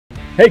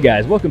Hey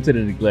guys, welcome to the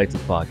Neglected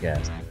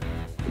Podcast.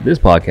 This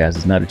podcast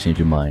is not to change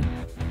your mind,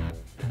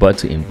 but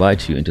to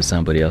invite you into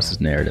somebody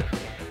else's narrative.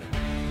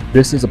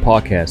 This is a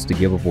podcast to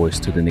give a voice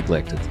to the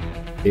neglected.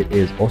 It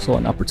is also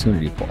an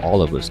opportunity for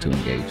all of us to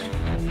engage.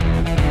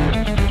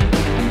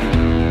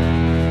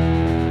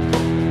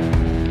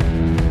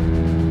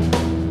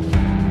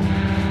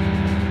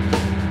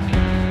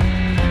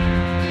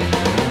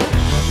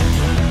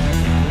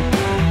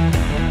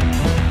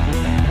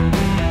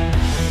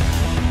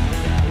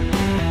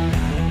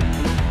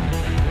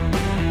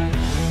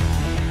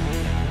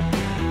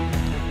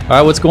 All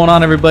right, what's going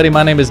on, everybody?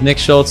 My name is Nick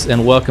Schultz,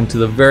 and welcome to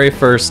the very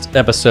first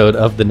episode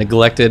of the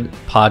Neglected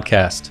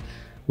Podcast.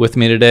 With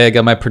me today, I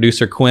got my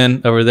producer,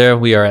 Quinn, over there.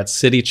 We are at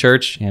City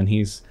Church, and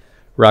he's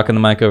rocking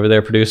the mic over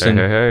there producing.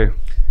 Hey.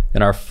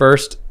 And our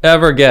first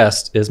ever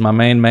guest is my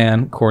main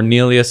man,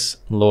 Cornelius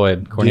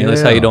Lloyd.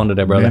 Cornelius, how you doing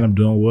today, brother? Man, I'm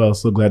doing well.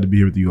 So glad to be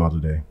here with you all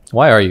today.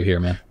 Why are you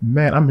here, man?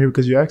 Man, I'm here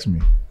because you asked me.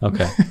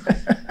 Okay.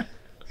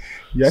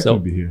 You asked me to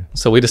be here.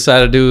 So we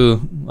decided to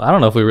do, I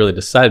don't know if we really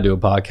decided to do a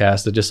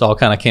podcast. It just all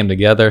kind of came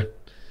together.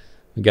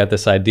 We got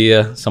this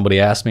idea. Somebody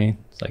asked me,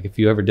 it's like, if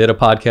you ever did a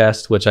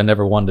podcast, which I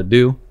never wanted to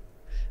do,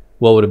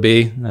 what would it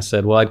be? And I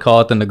said, well, I'd call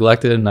it The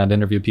Neglected, and I'd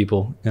interview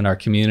people in our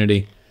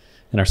community,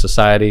 in our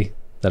society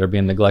that are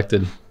being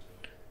neglected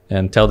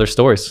and tell their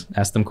stories,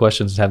 ask them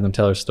questions, have them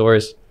tell their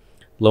stories.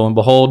 Lo and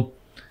behold,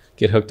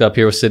 get hooked up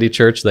here with City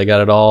Church. They got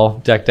it all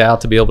decked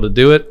out to be able to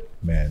do it.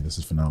 Man, this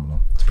is phenomenal.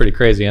 It's pretty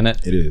crazy, isn't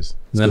it? It is.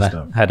 And then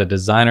I had a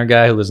designer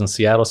guy who lives in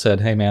Seattle said,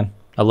 hey, man,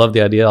 I love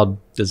the idea. I'll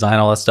design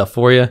all that stuff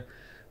for you.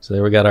 So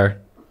there we got our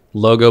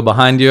logo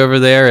behind you over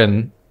there,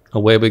 and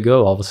away we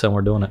go. All of a sudden,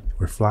 we're doing it.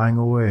 We're flying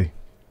away.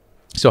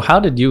 So how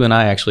did you and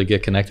I actually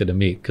get connected to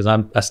meet? Because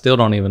I still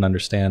don't even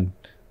understand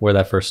where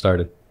that first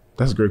started.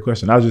 That's a great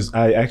question.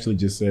 I actually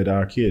just said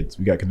our kids.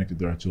 We got connected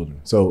through our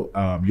children. So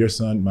your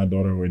son, my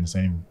daughter were in the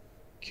same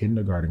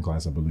kindergarten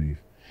class, I believe.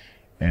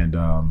 And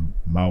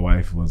my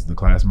wife was the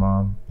class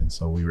mom. And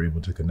so we were able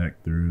to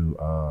connect through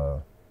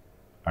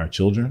our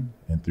children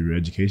and through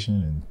education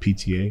and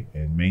PTA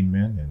and main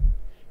men. And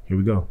here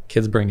we go.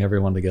 Kids bring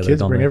everyone together.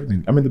 Kids bring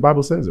everything. I mean, the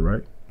Bible says it,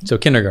 right? So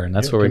kindergarten,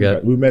 that's where we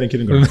got. We met in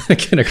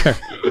kindergarten.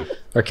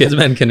 Our kids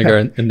met in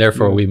kindergarten, and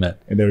therefore we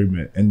met. And there we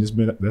met. And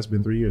that's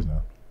been 3 years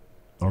now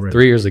already.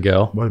 3 years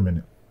ago. Wait a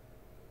minute.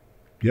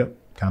 Yep,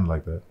 kind of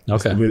like that.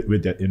 Okay.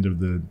 With that end of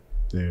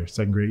their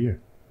second grade year.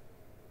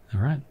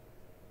 All right.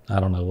 I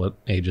don't know what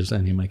ages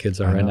any of my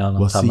kids are right now.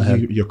 Well,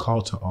 see, you're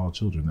called to all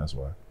children. That's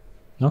why.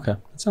 Okay.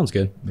 That sounds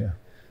good. Yeah.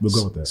 We'll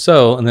go with that.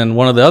 So, and then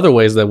one of the other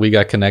ways that we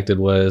got connected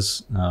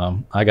was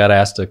I got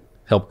asked to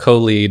help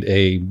co-lead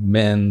a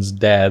men's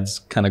dads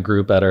kind of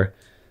group at our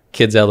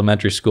kids'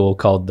 elementary school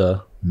called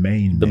the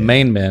Main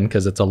Men,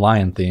 because it's a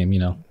lion theme, you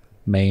know.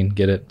 Maine,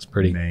 get it? It's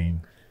pretty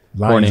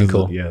corny and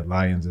cool.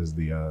 Lions is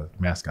the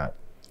mascot.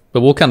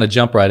 But we'll kind of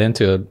jump right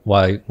into it,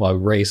 why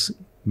race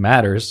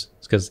matters.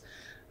 It's because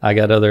I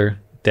got other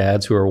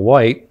dads who are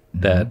white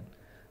that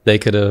they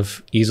could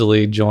have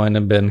easily joined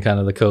and been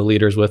kind of the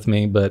co-leaders with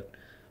me, but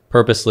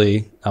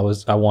purposely I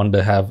wanted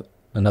to have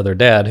another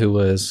dad who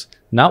was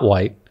not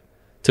white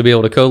to be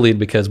able to co-lead,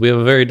 because we have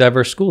a very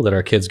diverse school that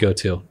our kids go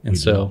to. And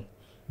so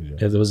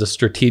it was a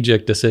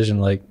strategic decision,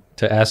 like,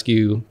 to ask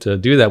you to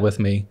do that with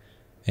me.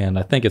 And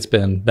I think it's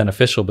been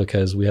beneficial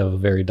because we have a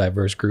very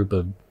diverse group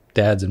of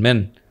dads and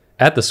men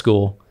at the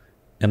school.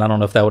 And I don't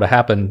know if that would have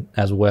happened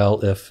as well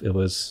if it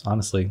was,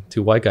 honestly,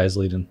 two white guys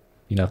leading.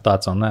 You know,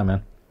 thoughts on that,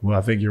 man? Well,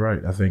 I think you're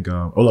right. I think,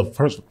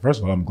 first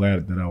of all, I'm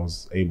glad that I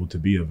was able to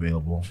be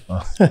available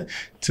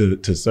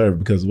to serve,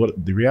 because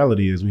what the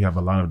reality is, we have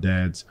a lot of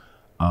dads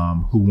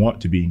who want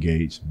to be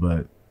engaged,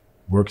 but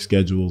work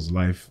schedules,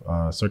 life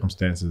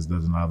circumstances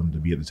doesn't allow them to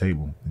be at the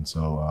table. And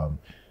so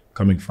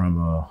coming from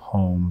a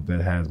home that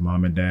has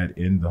mom and dad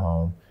in the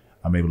home,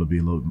 I'm able to be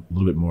a little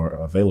bit more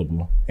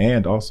available.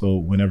 And also,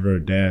 whenever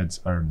dads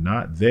are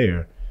not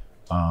there,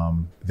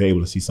 they're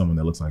able to see someone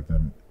that looks like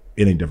them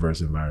in a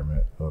diverse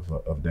environment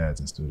of dads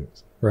and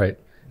students. Right.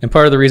 And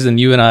part of the reason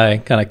you and I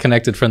kind of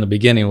connected from the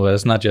beginning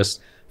was not just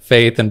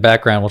faith and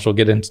background, which we'll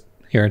get into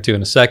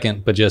in a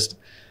second, but just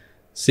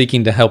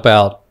seeking to help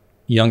out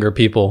younger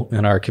people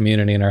in our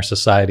community and our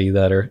society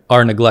that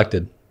are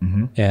neglected.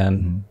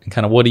 And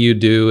kind of what do you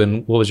do,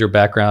 and what was your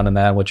background in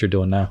that, and what you're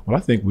doing now? Well, I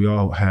think we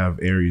all have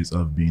areas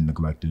of being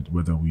neglected,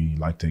 whether we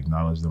like to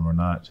acknowledge them or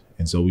not.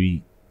 And so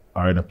we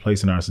are in a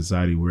place in our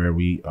society where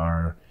we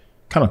are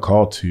kind of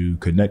called to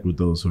connect with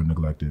those who are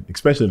neglected,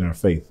 especially in our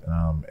faith,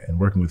 and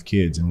working with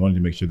kids and wanting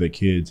to make sure that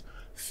kids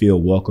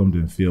feel welcomed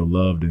and feel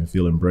loved and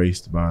feel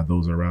embraced by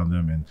those around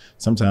them. And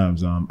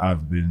sometimes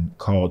I've been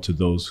called to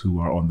those who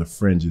are on the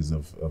fringes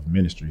of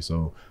ministry.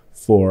 So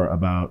for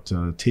about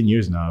 10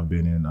 years now, I've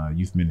been in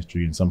youth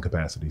ministry in some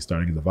capacity,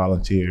 starting as a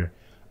volunteer,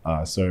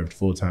 served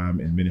full-time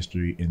in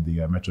ministry in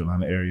the Metro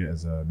Atlanta area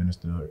as a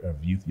minister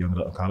of youth, young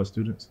adult, and college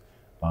students.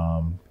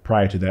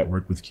 Prior to that,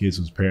 worked with kids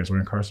whose parents were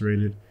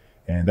incarcerated.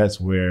 And that's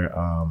where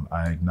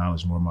I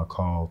acknowledge more of my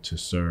call to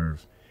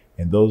serve.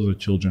 And those are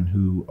children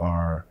who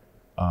are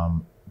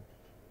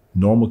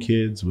normal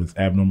kids with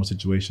abnormal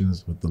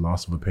situations, with the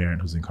loss of a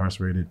parent who's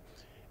incarcerated,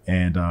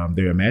 and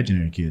they're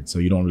imaginary kids, so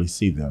you don't really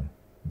see them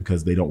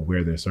because they don't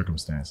wear their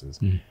circumstances.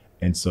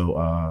 And so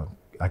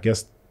I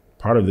guess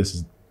part of this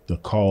is the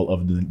call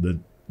of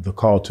the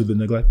call to the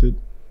neglected.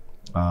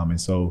 And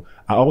so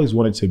I always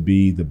wanted to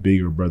be the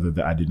bigger brother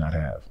that I did not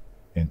have.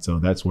 And so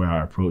that's where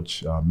I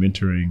approach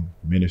mentoring,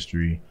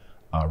 ministry,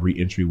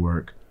 reentry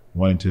work,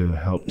 wanting to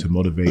help to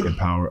motivate,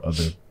 empower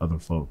other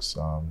folks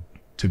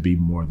to be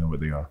more than what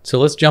they are. So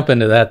let's jump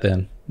into that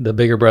then. The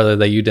bigger brother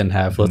that you didn't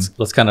have.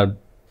 Let's kind of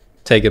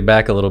take it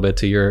back a little bit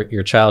to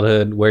your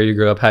childhood, where you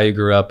grew up, how you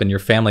grew up, and your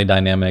family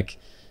dynamic,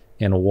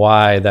 and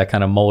why that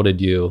kind of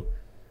molded you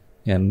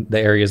in the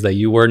areas that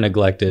you were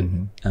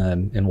neglected,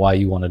 and why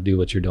you want to do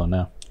what you're doing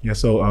now. Yeah,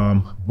 so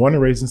born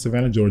and raised in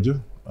Savannah,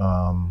 Georgia,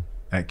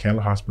 at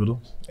Candler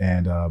Hospital,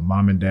 and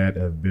mom and dad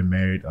have been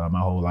married my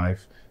whole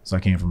life. So I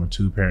came from a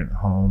 2-parent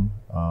home,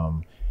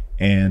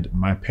 and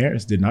my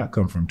parents did not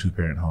come from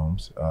 2-parent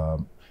homes.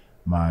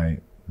 My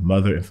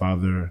mother and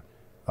father,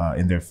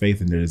 in their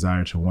faith and their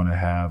desire to want to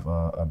have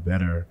a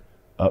better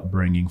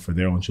upbringing for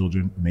their own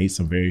children, made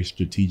some very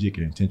strategic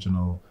and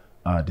intentional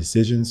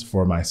decisions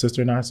for my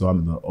sister and I. So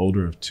I'm the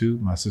older of 2.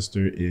 My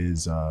sister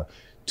is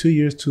 2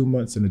 years, 2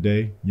 months and a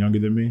day younger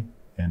than me.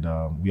 And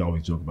we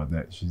always joke about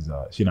that. She's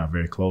not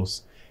very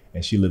close,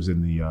 and she lives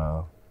in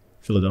the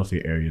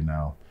Philadelphia area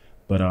now.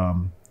 But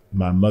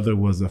my mother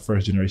was a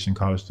first-generation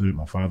college student.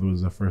 My father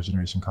was a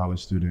first-generation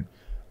college student.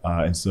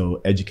 And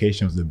so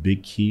education was a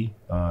big key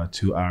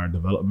to our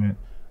development.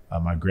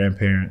 My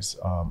grandparents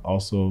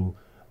also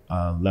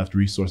left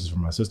resources for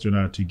my sister and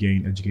I to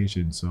gain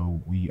education.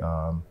 So we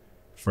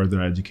furthered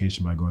our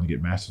education by going to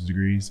get master's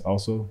degrees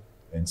also.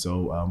 And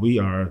so we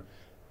are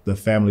the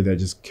family that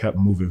just kept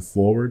moving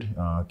forward,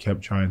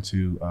 kept trying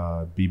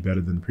to be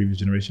better than the previous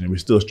generation. And we're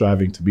still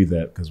striving to be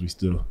that, because we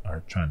still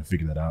are trying to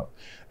figure that out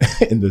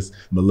in this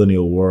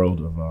millennial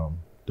world of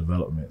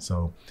development.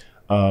 So,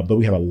 but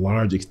we have a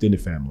large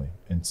extended family.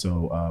 And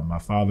so my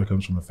father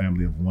comes from a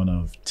family of 1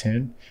 of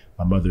 10.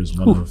 My mother is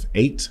 1 of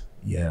 8.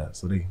 Yeah,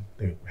 so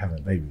they're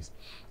having babies.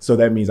 So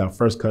that means our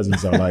first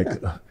cousins are like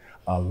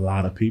a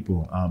lot of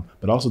people.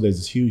 But also there's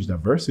this huge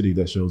diversity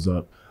that shows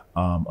up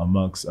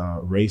amongst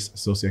race,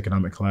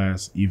 socioeconomic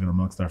class, even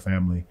amongst our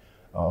family.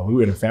 We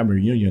were in a family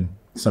reunion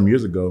some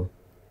years ago.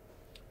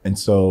 And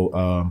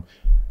so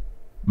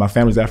my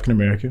family's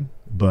African-American,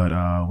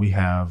 but we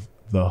have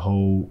the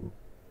whole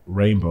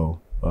rainbow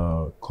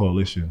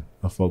coalition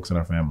of folks in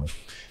our family.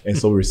 And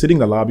so we were sitting in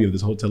the lobby of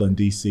this hotel in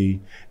DC,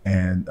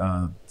 and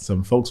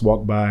some folks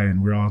walked by,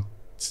 and we're all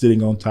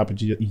sitting on top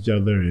of each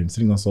other and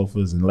sitting on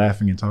sofas and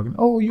laughing and talking.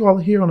 Oh, you all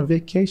here on a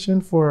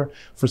vacation for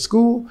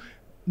school?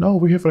 No,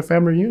 we're here for the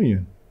family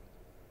reunion.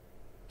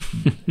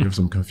 We have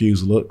some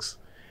confused looks.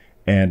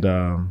 And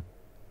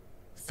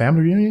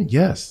family reunion?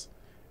 Yes.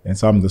 And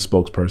so I'm the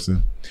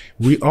spokesperson.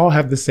 We all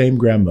have the same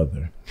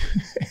grandmother.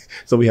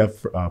 So we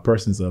have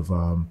persons of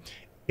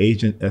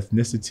Asian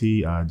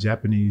ethnicity,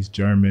 Japanese,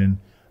 German,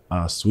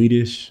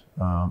 Swedish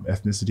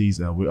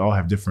ethnicities. We all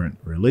have different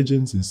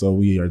religions. And so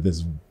we are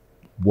this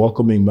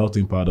welcoming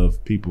melting pot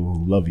of people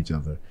who love each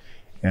other.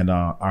 And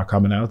our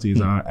commonality is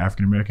our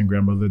African-American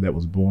grandmother that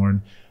was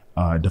born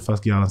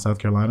Defusky Island, South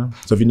Carolina.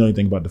 So if you know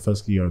anything about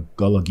Defusky or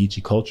Gullah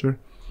Geechee culture,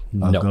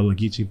 Gullah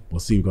Geechee,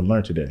 we'll see, we're gonna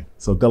learn today.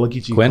 So Gullah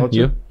Geechee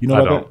culture, you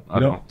know about that? I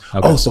don't.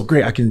 Okay. Oh, so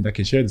great! I can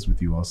share this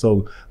with you all.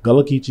 So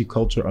Gullah Geechee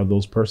culture are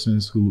those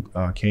persons who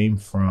came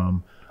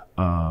from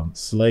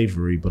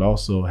slavery, but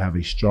also have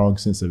a strong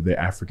sense of their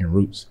African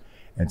roots,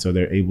 and so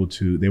they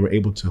were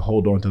able to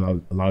hold on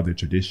to a lot of their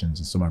traditions.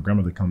 And so my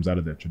grandmother comes out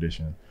of that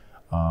tradition,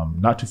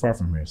 not too far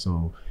from here.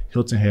 So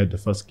Hilton Head,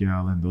 Defusky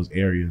Island, those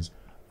areas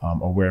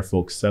are where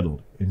folks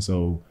settled. And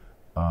so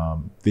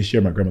this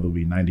year my grandmother will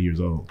be 90 years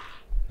old.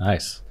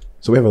 Nice.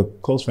 So we have a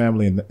close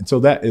family, and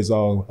so that is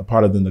all a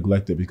part of the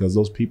neglected, because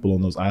those people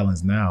on those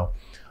islands now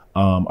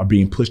are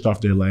being pushed off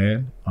their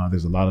land.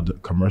 There's a lot of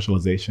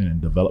commercialization and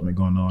development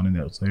going on in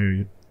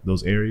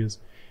those areas.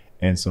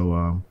 And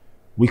so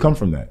we come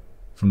from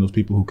those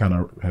people who kind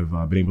of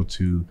have been able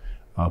to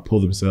pull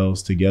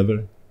themselves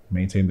together,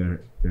 maintain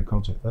their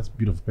culture. That's a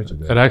beautiful picture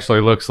there. It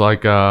actually looks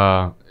like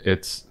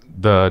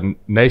the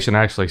nation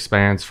actually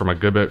spans from a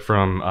good bit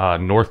from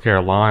North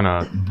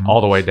Carolina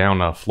all the way down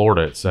to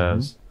Florida, it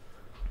says.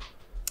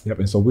 Yep.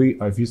 And so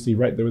if you see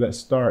right there where that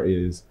star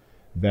is,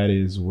 that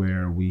is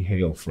where we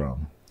hail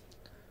from.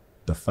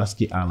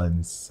 Defusky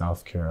Island,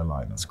 South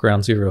Carolina. It's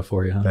ground zero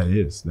for you, huh? That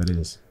is.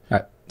 All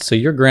right. So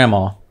your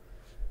grandma,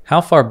 how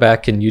far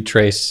back can you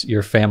trace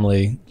your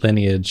family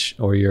lineage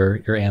or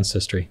your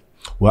ancestry?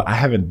 Well, I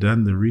haven't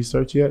done the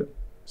research yet,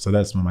 so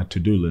that's on my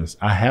to-do list.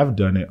 I have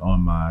done it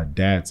on my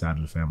dad's side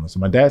of the family.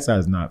 So my dad's side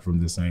is not from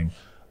the same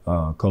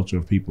culture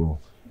of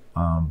people,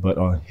 but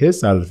on his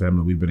side of the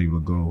family, we've been able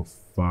to go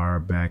far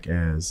back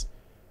as,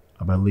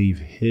 I believe,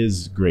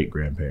 his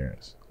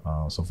great-grandparents.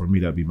 So for me,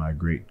 that'd be my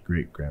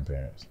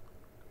great-great-grandparents.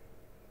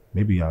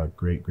 Maybe our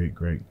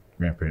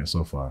great-great-great-grandparents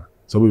so far.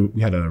 So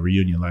we had a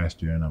reunion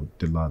last year, and I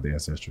did a lot of the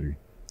ancestry.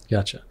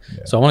 Gotcha.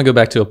 Yeah. So I want to go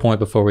back to a point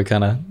before we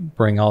kind of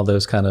bring all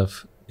those kind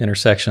of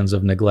intersections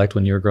of neglect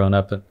when you were growing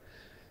up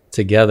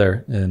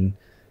together. And,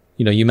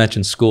 you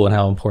mentioned school and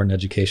how important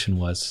education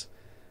was.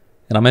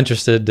 And I'm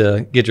interested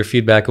to get your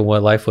feedback on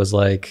what life was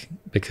like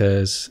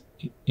because,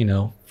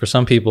 for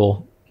some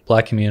people,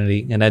 Black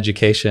community and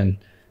education,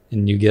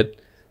 and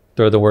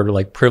throw the word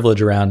like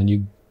privilege around, and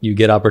you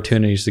get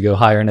opportunities to go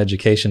higher in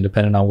education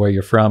depending on where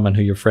you're from and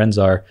who your friends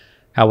are.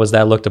 How was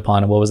that looked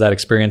upon, and what was that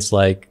experience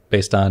like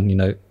based on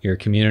your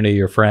community,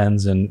 your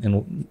friends,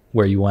 and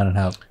where you went and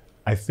how?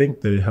 I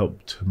think that it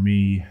helped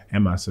me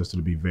and my sister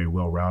to be very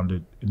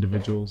well-rounded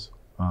individuals,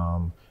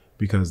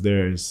 because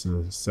there is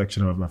a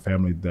section of my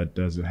family that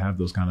doesn't have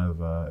those kind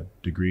of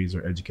degrees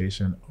or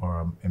education,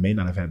 or and may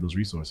not have had those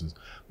resources.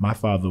 My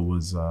father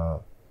was a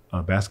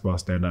basketball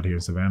standout here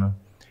in Savannah,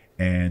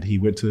 and he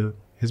went to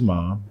his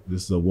mom.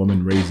 This is a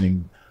woman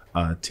raising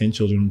 10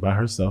 children by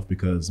herself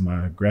because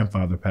my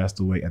grandfather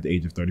passed away at the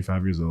age of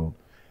 35 years old.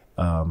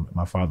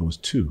 My father was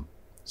 2,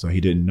 so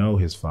he didn't know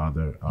his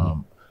father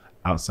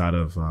outside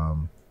of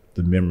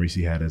the memories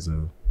he had as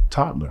a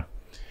toddler.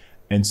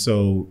 And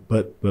so,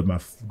 but my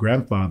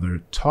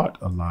grandfather taught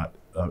a lot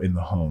in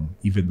the home,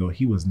 even though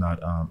he was not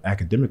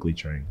academically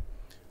trained.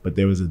 But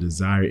there was a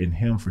desire in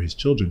him for his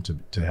children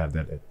to have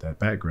that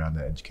background,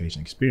 that education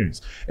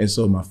experience. And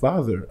so my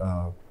father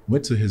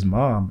went to his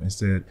mom and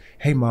said,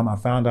 "Hey, Mom, I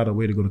found out a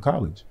way to go to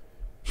college."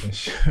 And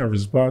her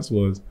response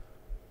was,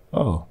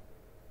 "Oh,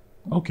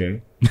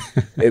 okay."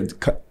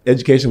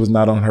 Education was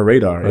not on her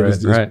radar. It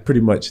was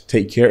pretty much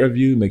take care of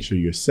you, make sure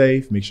you're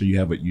safe, make sure you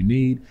have what you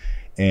need.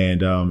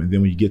 And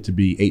then when you get to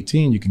be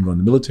 18, you can go in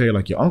the military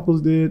like your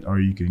uncles did, or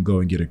you can go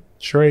and get a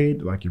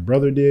trade like your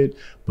brother did.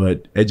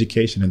 But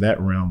education in that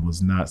realm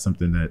was not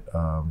something that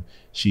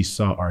she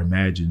saw or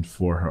imagined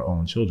for her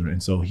own children.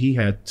 And so he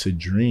had to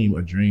dream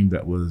a dream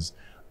that was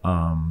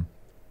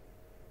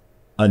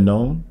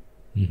unknown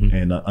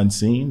and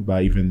unseen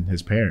by even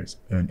his parents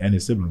and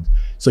his siblings.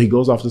 So he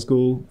goes off to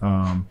school.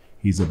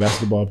 He's a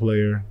basketball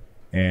player,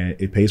 and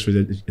it pays for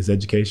his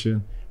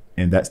education.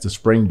 And that's the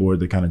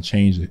springboard that kind of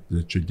changed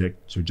the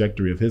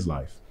trajectory of his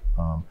life.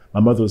 My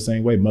mother was the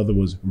same way. Mother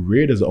was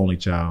reared as the only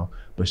child,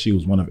 but she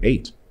was one of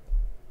 8.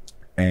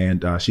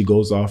 And she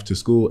goes off to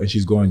school, and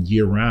she's going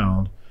year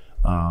round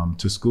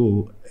to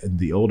school. And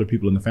the older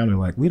people in the family are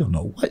like, "We don't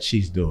know what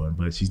she's doing,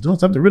 but she's doing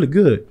something really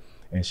good."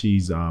 And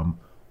she's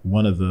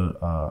one of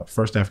the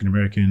first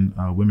African-American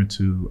women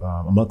to,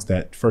 amongst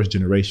that first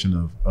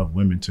generation of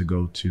women to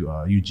go to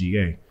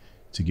UGA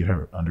to get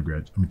her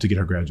to get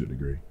her graduate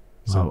degree.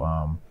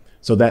 Wow.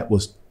 So that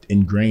was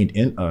ingrained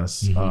in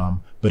us,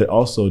 but it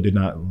also did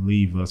not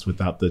leave us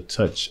without the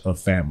touch of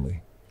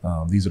family.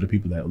 These are the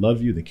people that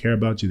love you, they care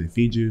about you, they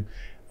feed you,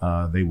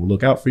 they will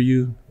look out for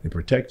you, they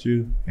protect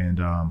you.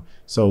 And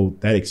so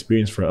that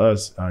experience for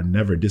us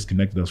never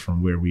disconnected us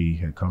from where we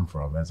had come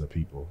from as a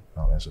people,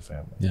 as a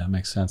family. Yeah, it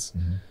makes sense.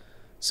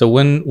 So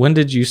when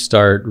did you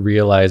start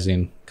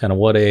realizing, kind of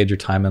what age or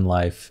time in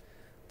life,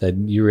 that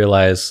you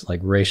realize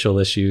like racial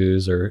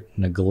issues or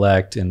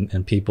neglect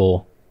and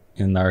people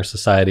in our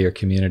society or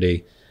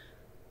community,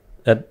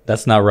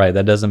 that's not right,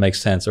 that doesn't make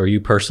sense, or you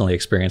personally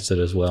experienced it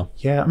as well?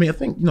 Yeah, I mean, I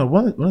think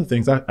one of the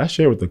things I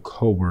shared with a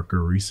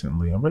coworker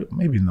recently,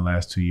 maybe in the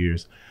last 2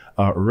 years,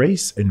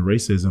 race and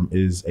racism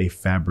is a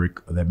fabric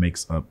that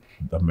makes up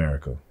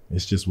America.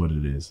 It's just what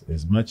it is.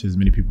 As much as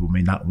many people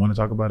may not want to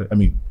talk about it, I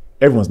mean,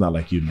 everyone's not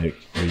like you, Nick,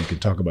 where you can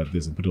talk about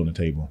this and put it on the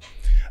table.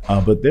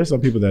 But there's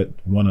some people that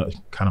want to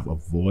kind of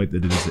avoid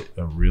that it is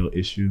a real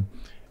issue.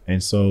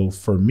 And so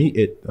for me,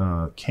 it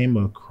came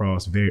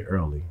across very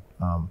early.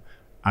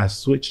 I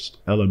switched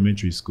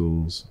elementary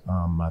schools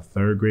my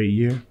 3rd grade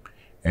year.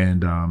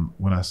 And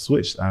when I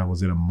switched, I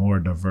was in a more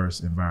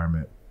diverse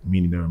environment,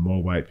 meaning there were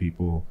more white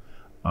people,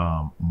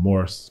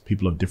 more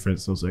people of different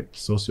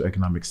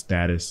socioeconomic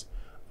status,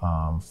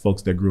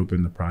 folks that grew up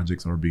in the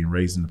projects or being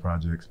raised in the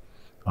projects.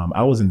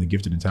 I was in the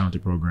gifted and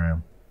talented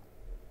program.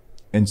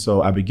 And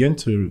so I began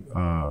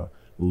to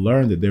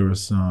learn that there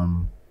was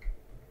some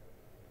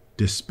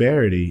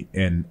disparity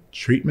in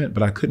treatment,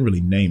 but I couldn't really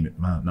name it.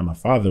 My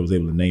father was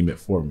able to name it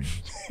for me.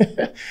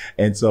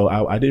 And so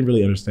I didn't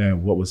really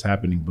understand what was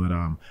happening, but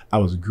I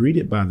was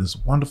greeted by this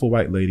wonderful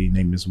white lady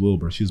named Miss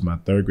Wilbur. She was my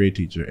 3rd grade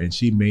teacher, and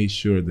she made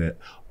sure that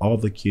all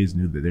the kids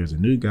knew that there's a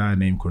new guy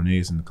named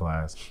Cornelius in the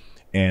class.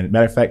 And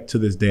matter of fact, to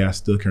this day, I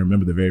still can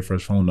remember the very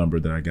first phone number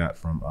that I got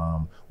from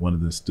one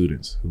of the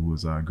students who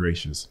was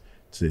gracious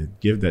to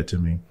give that to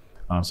me,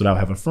 so that I would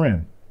have a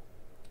friend.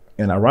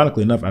 And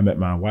ironically enough, I met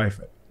my wife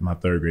my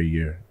 3rd grade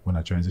year when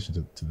I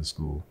transitioned to the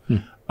school.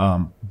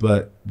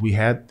 But we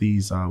had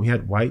we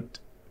had white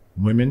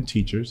women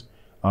teachers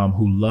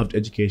who loved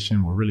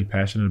education, were really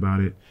passionate about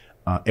it.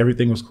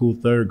 Everything was cool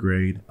 3rd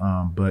grade,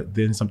 but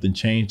then something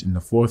changed in the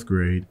 4th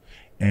grade,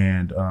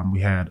 and we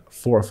had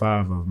 4 or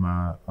 5 of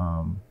my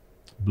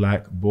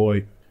Black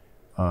boy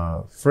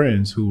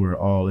friends who were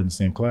all in the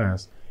same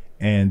class.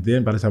 And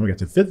then by the time we got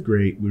to 5th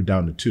grade, we were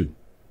down to 2.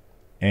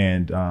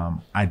 And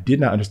I did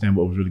not understand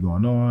what was really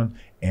going on.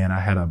 And I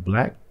had a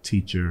Black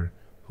teacher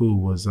who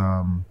was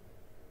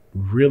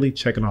really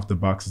checking off the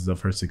boxes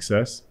of her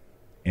success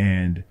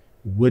and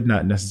would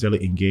not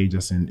necessarily engage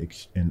us in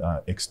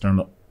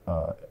external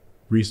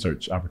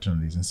research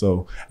opportunities. And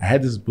so I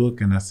had this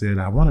book and I said,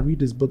 I want to read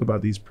this book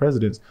about these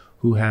presidents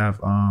who have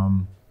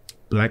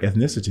Black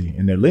ethnicity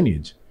in their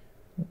lineage.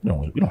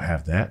 No, we don't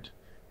have that.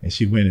 And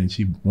she went and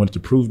she wanted to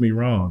prove me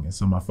wrong. And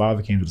so my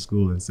father came to the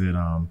school and said,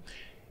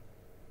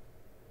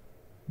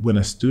 when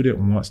a student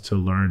wants to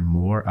learn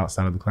more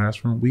outside of the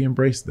classroom, we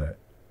embrace that.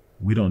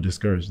 We don't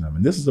discourage them.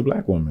 And this is a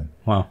Black woman.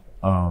 Wow.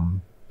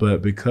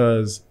 But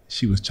because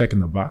she was checking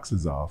the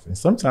boxes off, and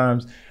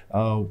sometimes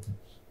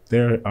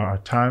there are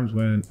times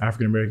when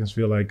African Americans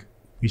feel like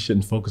we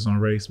shouldn't focus on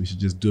race. We should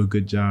just do a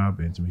good job,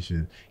 and we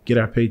should get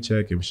our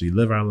paycheck, and we should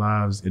live our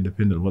lives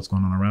independent of what's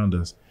going on around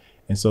us.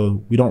 And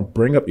so we don't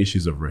bring up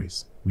issues of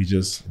race. We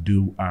just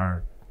do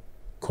our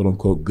quote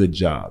unquote good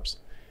jobs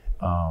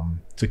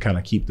to kind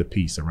of keep the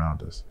peace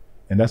around us.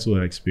 And that's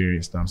what I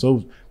experienced.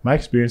 So my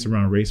experience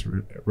around race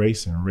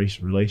and race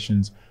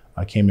relations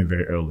came in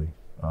very early.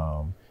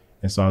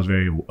 And so I was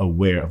very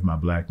aware of my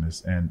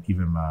Blackness and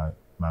even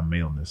my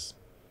maleness.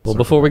 Well,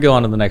 before we go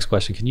on to the next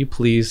question, can you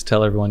please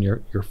tell everyone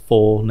your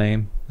full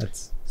name?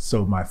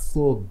 So my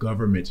full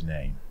government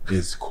name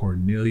is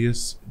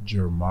Cornelius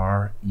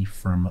Jamar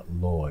Ephraim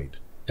Lloyd.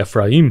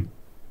 Ephraim.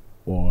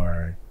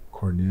 Or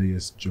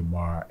Cornelius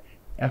Jamar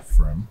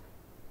Ephraim,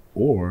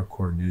 or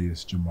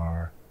Cornelius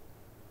Jamar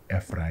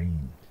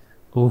Ephraim.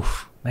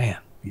 Oof, man.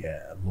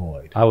 Yeah,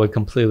 Lloyd. I would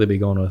completely be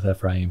going with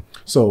Ephraim.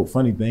 So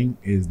funny thing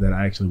is that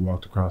I actually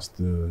walked across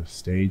the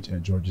stage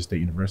at Georgia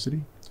State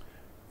University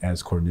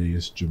as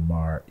Cornelius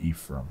Jamar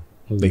Ephraim.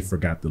 Ooh. They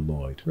forgot the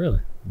Lloyd.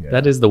 Really? Yeah.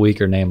 That is the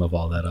weaker name of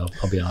all that,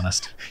 I'll be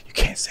honest. You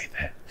can't say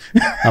that.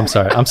 I'm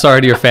sorry. I'm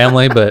sorry to your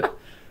family, but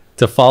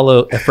to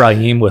follow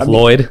Ephraim with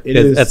Lloyd,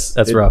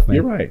 that's rough, man.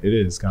 You're right. It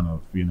is kind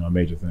of, a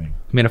major thing.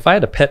 I mean, if I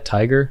had a pet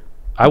tiger,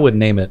 I would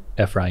name it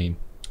Ephraim.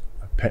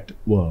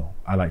 Well,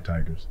 I like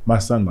tigers. My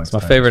son likes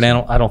tigers. It's my favorite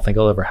animal. I don't think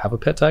I'll ever have a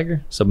pet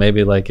tiger. So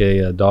maybe like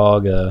a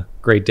dog, a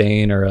Great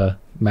Dane, or a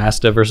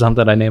Mastiff or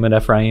something. I name it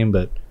Ephraim,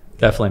 but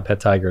definitely a pet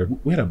tiger.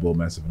 We had a bull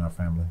mastiff in our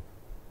family.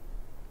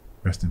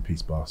 Rest in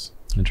peace, boss.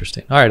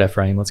 Interesting. All right,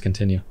 Ephraim, let's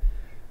continue.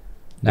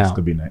 Now, this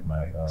could be my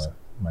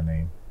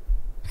name.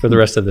 For the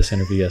rest of this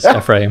interview, yes,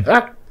 Ephraim.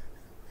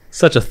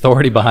 Such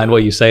authority behind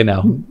what you say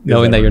now,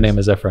 knowing that your name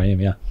is Ephraim,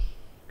 yeah.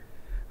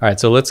 All right,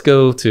 so let's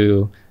go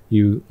to,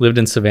 you lived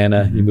in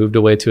Savannah, you moved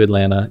away to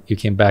Atlanta, you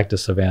came back to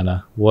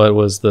Savannah. What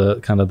was the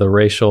kind of the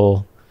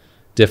racial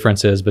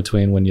differences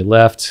between when you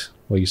left,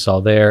 what you saw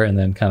there, and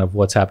then kind of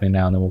what's happening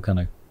now, and then we'll kind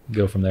of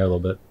go from there a little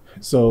bit.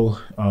 So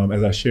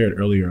as I shared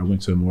earlier, I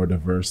went to a more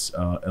diverse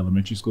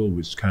elementary school,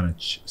 which kind of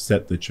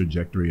set the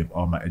trajectory of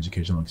all my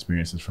educational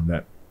experiences from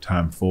that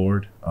time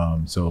forward.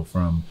 So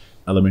from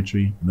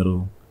elementary,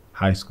 middle,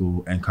 high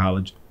school, and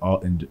college,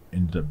 all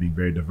ended up being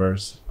very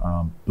diverse.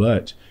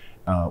 But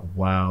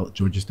while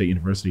Georgia State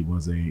University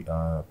was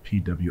a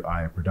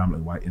PWI, a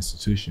predominantly white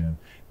institution,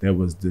 there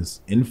was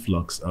this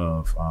influx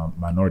of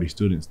minority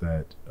students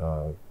that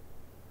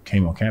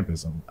came on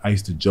campus. I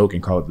used to joke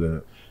and call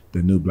it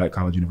the new Black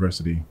College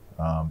University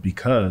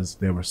because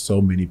there were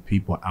so many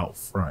people out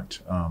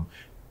front.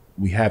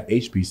 We have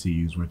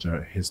HBCUs, which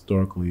are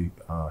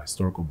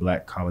historical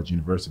Black college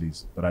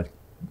universities, but I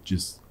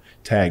just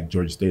tagged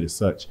Georgia State as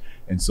such.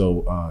 And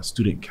so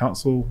student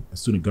council,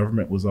 student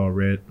government was all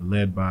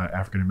led by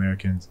African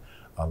Americans,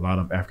 a lot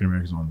of African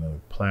Americans on the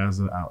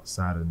plaza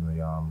outside in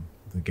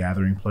the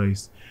gathering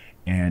place.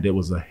 And it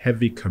was a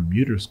heavy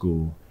commuter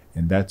school.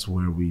 And that's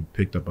where we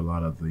picked up a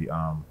lot of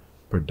the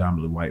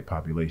predominantly white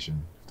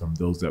population, from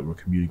those that were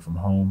commuting from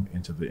home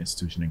into the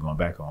institution and going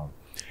back home.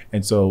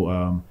 And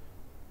so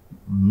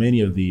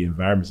many of the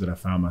environments that I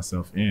found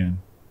myself in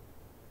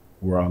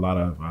were a lot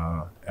of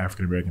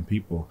African-American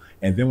people.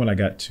 And then when I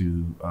got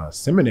to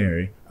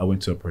seminary, I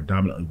went to a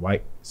predominantly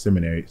white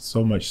seminary,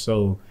 so much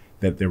so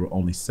that there were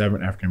only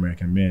 7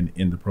 African-American men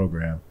in the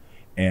program.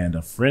 And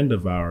a friend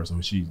of ours,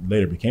 or she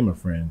later became a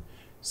friend,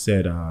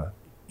 said,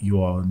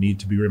 you all need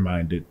to be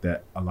reminded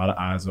that a lot of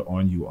eyes are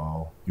on you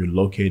all. You're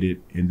located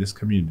in this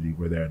community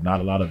where there are not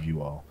a lot of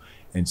you all.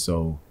 And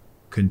so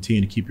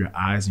continue to keep your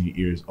eyes and your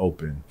ears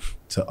open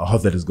to all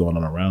that is going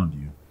on around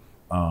you.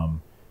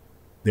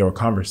 There were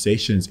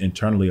conversations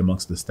internally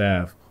amongst the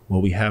staff.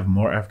 Well, we have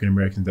more African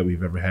Americans than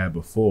we've ever had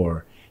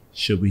before.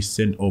 Should we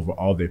send over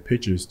all their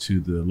pictures to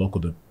the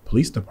local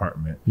police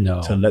department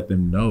to let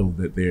them know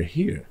that they're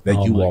here,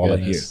 that you all are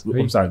here?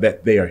 I'm sorry,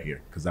 that they are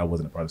here, because I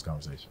wasn't a part of this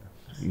conversation.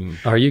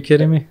 Are you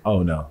kidding me?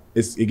 Oh, no.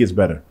 It gets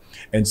better.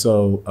 And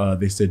so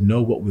they said,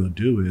 no, what we'll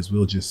do is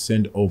we'll just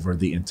send over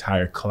the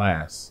entire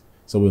class.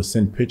 So we'll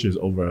send pictures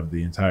over of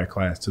the entire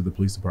class to the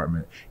police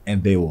department,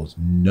 and they will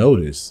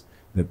notice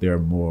that there are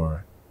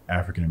more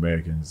African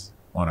Americans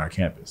on our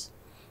campus.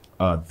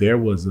 There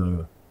was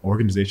an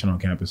organization on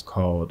campus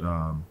called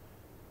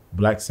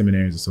Black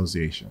Seminarians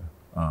Association.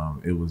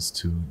 It was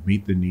to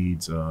meet the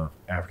needs of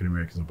African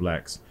Americans or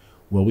Blacks.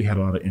 Well, we had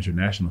a lot of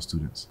international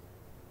students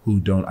who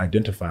don't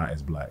identify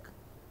as Black.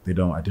 They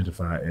don't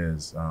identify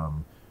as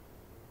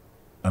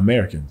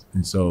Americans.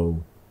 And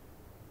so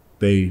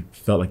they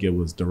felt like it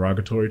was a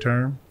derogatory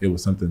term. It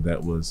was something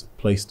that was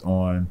placed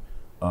on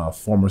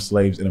former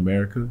slaves in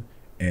America,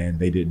 and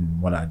they didn't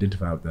want to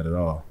identify with that at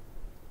all.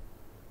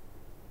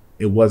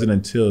 It wasn't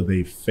until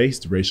they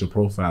faced racial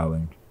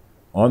profiling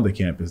on the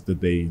campus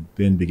that they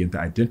then began to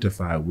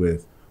identify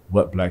with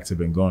what blacks had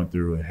been going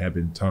through and had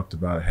been talked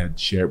about, had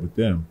shared with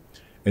them.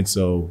 And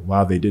so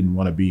while they didn't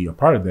want to be a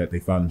part of that, they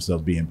found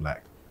themselves being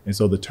black. And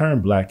so the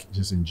term black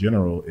just in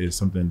general is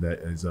something that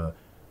is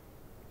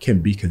can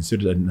be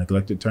considered a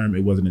neglected term.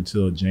 It wasn't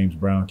until James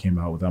Brown came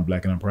out with I'm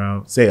Black and I'm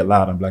Proud, say it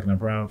loud, I'm Black and I'm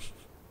Proud,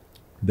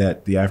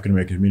 that the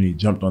African-American community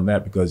jumped on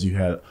that, because you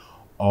had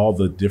all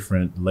the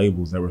different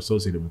labels that were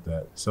associated with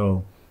that.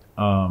 So,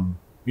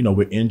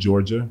 we're in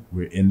Georgia,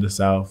 we're in the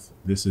South.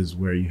 This is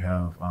where you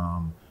have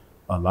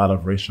a lot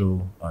of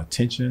racial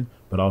tension,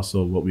 but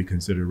also what we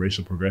consider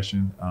racial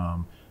progression.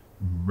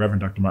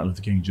 Reverend Dr. Martin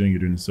Luther King Jr.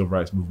 during the Civil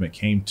Rights Movement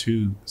came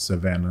to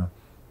Savannah,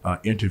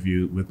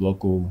 interviewed with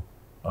local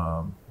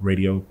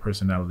radio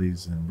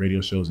personalities and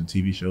radio shows and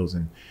TV shows,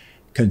 and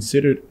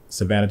considered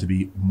Savannah to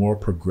be more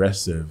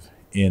progressive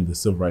in the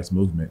Civil Rights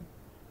Movement.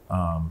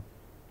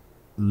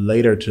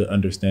 Later to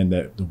understand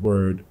that the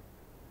word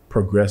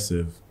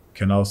progressive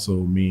can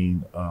also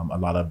mean a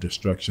lot of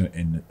destruction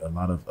and a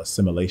lot of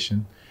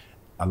assimilation,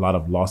 a lot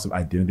of loss of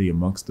identity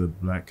amongst the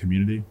Black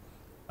community.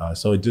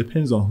 So it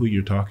depends on who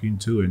you're talking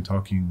to and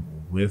talking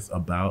with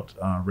about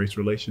race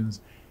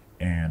relations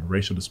and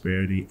racial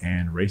disparity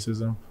and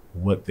racism,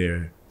 what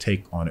their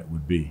take on it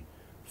would be.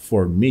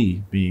 For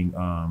me, being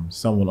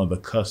someone on the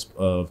cusp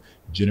of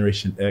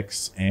Generation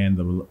X and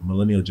the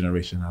millennial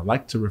generation, I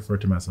like to refer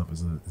to myself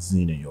as a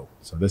Xennial.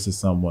 So this is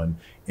someone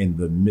in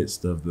the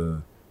midst of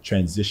the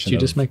transition. Did you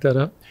just make that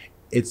up?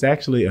 It's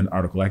actually an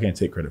article. I can't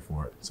take credit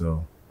for it.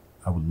 So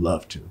I would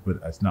love to, but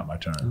it's not my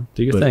turn.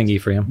 Do your thing,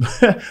 Ephraim.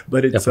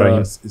 But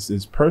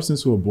it's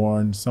persons who were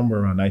born somewhere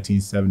around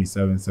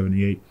 1977,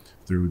 78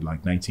 through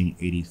like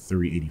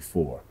 1983,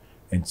 84.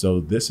 And so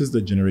this is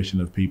the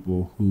generation of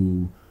people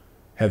who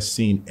have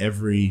seen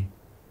every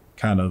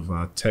kind of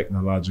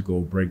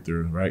technological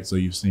breakthrough, right? So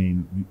you've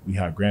seen, we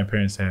have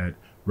grandparents had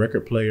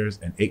record players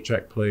and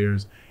 8-track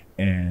players,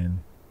 and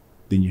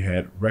then you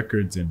had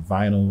records and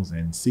vinyls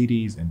and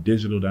CDs and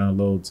digital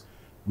downloads.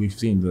 We've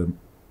seen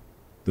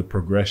the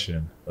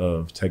progression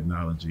of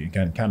technology and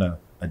can kind of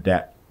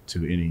adapt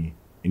to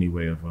any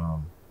way of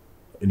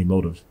any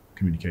mode of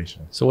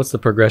communication. So what's the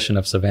progression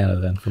of Savannah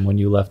then, from when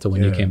you left to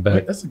when you came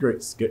back? That's a great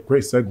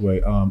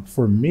segue.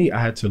 For me,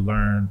 I had to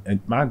learn, and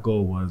my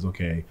goal was,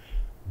 okay,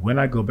 when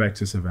I go back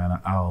to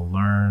Savannah, I'll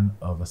learn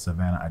of a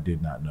Savannah I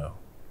did not know.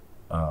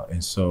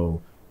 And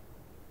so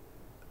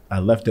I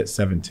left at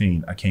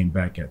 17. I came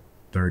back at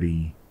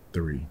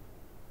 33,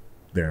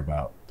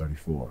 thereabout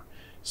 34.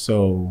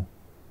 So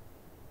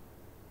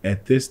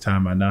at this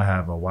time, I now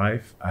have a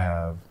wife. I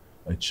have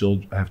I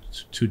have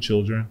 2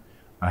 children.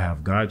 I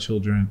have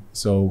godchildren.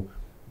 So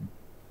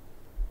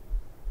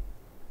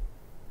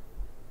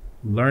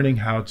learning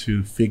how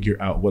to figure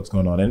out what's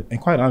going on.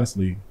 And quite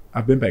honestly,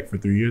 I've been back for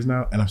 3 years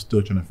now, and I'm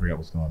still trying to figure out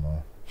what's going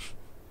on.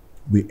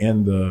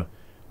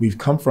 We've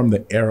come from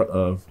the era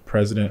of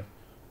President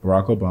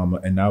Barack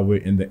Obama, and now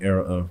we're in the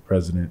era of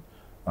President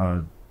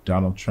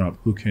Donald Trump,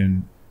 who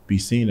can be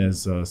seen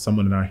as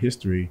someone in our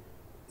history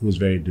who was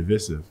very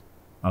divisive.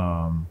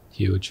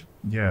 Huge.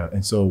 Yeah.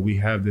 And so we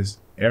have this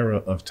era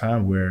of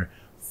time where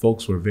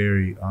folks were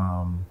very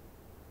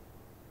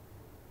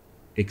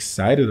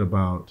excited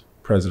about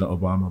President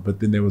Obama, but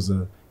then there was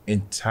an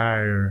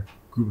entire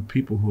group of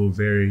people who were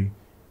very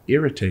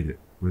irritated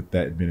with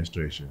that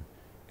administration.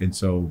 And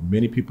so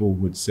many people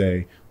would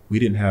say we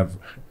didn't have,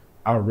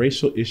 our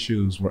racial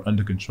issues were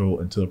under control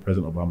until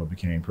President Obama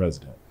became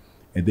president.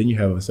 And then you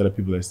have a set of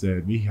people that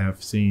said we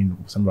have seen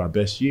some of our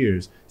best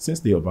years since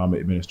the Obama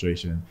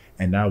administration,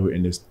 and now we're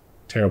in this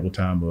terrible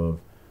time of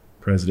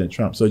President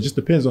Trump. So it just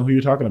depends on who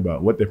you're talking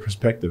about, what their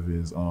perspective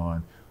is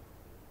on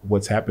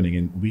what's happening.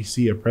 And we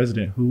see a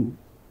president who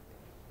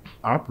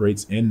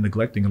operates in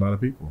neglecting a lot of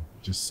people,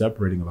 just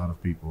separating a lot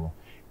of people.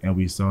 And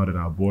we saw it at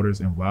our borders.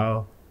 And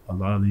while a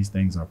lot of these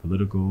things are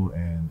political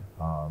and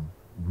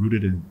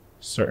rooted in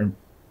certain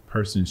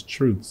person's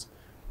truths,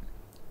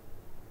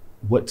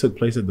 what took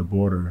place at the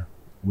border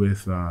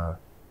with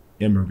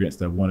immigrants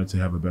that wanted to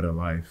have a better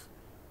life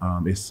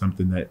is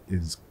something that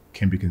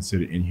can be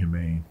considered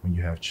inhumane when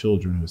you have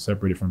children who are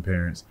separated from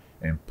parents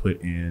and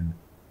put in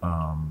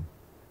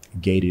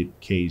gated,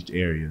 caged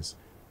areas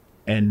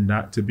and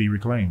not to be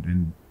reclaimed.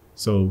 And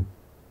so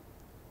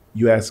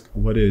you ask,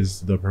 what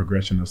is the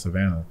progression of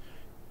Savannah?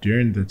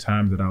 During the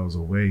time that I was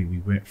away, we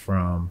went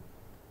from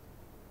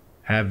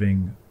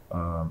having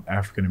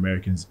African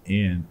Americans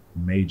in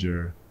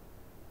major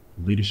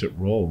leadership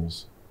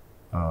roles.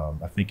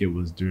 I think it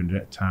was during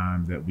that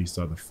time that we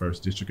saw the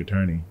first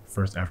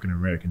African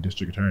American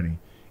district attorney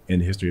in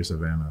the history of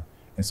Savannah.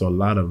 And so a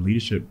lot of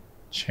leadership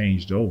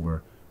changed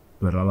over,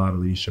 but a lot of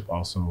leadership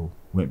also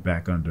went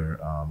back under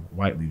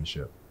white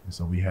leadership. And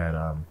so we had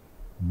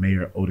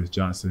Mayor Otis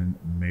Johnson,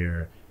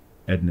 Mayor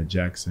Edna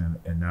Jackson,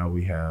 and now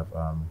we have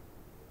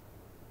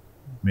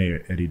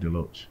Mayor Eddie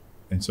Deloach.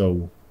 And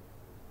so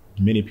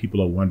many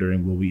people are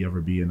wondering, will we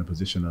ever be in a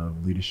position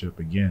of leadership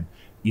again?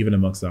 Even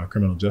amongst our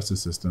criminal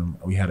justice system,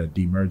 we had a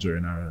demerger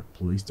in our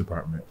police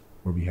department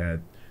where we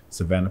had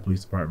Savannah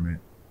Police Department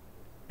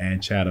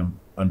and Chatham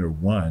under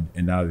one,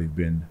 and now they've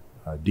been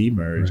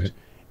demerged. Right.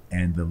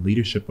 And the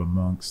leadership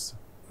amongst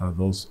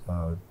those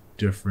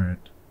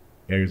different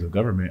areas of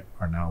government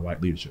are now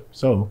white leadership.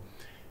 So,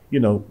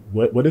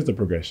 what is the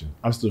progression?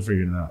 I'm still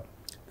figuring it out.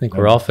 I think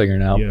we're all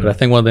figuring out. Yeah. But I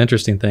think one of the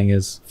interesting thing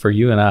is for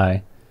you and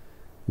I,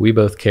 we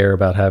both care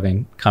about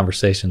having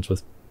conversations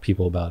with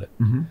people about it.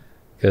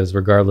 Because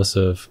regardless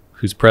of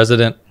who's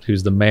president,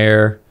 who's the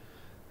mayor,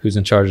 who's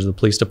in charge of the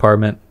police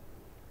department,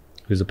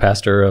 who's a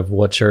pastor of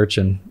what church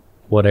and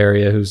what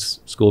area, who's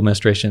school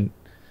administration,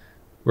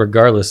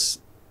 regardless,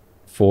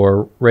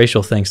 for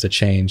racial things to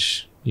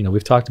change,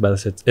 we've talked about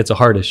this, it's a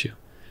hard issue.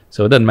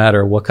 So it doesn't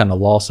matter what kind of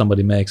law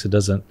somebody makes. It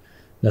doesn't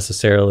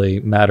necessarily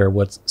matter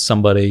what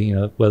somebody,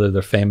 whether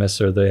they're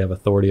famous or they have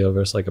authority over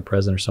us like a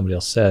president or somebody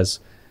else says.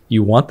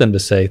 You want them to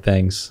say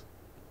things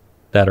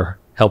that are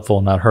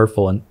helpful, not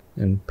hurtful,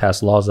 and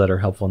pass laws that are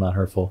helpful, not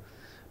hurtful.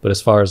 But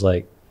as far as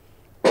like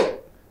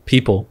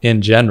people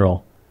in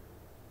general,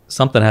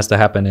 something has to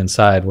happen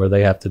inside where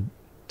they have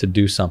to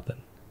do something.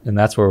 And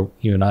that's where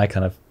you and I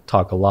kind of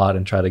talk a lot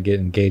and try to get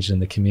engaged in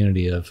the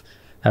community of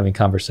having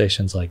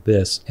conversations like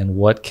this and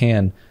what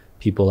can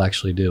people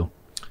actually do.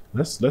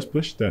 Let's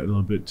push that a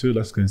little bit too.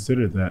 Let's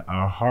consider that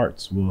our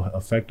hearts will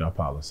affect our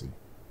policy.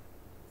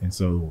 And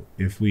so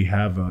if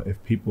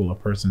people or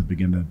persons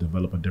begin to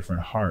develop a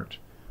different heart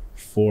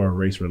for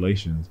race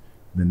relations,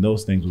 then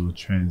those things will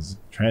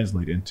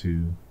translate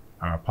into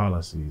our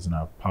policies and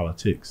our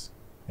politics.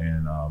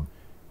 And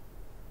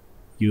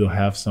you'll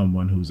have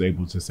someone who's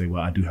able to say,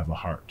 well, I do have a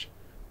heart,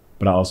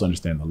 but I also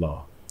understand the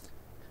law.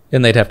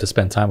 And they'd have to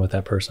spend time with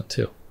that person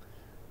too,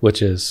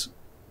 which is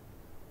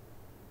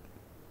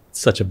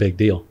such a big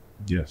deal.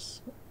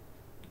 Yes.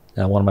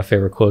 One of my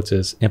favorite quotes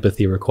is,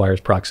 empathy requires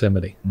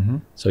proximity.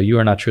 So you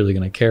are not truly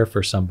going to care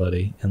for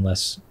somebody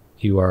unless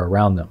you are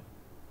around them.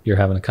 You're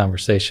having a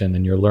conversation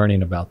and you're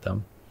learning about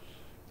them.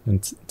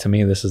 And to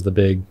me, this is the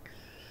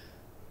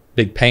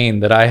big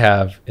pain that I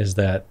have, is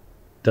that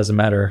it doesn't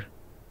matter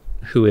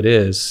who it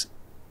is.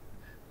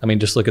 I mean,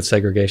 just look at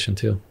segregation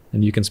too.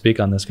 And you can speak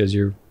on this because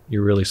you're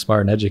really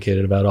smart and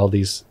educated about all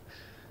this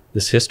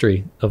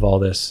history of all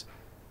this.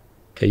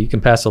 Okay, you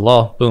can pass a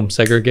law, boom,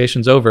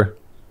 segregation's over.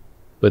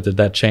 But did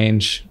that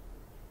change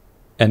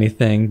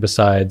anything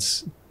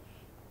besides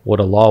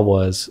what a law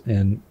was,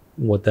 and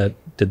did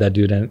that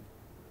do to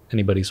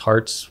anybody's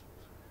hearts?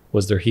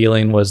 Was there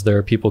healing? Was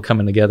there people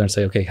coming together and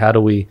say, okay, how do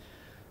we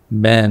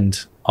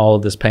mend all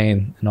of this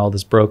pain and all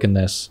this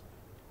brokenness?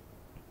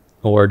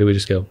 Or do we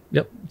just go,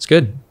 yep, it's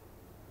good.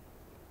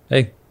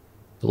 Hey,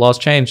 the law's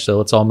changed, so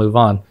let's all move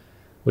on,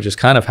 which is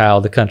kind of how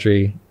the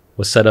country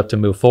was set up to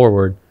move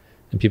forward.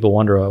 And people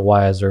wonder,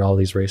 why is there all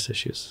these race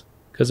issues?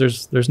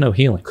 Because there's no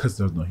healing. Because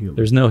there's no healing.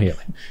 There's no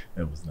healing.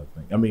 There was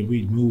nothing. I mean,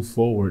 we move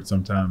forward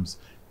sometimes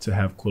to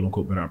have quote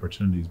unquote better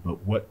opportunities, but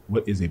what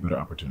is a better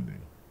opportunity?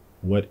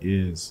 What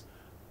is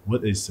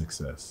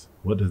success?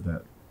 What does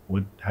that?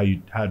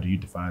 How do you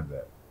define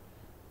that?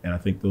 And I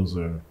think those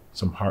are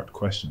some hard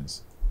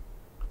questions,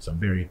 some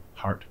very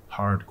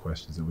hard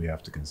questions that we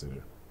have to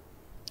consider.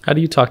 How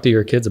do you talk to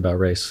your kids about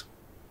race?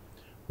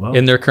 Well,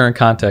 in their current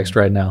context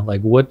right now,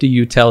 like what do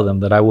you tell them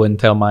that I wouldn't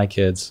tell my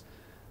kids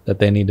that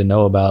they need to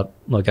know about,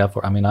 look out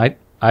for? I mean,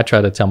 I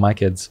try to tell my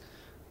kids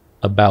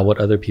about what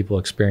other people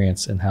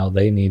experience and how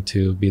they need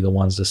to be the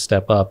ones to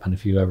step up. And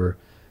if you ever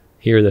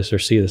hear this or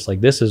see this,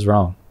 like, this is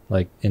wrong,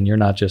 like, and you're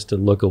not just to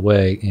look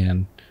away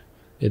and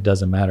it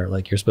doesn't matter,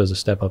 like, you're supposed to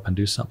step up and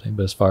do something.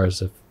 But as far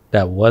as if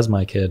that was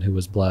my kid who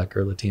was black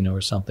or Latino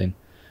or something,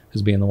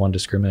 who's being the one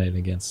discriminated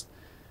against,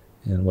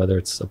 and whether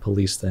it's a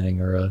police thing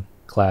or a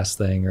class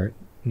thing, or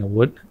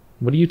what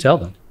do you tell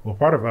them? Well,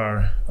 part of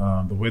our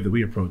the way that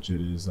we approach it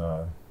is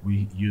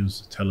we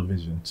use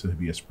television to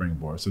be a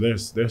springboard. So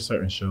there's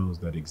certain shows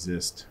that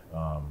exist.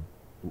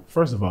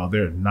 First of all,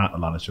 there are not a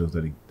lot of shows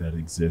that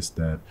exist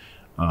that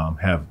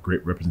have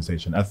great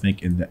representation. I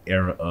think in the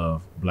era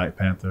of Black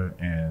Panther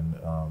and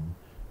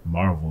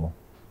Marvel,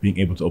 being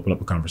able to open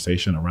up a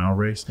conversation around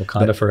race.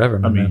 Wakanda forever,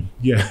 man.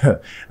 Yeah,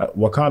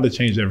 Wakanda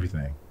changed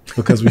everything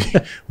because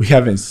we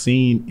haven't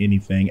seen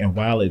anything. And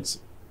while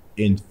it's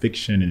in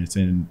fiction and it's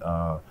in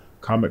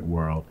comic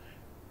world,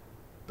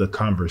 the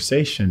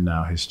conversation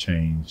now has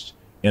changed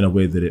in a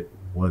way that it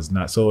was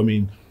not. So I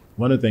mean,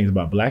 one of the things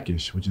about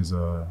Blackish, which is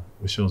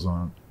which shows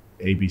on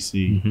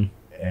ABC,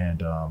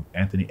 and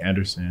Anthony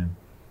Anderson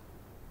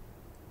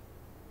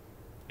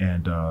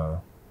and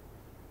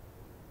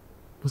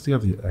what's the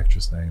other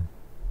actress name?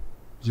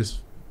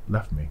 Just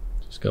left me.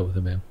 Just go with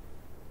it, man.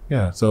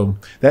 Yeah, so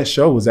that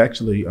show was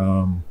actually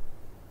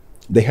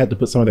they had to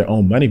put some of their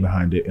own money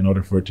behind it in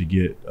order for it to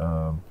get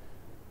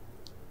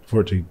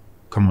for it to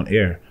come on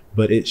air.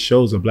 But it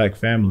shows a Black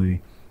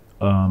family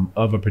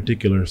of a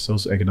particular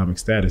socioeconomic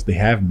status. They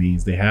have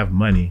means, they have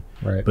money,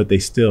 right, but they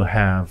still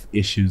have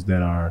issues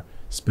that are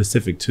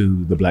specific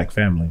to the Black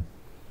family.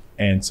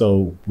 And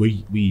so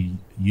we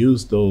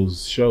use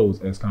those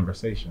shows as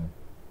conversation.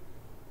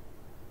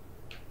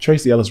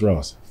 Tracy Ellis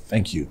Ross,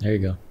 thank you. There you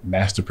go.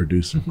 Master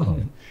producer.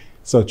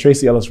 So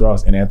Tracy Ellis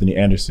Ross and Anthony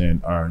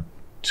Anderson are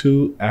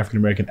two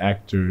African-American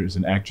actors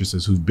and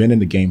actresses who've been in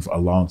the game for a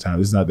long time.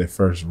 This is not their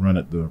first run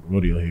at the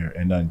rodeo here.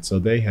 And so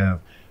they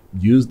have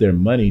used their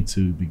money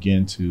to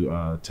begin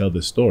to tell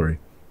the story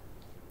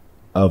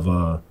of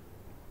a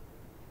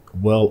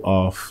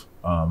well-off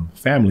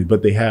family.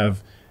 But they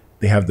have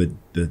the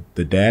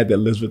dad that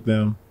lives with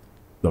them.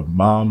 The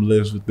mom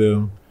lives with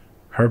them.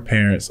 Her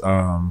parents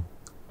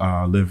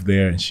live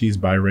there, and she's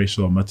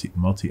biracial,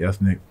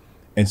 multi-ethnic.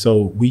 And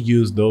so we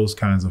use those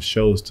kinds of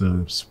shows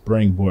to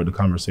springboard the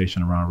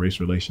conversation around race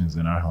relations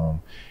in our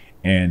home.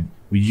 And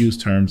we use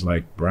terms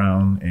like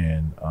brown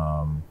and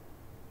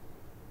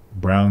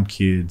brown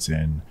kids.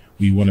 And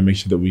we want to make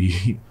sure that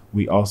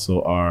we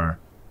also are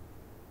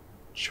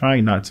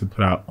trying not to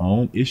put our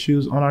own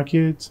issues on our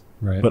kids,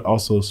 Right. but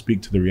also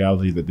speak to the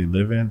reality that they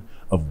live in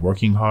of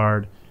working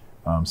hard,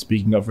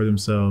 speaking up for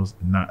themselves,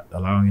 not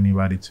allowing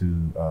anybody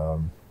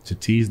to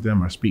tease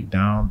them or speak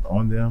down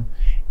on them.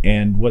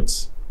 And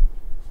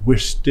we're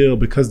still,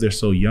 because they're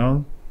so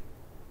young,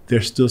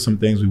 there's still some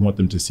things we want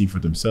them to see for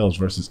themselves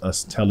versus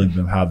us telling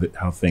them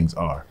how things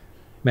are.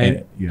 Man,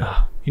 And,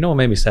 yeah. you know what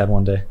made me sad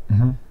one day?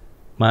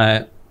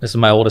 Mm-hmm. This is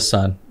my oldest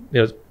son. It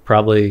was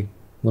probably,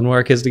 when were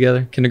our kids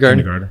together?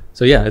 Kindergarten.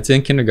 So yeah, it's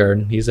in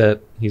kindergarten. He's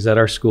at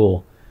our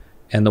school.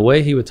 And the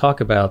way he would talk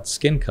about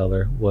skin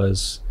color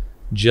was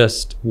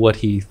just what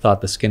he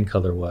thought the skin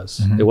color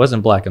was. Mm-hmm. It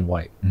wasn't black and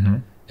white. Mm-hmm.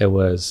 It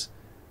was,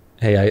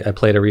 hey, I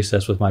played a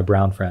recess with my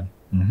brown friend.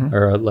 Mm-hmm.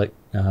 Or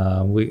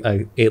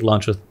I ate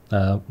lunch with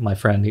my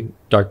friend,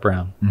 dark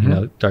brown,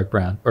 Mm-hmm. dark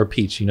brown, or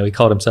peach. He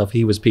called himself,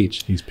 he was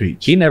peach. He's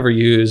peach. He never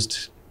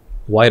used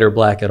white or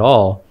black at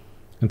all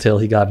until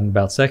he got in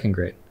about second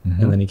grade.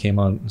 Mm-hmm. And then he came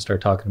on and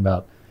started talking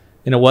about,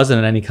 and it wasn't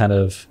in any kind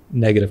of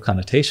negative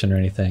connotation or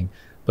anything,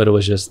 but it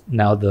was just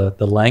now the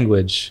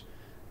language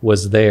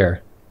was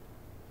there,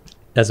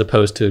 as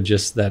opposed to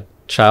just that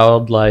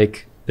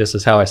childlike, this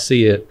is how I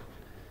see it.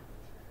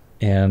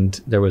 And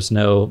there was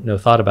no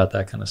thought about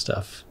that kind of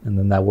stuff. And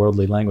then that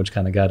worldly language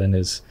kind of got in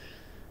his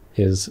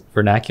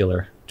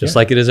vernacular, just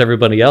like it is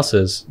everybody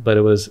else's. But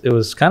it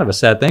was kind of a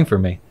sad thing for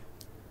me,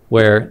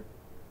 where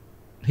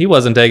he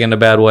wasn't taking it a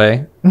bad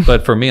way.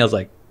 But for me, I was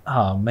like,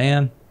 oh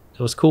man, it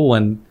was cool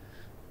when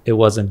it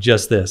wasn't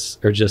just this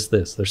or just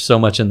this. There's so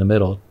much in the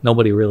middle.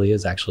 Nobody really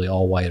is actually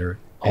all white or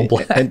all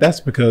black. And that's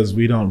because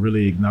we don't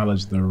really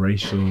acknowledge the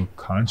racial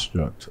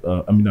construct.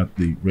 Not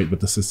the race,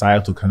 but the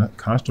societal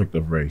construct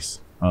of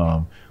race.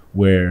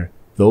 Where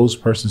those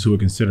persons who are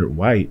considered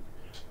white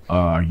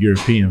are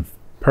European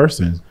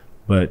persons,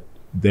 but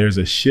there's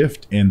a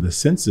shift in the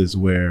census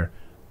where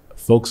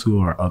folks who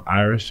are of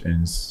Irish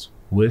and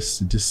Swiss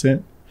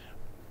descent,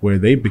 where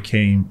they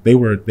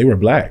were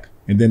black,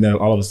 and then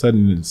all of a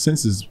sudden the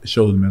census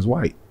showed them as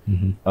white,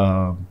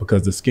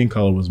 because the skin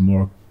color was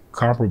more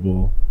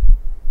comparable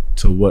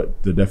to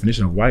what the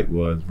definition of white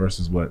was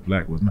versus what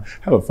black was. I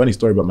have a funny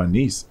story about my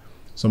niece.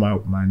 So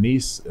my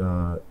niece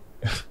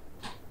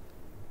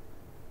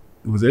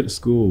was at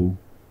school,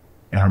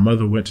 and her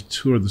mother went to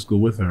tour the school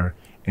with her.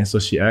 And so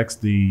she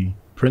asked the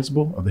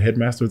principal or the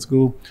headmaster at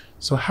school,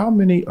 so how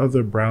many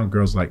other brown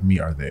girls like me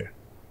are there?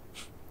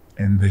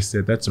 And they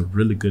said, that's a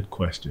really good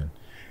question.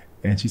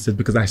 And she said,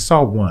 because I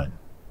saw one.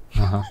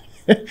 Uh-huh.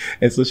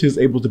 And so she was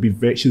able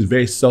to she was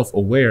very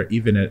self-aware,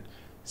 even at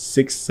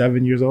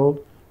 6-7 years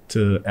old,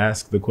 to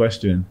ask the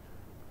question.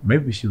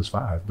 Maybe she was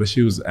 5, but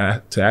she was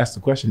to ask the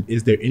question,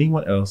 is there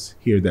anyone else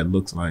here that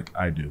looks like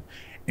I do?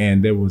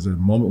 And there was a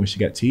moment when she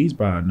got teased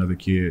by another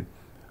kid,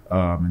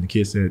 and the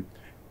kid said,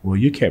 well,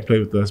 you can't play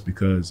with us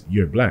because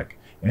you're black.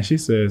 And she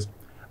says,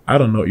 I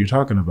don't know what you're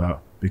talking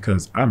about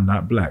because I'm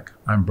not black,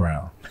 I'm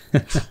brown.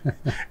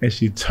 And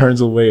she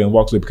turns away and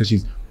walks away because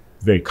she's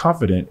very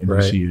confident in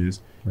who she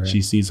is. Right.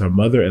 She sees her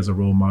mother as a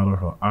role model,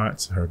 her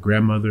aunts, her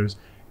grandmothers,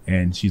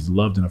 and she's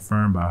loved and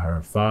affirmed by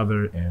her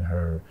father and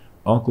her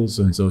uncles.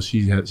 And so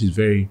she's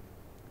very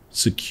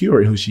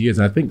secure in who she is.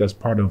 And I think that's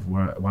part of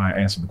why I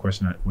answered the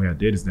question the way I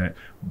did, is that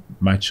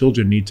my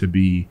children need to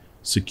be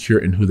secure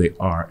in who they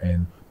are.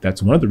 And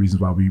that's one of the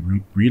reasons why we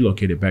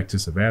relocated back to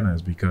Savannah,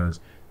 is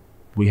because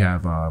we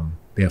have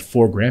they have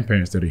 4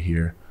 grandparents that are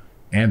here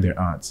and their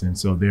aunts. And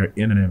so they're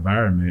in an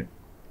environment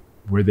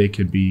where they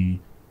can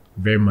be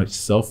very much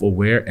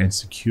self-aware and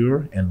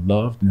secure and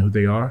loved in who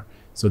they are,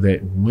 so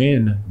that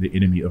when the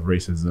enemy of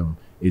racism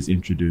is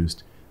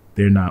introduced,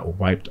 they're not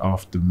wiped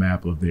off the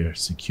map of their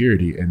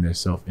security and their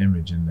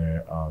self-image and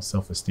their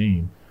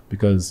self-esteem,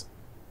 because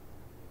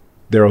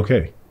they're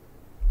okay.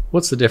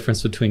 What's the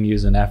difference between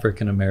using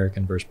African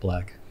American versus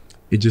black?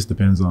 It just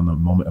depends on the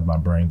moment of my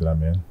brain that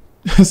I'm in.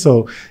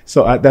 so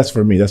that's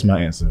for me. That's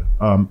my answer.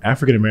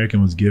 African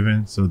American was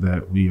given so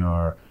that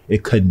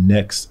it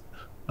connects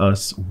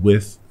us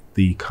with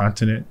the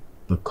continent,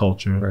 the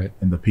culture,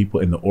 and the people,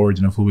 and the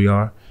origin of who we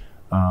are.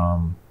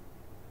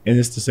 And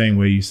it's the same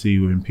way you see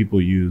when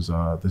people use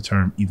the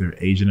term either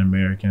Asian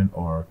American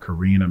or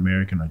Korean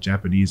American or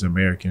Japanese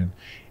American.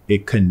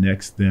 It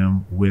connects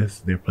them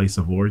with their place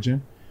of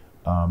origin.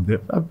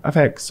 I've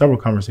had several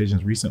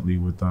conversations recently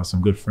with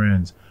some good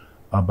friends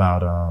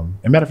about,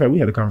 as a matter of fact, we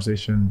had a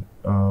conversation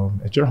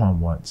at your home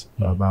once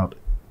about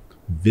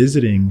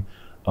visiting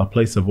a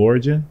place of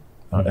origin,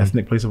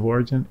 ethnic place of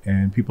origin,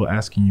 and people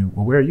asking you,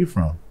 well, where are you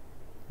from?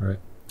 Right.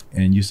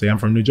 And you say, I'm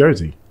from New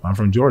Jersey. I'm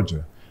from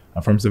Georgia.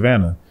 I'm from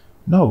Savannah.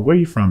 No, where are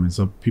you from? And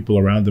so people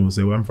around them will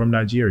say, well, I'm from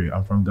Nigeria.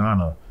 I'm from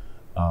Ghana.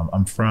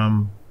 I'm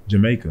from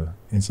Jamaica.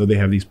 And so they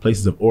have these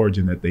places of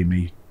origin that they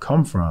may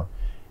come from.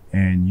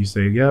 And you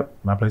say, yep,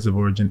 my place of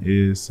origin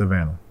is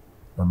Savannah.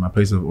 Or my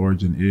place of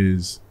origin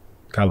is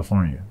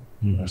California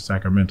or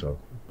Sacramento.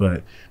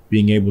 But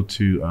being able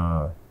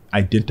to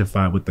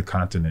identify with the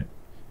continent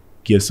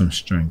gives some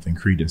strength and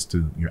credence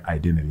to your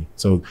identity.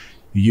 So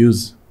you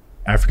use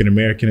African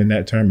American in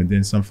that term, and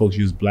then some folks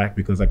use Black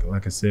because,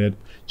 like I said,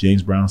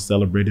 James Brown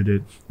celebrated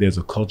it. There's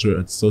a culture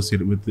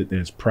associated with it.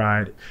 There's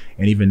pride,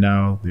 and even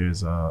now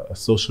there's a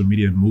social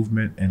media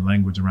movement and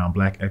language around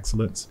Black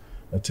excellence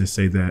to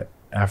say that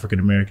African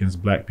Americans,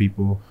 Black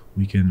people,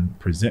 we can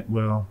present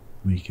well,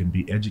 we can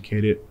be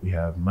educated, we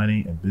have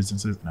money and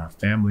businesses, and our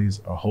families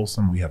are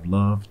wholesome. We have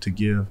love to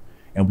give,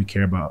 and we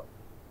care about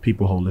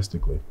people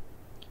holistically.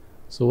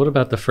 So what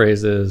about the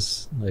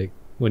phrases like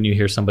when you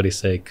hear somebody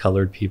say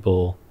colored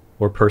people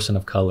or person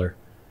of color?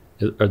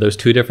 Are those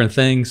two different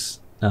things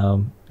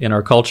in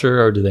our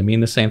culture, or do they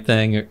mean the same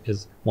thing?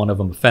 Is one of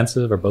them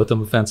offensive or both of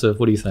them offensive?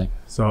 What do you think?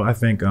 So I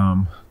think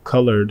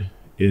colored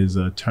is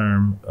a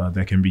term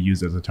that can be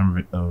used as a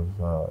term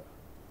of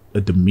a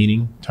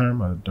demeaning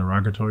term, a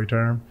derogatory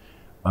term,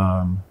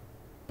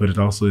 but it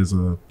also is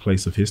a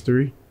place of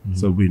history.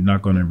 So we're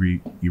not going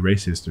to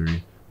erase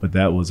history, but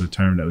that was a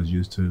term that was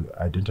used to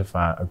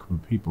identify a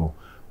group of people,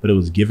 but it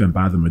was given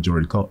by the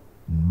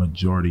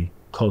majority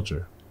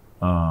culture,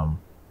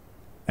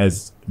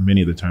 as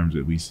many of the terms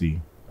that we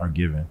see are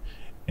given.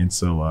 And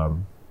so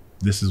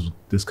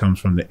this comes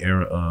from the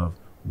era of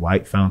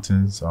white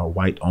fountains,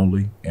 white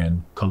only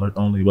and colored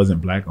only. It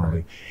wasn't Black only.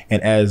 Right.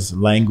 And as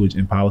language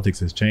and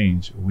politics has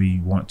changed, we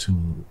want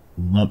to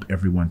lump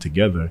everyone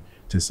together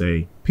to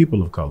say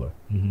people of color.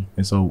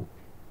 And so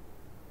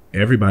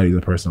everybody's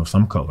a person of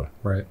some color.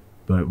 Right.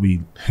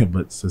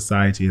 But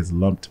society has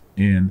lumped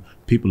in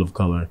people of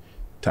color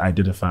to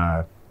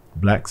identify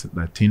Blacks,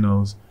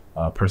 Latinos,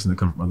 a person that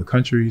come from other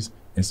countries.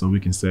 And so we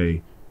can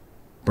say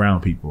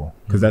brown people,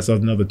 because that's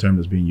another term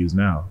that's being used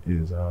now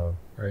is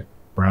right.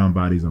 Brown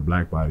bodies or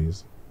Black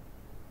bodies.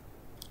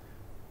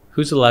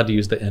 Who's allowed to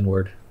use the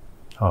N-word?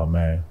 Oh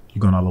man,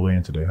 you're going all the way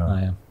in today, huh?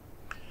 I am.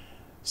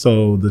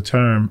 So the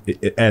term,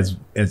 as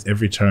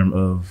every term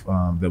of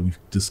that we've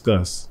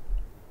discussed,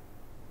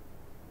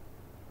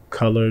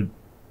 colored,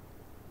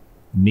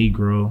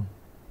 Negro,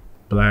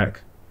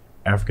 Black,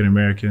 African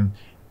American.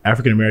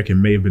 African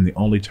American may have been the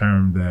only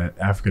term that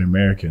African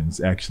Americans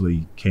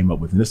actually came up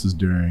with, and this was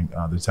during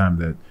the time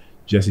that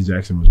Jesse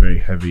Jackson was very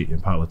heavy in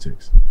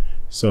politics.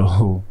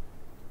 So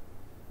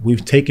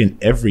we've taken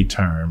every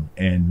term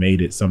and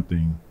made it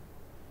something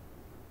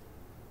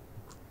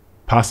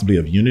possibly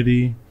of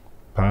unity,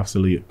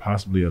 possibly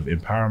of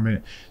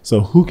empowerment. So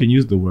who can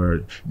use the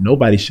word?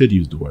 Nobody should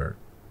use the word.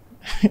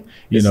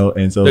 you know,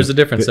 and so there's a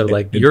difference of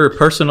like your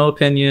personal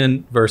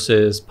opinion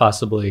versus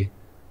possibly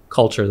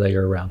culture that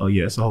you're around. Oh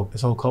yeah, it's a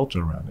whole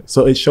culture around it.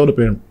 So it showed up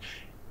in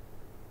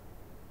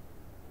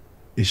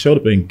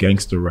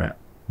gangster rap,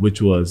 which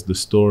was the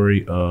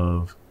story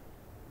of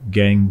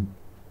gang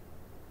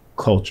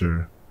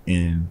culture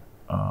in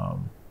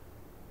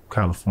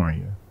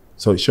California.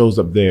 So it shows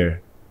up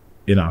there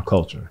in our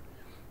culture,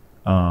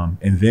 and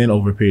then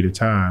over a period of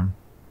time,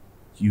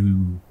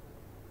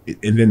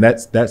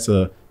 that's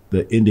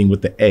the ending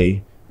with the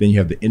A. Then you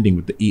have the ending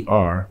with the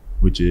ER,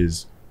 which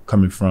is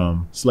coming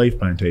from slave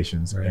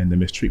plantations right. and the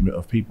mistreatment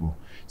of people.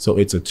 So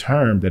it's a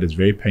term that is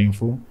very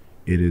painful.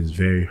 It is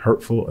very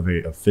hurtful, a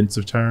very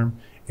offensive term.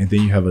 And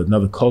then you have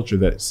another culture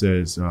that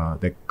says,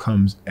 that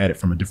comes at it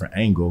from a different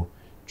angle,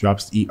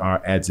 drops the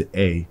ER, adds an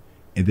A,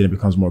 and then it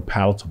becomes more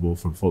palatable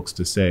for folks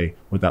to say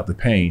without the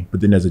pain. But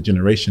then there's a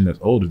generation that's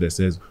older that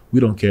says, we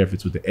don't care if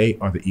it's with the A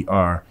or the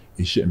ER,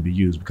 it shouldn't be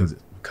used because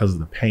of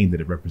the pain that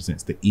it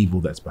represents, the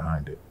evil that's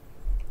behind it.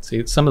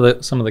 See, some of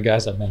the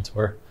guys I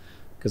mentor,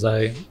 because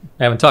I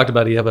haven't talked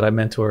about it yet, but I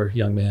mentor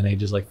young men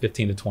ages like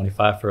 15 to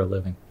 25 for a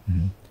living.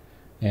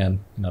 And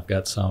I've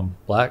got some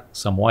Black,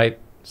 some white,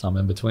 some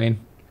in between.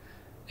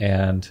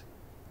 And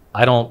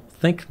I don't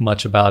think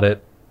much about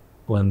it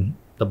when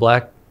the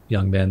Black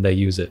young men, they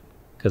use it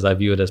because I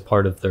view it as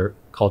part of their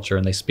culture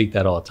and they speak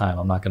that all the time.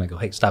 I'm not going to go,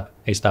 hey, stop it,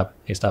 hey, stop it,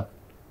 hey, stop it.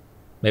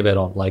 Maybe I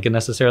don't like it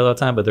necessarily all the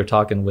time, but they're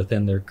talking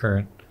within their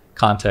current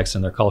context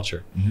and their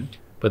culture.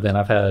 But then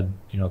I've had,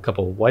 a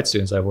couple of white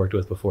students I've worked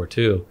with before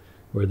too,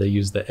 where they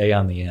use the A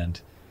on the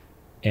end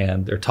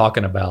and they're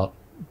talking about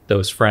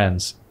those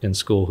friends in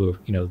school who,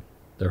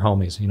 they're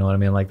homies, you know what I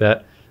mean? Like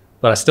that.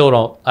 But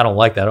I don't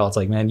like that at all. It's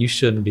like, man, you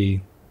shouldn't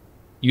be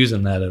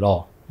using that at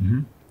all.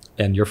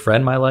 and your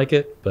friend might like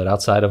it, but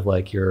outside of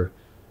like your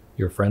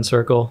friend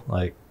circle,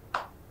 like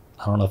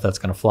I don't know if that's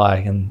going to fly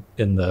in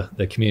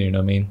the community. You know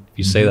what I mean? If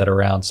you say that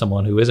around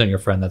someone who isn't your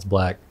friend that's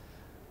black,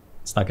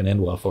 it's not going to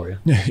end well for you.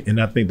 Yeah,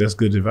 and I think that's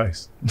good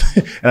advice.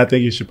 And I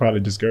think you should probably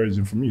discourage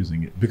them from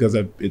using it, because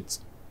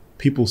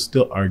people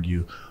still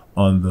argue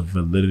on the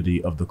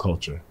validity of the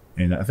culture.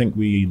 And I think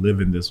we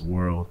live in this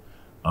world.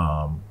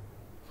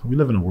 We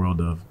live in a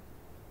world of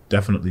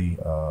definitely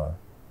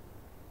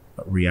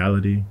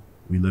reality.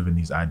 We live in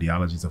these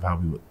ideologies of how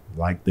we would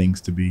like things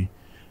to be.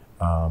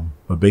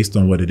 But based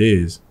on what it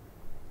is,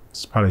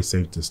 it's probably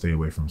safe to stay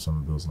away from some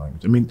of those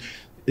languages. I mean,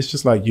 it's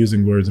just like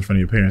using words in front of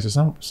your parents. There's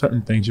some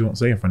certain things you won't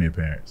say in front of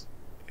your parents.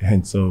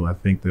 And so I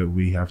think that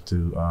we have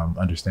to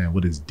understand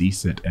what is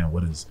decent and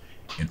what is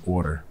in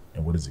order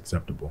and what is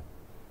acceptable.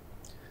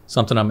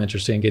 Something I'm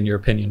interested in getting your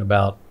opinion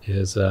about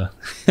is,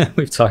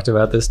 we've talked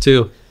about this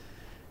too,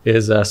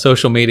 is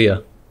social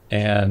media.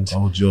 And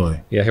oh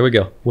joy. Yeah, here we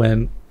go.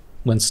 When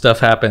stuff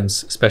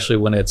happens, especially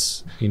when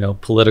it's,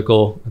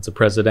 political, it's a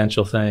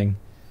presidential thing,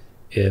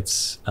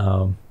 it's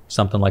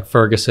something like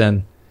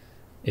Ferguson,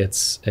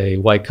 it's a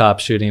white cop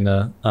shooting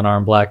an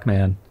unarmed black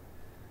man.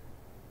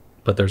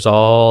 But there's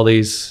all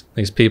these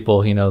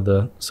people,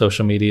 the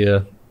social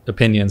media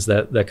opinions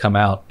that come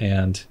out.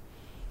 And,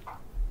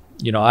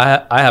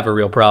 I have a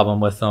real problem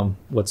with them,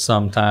 with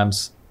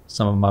sometimes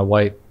some of my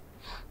white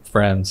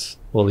friends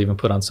will even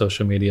put on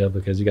social media,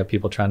 because you got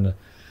people trying to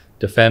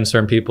defend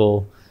certain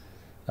people,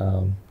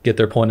 get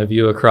their point of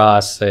view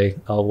across, say,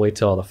 I'll wait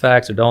till all the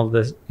facts, or don't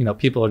this.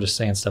 People are just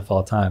saying stuff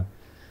all the time.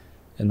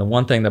 And the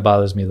one thing that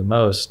bothers me the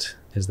most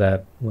is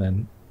that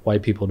when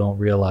white people don't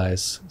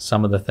realize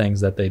some of the things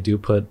that they do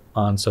put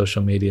on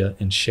social media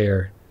and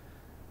share,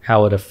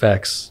 how it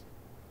affects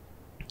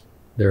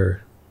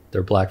their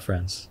black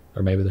friends,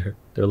 or maybe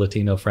their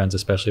Latino friends,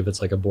 especially if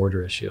it's like a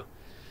border issue.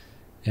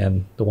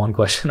 And the one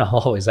question I'll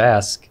always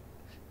ask,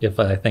 if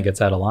I think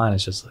it's out of line,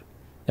 is just like,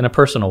 in a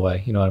personal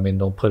way, you know what I mean?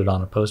 Don't put it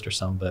on a post or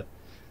something, but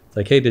it's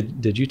like, hey,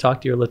 did you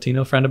talk to your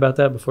Latino friend about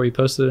that before you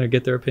posted it or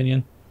get their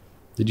opinion?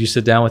 Did you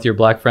sit down with your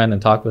black friend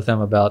and talk with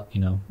them about,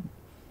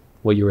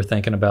 what you were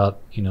thinking about,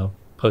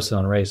 posting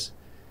on race?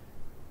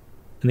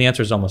 And the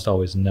answer is almost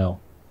always no.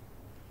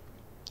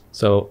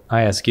 So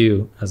I ask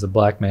you, as a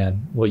black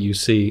man, what you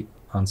see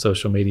on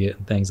social media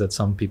and things that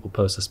some people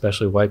post,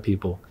 especially white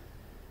people,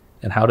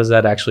 and how does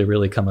that actually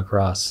really come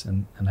across,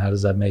 and how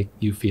does that make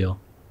you feel,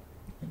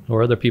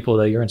 or other people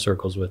that you're in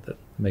circles with that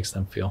makes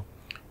them feel?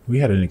 We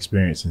had an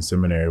experience in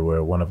seminary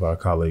where one of our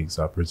colleagues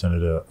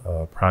presented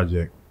a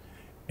project,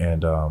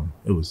 and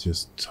it was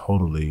just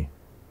totally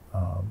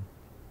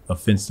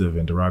offensive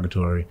and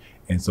derogatory.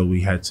 And so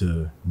we had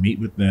to meet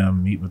with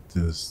them, meet with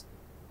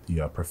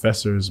the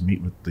professors,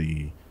 meet with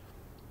the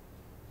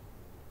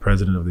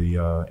president of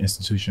the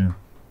institution.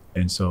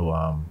 And so,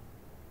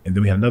 and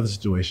then we had another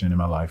situation in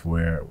my life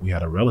where we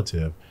had a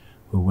relative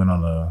who went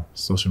on a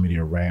social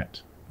media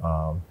rant.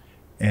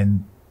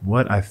 And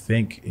what I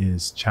think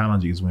is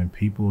challenging is when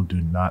people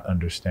do not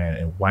understand,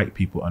 and white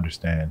people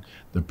understand,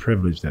 the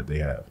privilege that they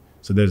have.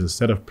 So there's a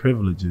set of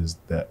privileges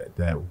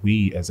that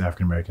we as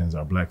African Americans,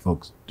 our black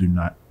folks, do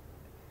not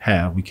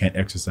have. We can't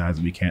exercise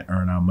it. We can't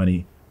earn our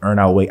money, earn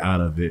our way out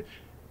of it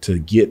to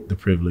get the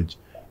privilege.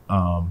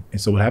 And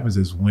so what happens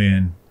is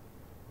when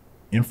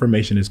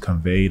information is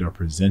conveyed or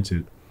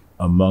presented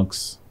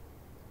amongst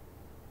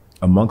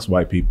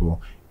white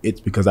people,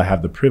 it's because I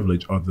have the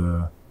privilege or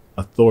the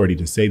authority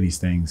to say these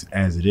things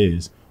as it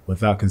is,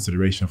 without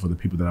consideration for the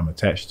people that I'm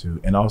attached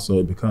to. And also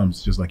it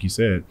becomes, just like you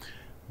said,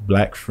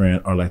 black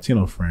friend or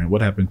Latino friend.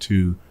 What happened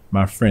to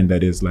my friend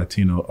that is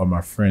Latino or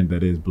my friend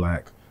that is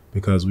black?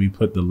 Because we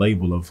put the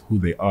label of who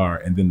they are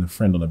and then the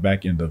friend on the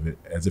back end of it,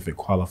 as if it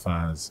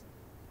qualifies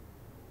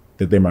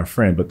that they're my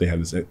friend, but they have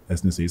this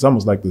ethnicity. It's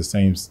almost like the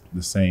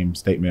same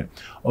statement.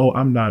 Oh,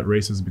 I'm not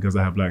racist because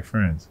I have black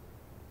friends.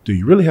 Do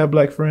you really have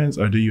black friends,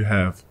 or do you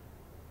have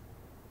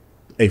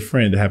a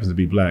friend that happens to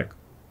be black?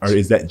 Or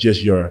is that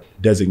just your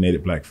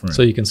designated black friend?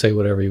 So you can say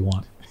whatever you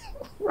want.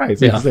 Right.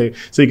 So, yeah. You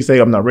can say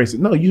I'm not racist.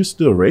 No, you're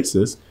still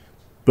racist,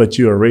 but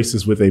you're a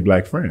racist with a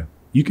black friend.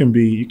 You can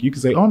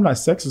say, oh, I'm not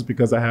sexist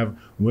because I have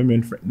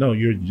women. No,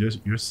 you're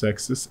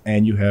sexist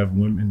and you have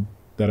women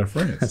that are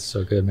friends. That's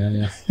so good, man.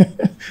 Yeah.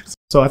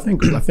 So I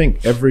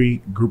think every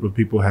group of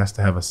people has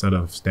to have a set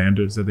of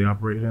standards that they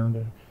operate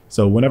under.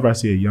 So whenever I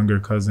see a younger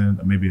cousin,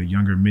 or maybe a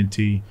younger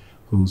mentee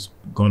who's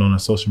going on a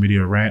social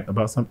media rant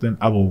about something,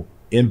 I will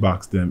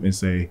inbox them and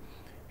say,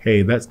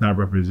 hey, that's not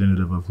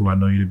representative of who I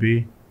know you to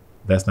be.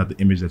 That's not the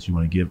image that you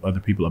want to give other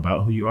people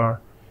about who you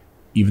are.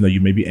 Even though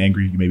you may be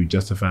angry, you may be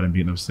justified in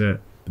being upset,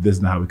 but this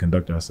is not how we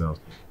conduct ourselves.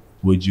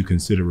 Would you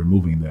consider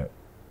removing that?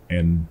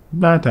 And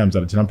 9 times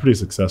out of 10, I'm pretty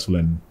successful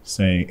in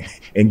saying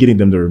and getting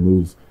them to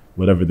remove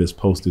whatever this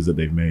post is that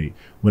they've made.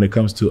 When it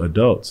comes to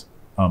adults,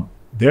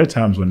 there are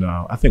times when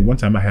I think one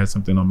time I had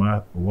something on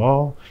my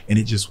wall and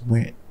it just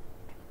went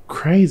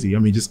crazy. I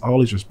mean, just all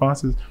these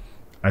responses.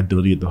 I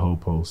deleted the whole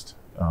post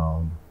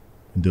and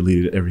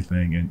deleted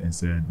everything and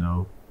said,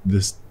 no,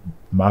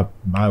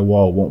 my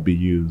wall won't be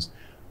used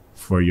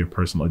for your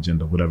personal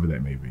agenda, whatever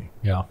that may be.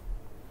 Yeah.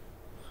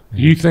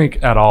 Do you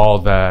think at all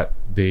that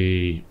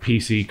the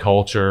PC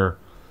culture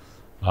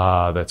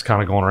that's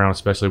kind of going around,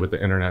 especially with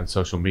the internet and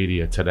social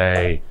media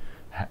today,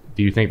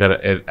 do you think that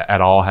it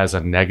at all has a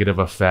negative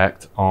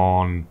effect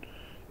on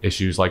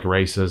issues like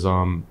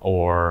racism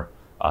or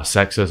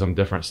sexism,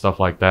 different stuff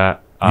like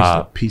that?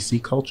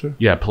 PC culture?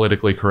 Yeah,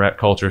 politically correct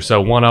culture.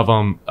 So one of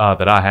them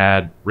that I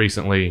had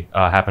recently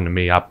happened to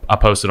me. I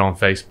posted on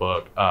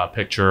Facebook a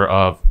picture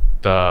of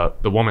the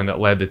woman that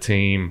led the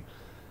team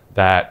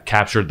that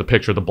captured the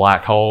picture of the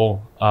black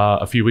hole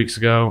a few weeks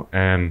ago,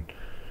 and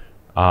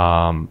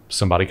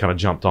somebody kind of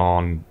jumped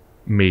on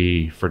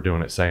me for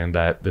doing it, saying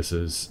that this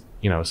is,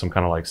 you know, some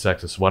kind of like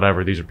sexist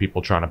whatever. These are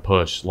people trying to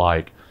push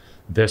like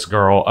this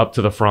girl up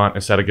to the front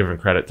instead of giving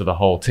credit to the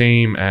whole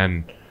team.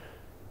 And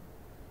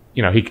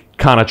you know, he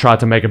kind of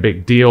tried to make a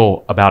big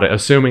deal about it,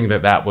 assuming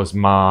that that was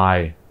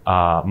my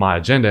my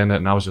agenda in it.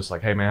 And I was just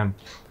like, hey man,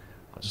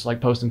 I just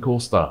like posting cool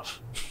stuff,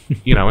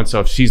 you know. And so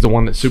if she's the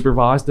one that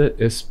supervised it,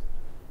 it's,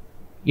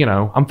 you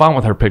know, I'm fine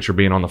with her picture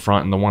being on the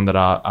front and the one that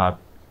I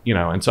you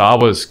know. And so I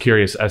was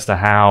curious as to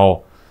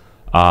how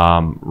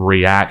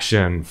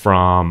reaction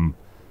from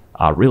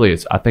really,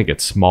 I think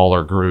it's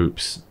smaller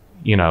groups,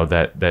 you know,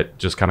 that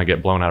just kind of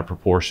get blown out of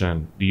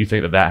proportion. Do you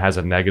think that that has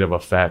a negative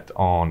effect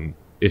on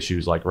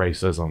issues like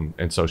racism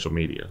and social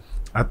media?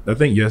 I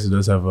think, yes, it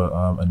does have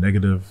a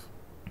negative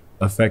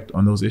effect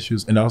on those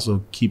issues, and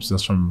also keeps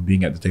us from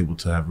being at the table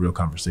to have real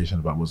conversations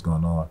about what's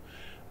going on.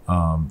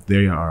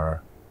 I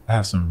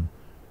have some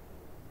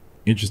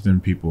interesting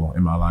people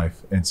in my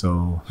life, and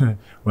so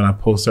when I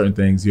post certain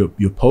things, you'll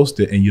post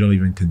it and you don't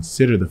even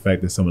consider the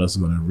fact that someone else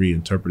is going to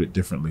reinterpret it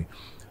differently.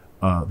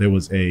 There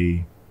was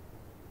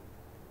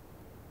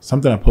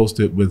something I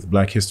posted with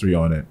Black history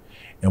on it,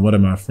 and one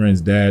of my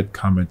friends' dad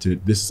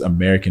commented, "This is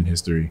American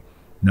history,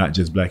 not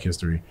just Black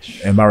history."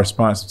 And my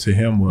response to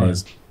him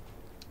was,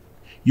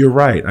 "You're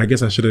right. I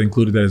guess I should have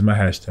included that as my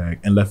hashtag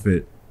and left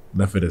it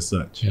as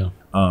such." Yeah.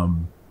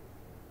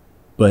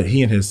 But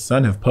he and his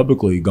son have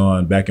publicly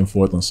gone back and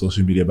forth on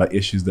social media about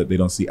issues that they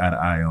don't see eye to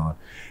eye on.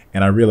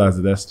 And I realized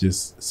that that's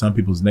just some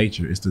people's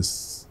nature,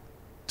 is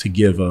to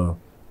give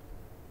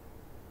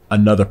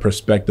another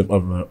perspective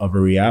of a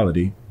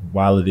reality.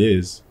 While it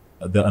is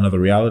another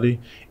reality,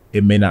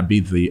 it may not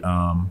be the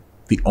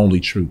only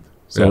truth.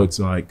 So it's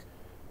like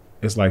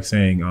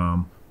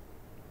saying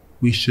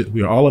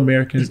we are all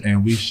Americans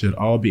and we should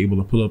all be able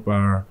to pull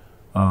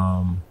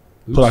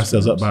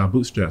ourselves up by our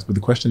bootstraps. But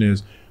the question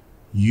is,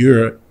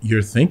 you're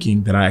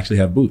thinking that I actually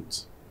have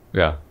boots.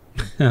 Yeah.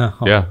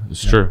 Yeah,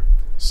 it's true.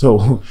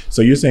 So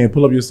you're saying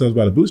pull up yourselves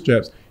by the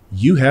bootstraps.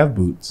 You have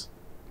boots.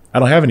 I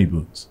don't have any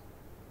boots.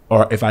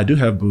 Or if I do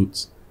have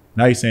boots,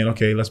 now you're saying,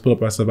 okay, let's pull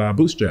up ourselves by our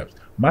bootstraps.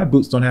 My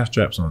boots don't have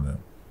straps on them,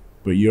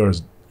 but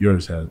yours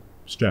has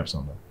straps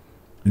on them.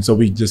 And so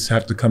we just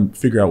have to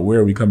figure out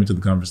where we come into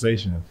the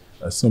conversation,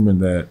 assuming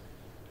that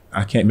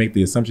I can't make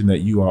the assumption that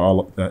you are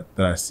all that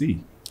I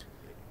see.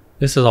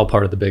 This is all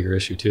part of the bigger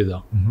issue too,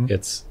 though. Mm-hmm.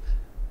 It's,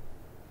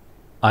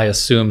 I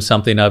assume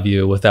something of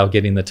you without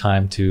getting the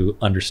time to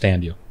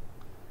understand you.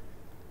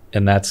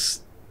 And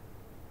that's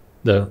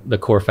the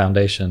core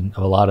foundation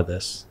of a lot of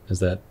this, is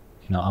that,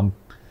 you know,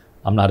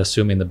 I'm not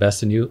assuming the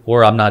best in you,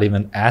 or I'm not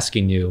even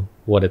asking you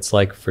what it's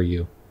like for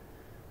you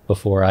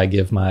before I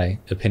give my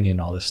opinion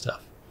on all this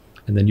stuff.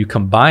 And then you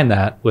combine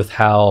that with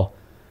how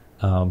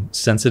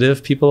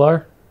sensitive people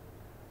are,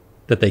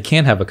 that they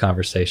can have a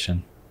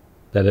conversation,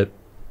 that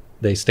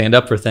they stand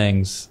up for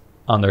things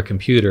on their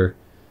computer,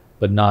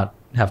 but not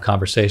have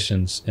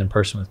conversations in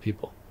person with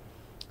people.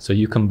 So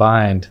you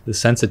combined the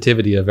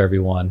sensitivity of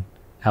everyone,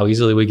 how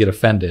easily we get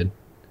offended,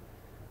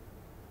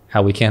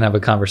 how we can't have a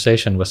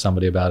conversation with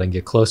somebody about it and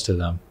get close to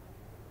them.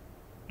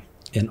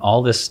 And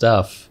all this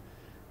stuff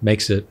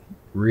makes it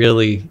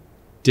really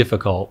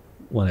difficult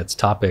when it's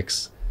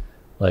topics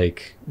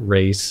like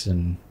race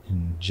and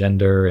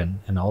gender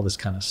and all this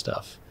kind of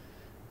stuff.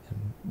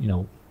 And, you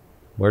know,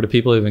 where do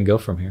people even go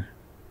from here?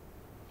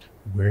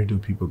 Where do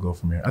people go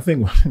from here? I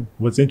think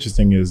what's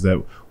interesting is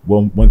that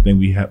one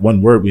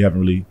word we haven't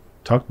really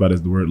talked about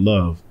is the word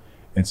love.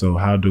 And so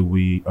how do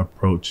we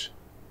approach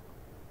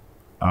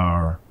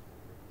our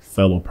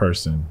fellow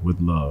person with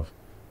love?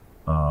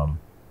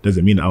 Does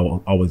it mean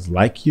I'll always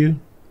like you?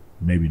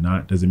 Maybe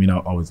not. Does it mean I'll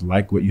always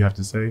like what you have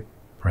to say?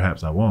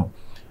 Perhaps I won't.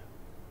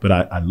 But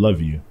I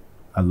love you.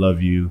 I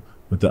love you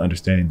with the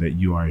understanding that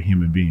you are a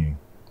human being.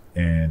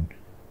 And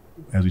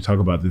as we talk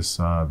about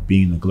this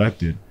being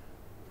neglected,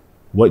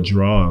 what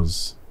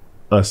draws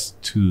us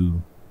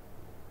to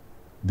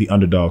the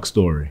underdog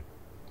story?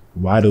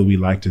 Why do we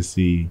like to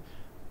see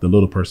the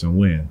little person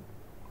win?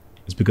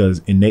 It's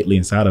because innately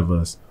inside of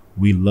us,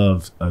 we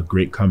love a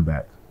great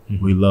comeback.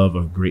 Mm-hmm. We love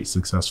a great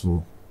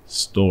successful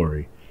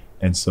story.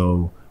 And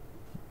so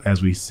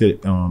as we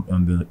sit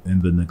in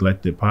the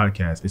Neglected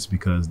podcast, it's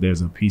because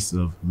there's a piece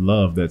of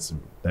love that's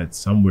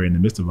somewhere in the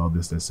midst of all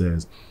this that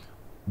says,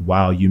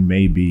 while you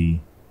may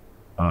be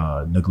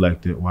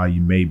neglected, while you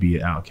may be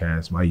an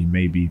outcast, while you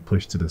may be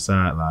pushed to the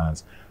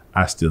sidelines,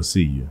 I still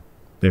see you.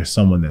 There's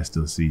someone that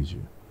still sees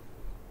you.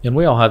 And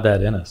we all have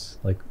that in us.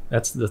 Like,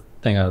 that's the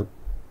thing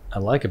I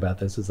like about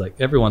this, is like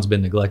everyone's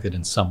been neglected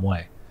in some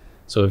way.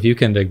 So if you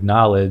can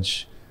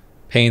acknowledge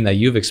pain that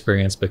you've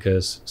experienced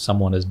because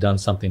someone has done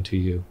something to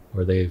you,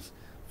 or they've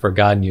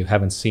forgotten you,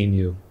 haven't seen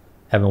you,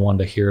 haven't wanted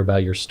to hear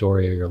about your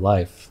story or your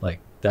life, like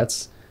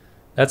that's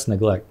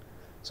neglect.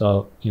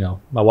 So, you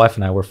know, my wife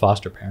and I were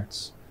foster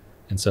parents.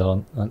 And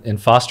so in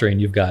fostering,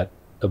 you've got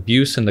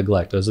abuse and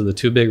neglect. Those are the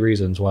two big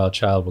reasons why a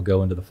child will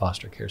go into the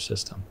foster care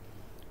system.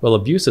 Well,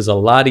 abuse is a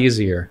lot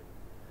easier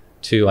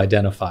to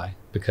identify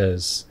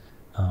because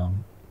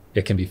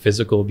it can be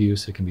physical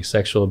abuse, it can be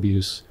sexual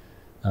abuse.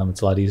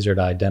 It's a lot easier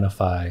to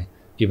identify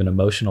even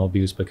emotional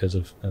abuse because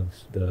of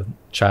the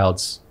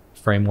child's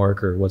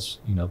framework, or what's,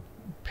 you know,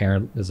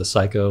 parent is a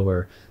psycho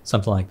or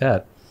something like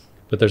that.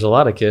 But there's a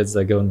lot of kids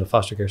that go into the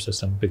foster care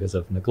system because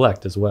of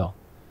neglect as well.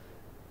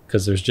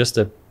 Because there's just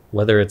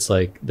whether it's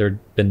like they've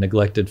been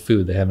neglected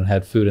food, they haven't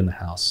had food in the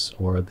house,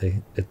 or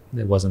it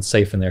wasn't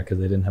safe in there because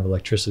they didn't have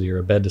electricity or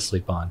a bed to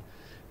sleep on.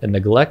 And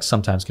neglect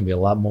sometimes can be a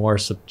lot more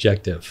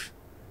subjective.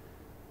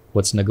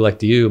 What's neglect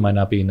to you might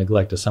not be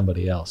neglect to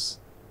somebody else.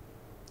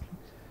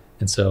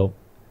 And so,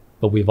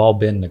 but we've all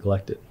been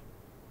neglected.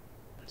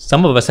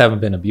 Some of us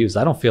haven't been abused.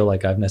 I don't feel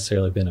like I've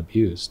necessarily been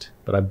abused,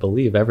 but I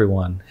believe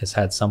everyone has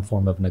had some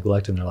form of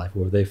neglect in their life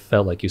where they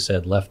felt, like you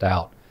said, left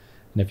out.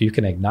 And if you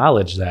can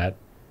acknowledge that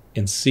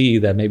and see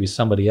that maybe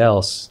somebody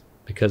else,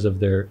 because of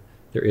their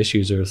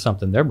issues or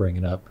something they're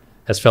bringing up,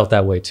 has felt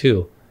that way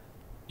too,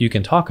 you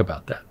can talk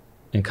about that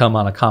and come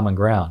on a common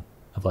ground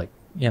of like,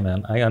 yeah,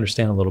 man, I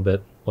understand a little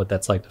bit what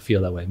that's like to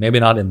feel that way. Maybe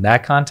not in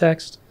that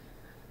context.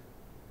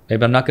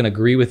 Maybe I'm not going to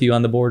agree with you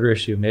on the border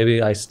issue.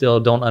 Maybe I still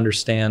don't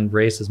understand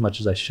race as much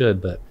as I should.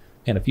 But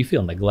man, if you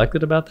feel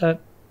neglected about that,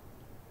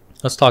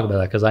 let's talk about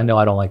that, because I know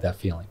I don't like that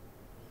feeling.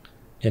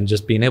 And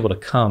just being able to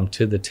come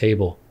to the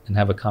table and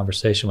have a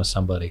conversation with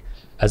somebody,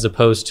 as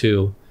opposed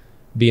to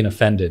being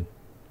offended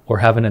or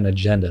having an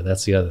agenda.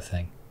 That's the other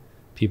thing.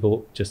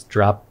 People just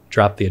drop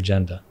the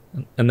agenda.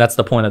 And that's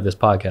the point of this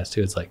podcast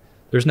too. It's like,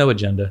 there's no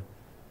agenda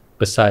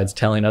besides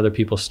telling other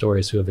people's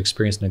stories who have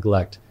experienced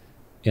neglect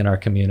in our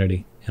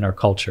community, in our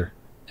culture,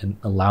 and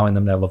allowing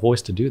them to have a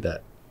voice to do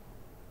that.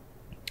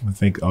 I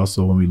think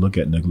also when we look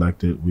at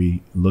neglected,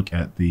 we look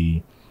at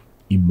the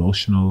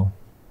emotional,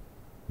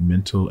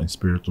 mental, and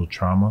spiritual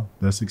trauma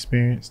that's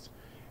experienced,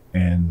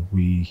 and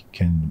we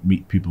can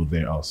meet people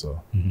there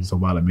also. Mm-hmm. So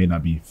while it may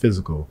not be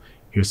physical,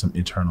 here's some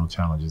internal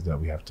challenges that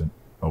we have to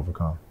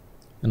overcome.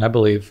 And I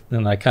believe,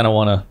 and I kind of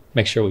want to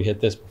make sure we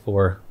hit this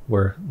before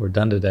we're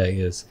done today,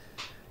 is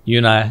you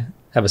and I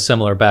have a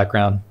similar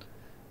background.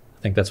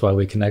 I think that's why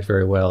we connect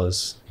very well,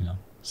 is, you know,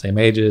 same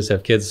ages,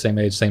 have kids the same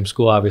age, same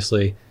school,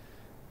 obviously.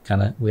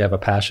 Kind of, we have a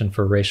passion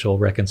for racial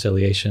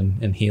reconciliation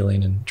and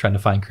healing and trying to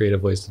find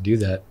creative ways to do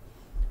that.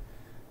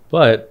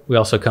 But we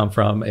also come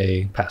from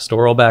a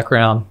pastoral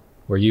background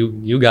where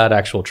you got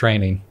actual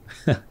training.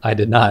 I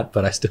did not,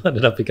 but I still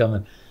ended up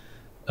becoming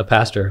a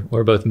pastor.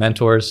 We're both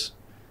mentors,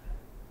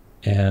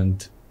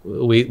 and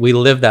we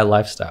live that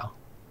lifestyle.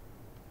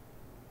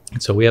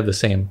 And so we have the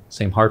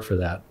same heart for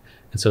that.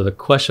 And so the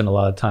question a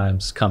lot of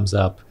times comes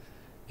up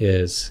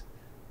is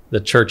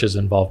the church's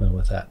involvement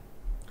with that.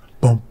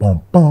 Bum,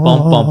 bum, bum.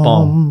 Bum, bum,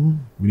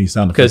 bum. We need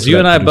sound effects. Because you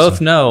and I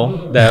both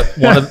know that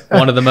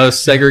one of the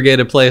most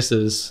segregated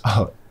places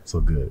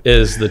so good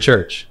is the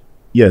church.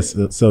 Yes.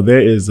 So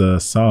there is a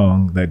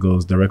song that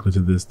goes directly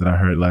to this that I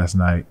heard last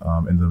night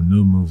in the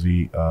new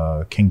movie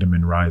Kingdom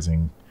and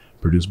Rising,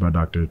 produced by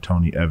Dr.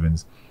 Tony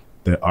Evans.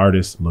 The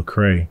artist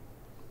Lecrae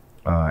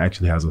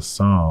actually has a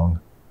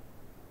song,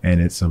 and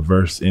it's a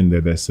verse in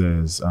there that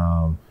says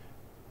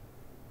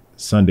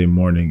Sunday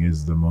morning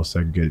is the most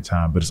segregated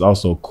time, but it's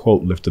also a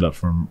quote lifted up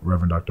from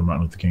Reverend Dr.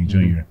 Martin Luther King Jr.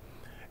 Mm-hmm.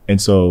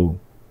 And so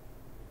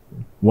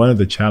one of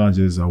the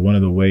challenges, or one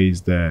of the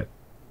ways that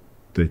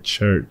the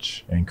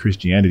church and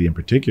Christianity in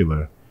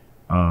particular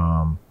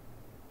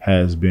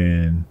has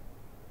been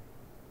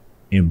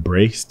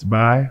embraced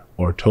by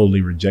or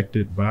totally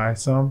rejected by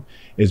some,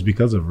 is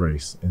because of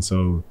race. And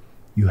so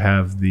you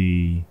have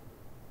the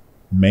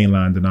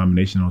mainline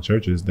denominational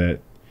churches that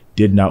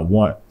did not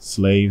want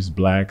slaves,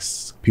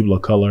 blacks, people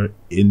of color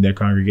in their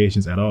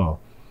congregations at all.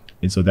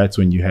 And so that's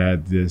when you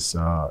had this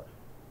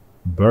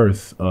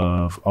birth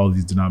of all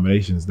these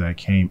denominations that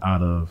came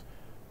out of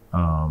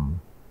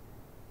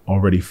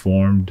already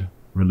formed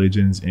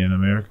religions in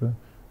America.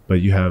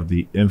 But you have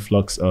the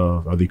influx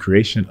of, or the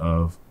creation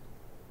of,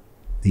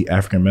 the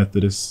African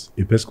Methodist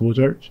Episcopal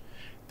Church,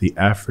 the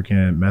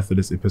African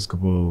Methodist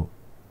Episcopal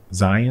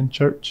Zion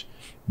Church.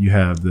 You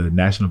have the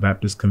National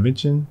Baptist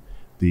Convention,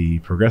 the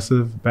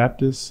Progressive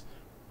Baptists.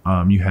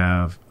 You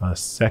have a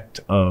sect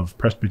of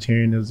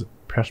Presbyterians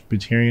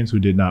who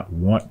did not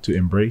want to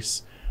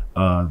embrace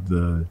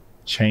the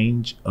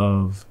change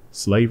of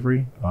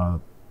slavery.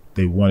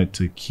 They wanted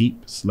to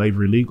keep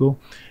slavery legal.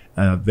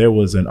 There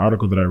was an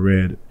article that I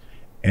read,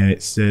 and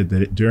it said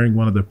that during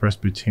one of the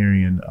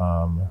Presbyterian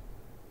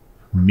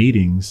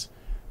meetings,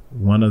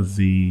 one of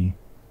the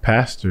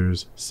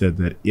pastors said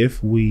that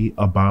if we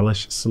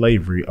abolish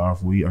slavery, or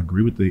if we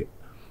agree with the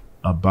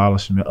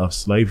abolishment of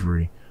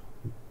slavery,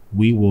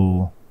 we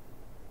will,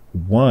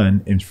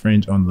 one,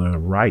 infringe on the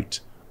right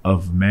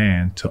of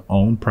man to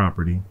own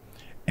property,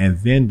 and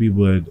then we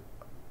would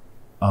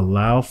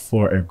allow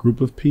for a group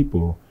of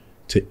people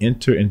to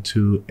enter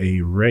into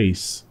a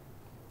race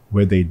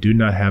where they do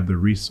not have the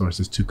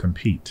resources to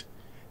compete.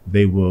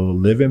 They will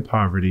live in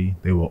poverty,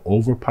 they will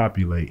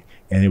overpopulate,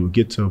 and it will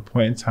get to a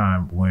point in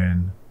time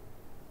when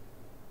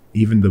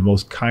even the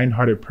most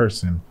kind-hearted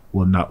person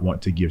will not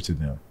want to give to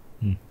them.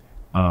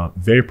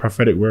 Very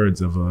prophetic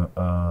words of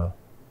a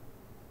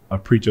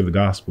preacher of the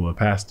gospel, a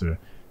pastor,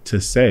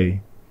 to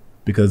say,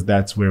 because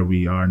that's where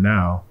we are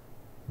now.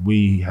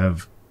 We've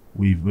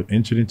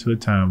entered into a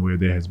time where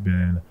there has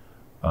been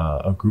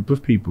a group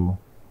of people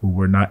who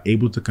were not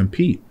able to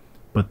compete.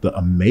 But the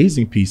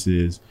amazing piece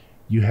is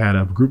you had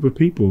a group of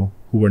people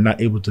who were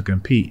not able to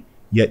compete,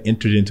 yet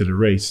entered into the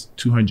race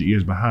 200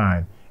 years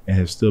behind and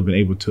have still been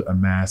able to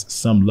amass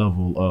some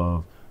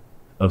level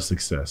of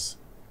success,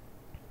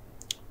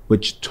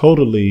 which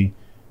totally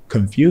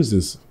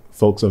confuses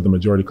folks of the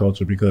majority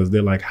culture, because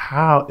they're like,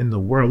 how in the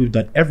world? We've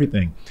done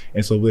everything.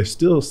 And so there's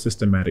still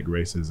systematic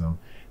racism.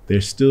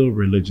 There's still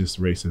religious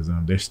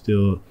racism. There's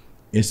still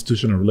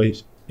institutional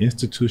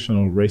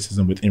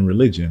racism within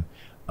religion.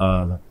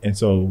 And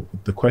so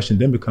the question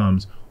then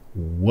becomes,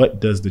 what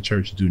does the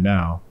church do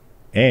now?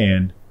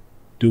 And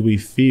do we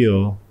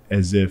feel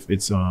as if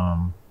it's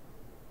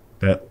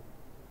that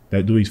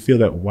do we feel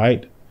that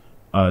white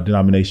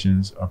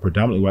denominations, or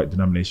predominantly white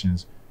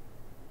denominations,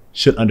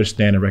 should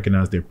understand and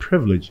recognize their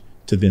privilege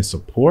to then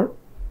support,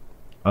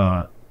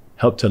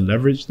 help to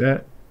leverage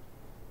that,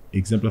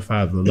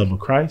 exemplify the love of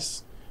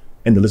Christ?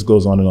 And the list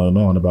goes on and on and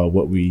on about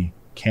what we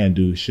can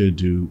do, should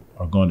do,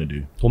 or going to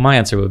do. Well, my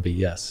answer would be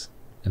yes.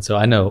 And so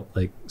I know,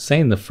 like,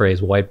 saying the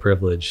phrase white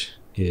privilege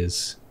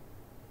is,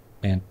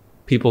 man,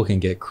 people can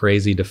get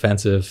crazy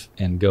defensive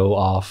and go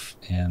off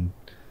and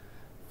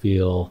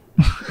feel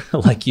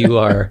like you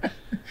are,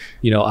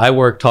 I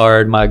worked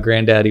hard, my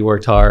granddaddy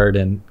worked hard,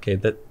 and okay,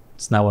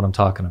 that's not what I'm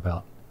talking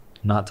about.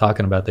 I'm not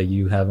talking about that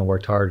you haven't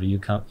worked hard, or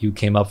you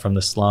came up from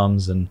the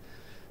slums and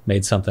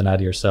made something out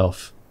of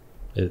yourself.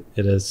 It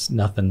has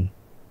nothing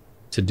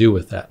to do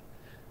with that.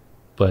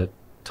 But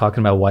talking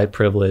about white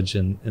privilege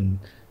and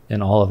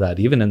all of that,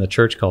 even in the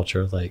church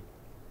culture, like,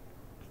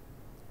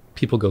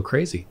 people go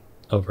crazy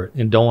over it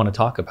and don't want to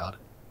talk about it.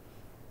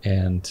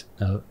 And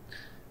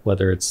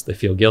whether it's they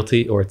feel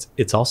guilty, or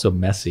it's also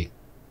messy.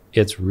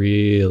 It's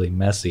really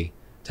messy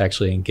to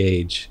actually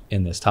engage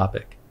in this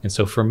topic. And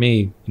so for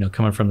me,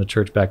 coming from the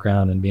church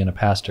background and being a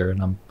pastor,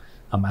 and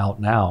I'm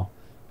out now,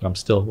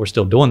 but we're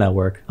still doing that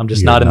work. I'm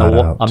just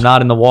I'm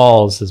not in the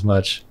walls as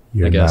much.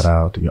 You're not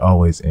out. You're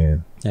always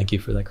in. Thank you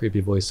for that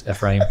creepy voice,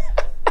 Ephraim.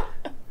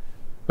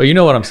 But you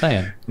know what I'm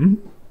saying.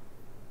 Mm-hmm.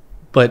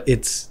 But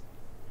it's,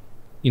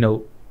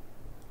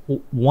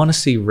 want to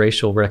see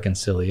racial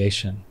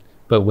reconciliation.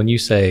 But when you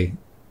say,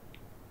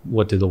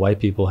 what do the white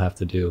people have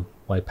to do?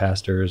 White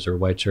pastors or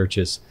white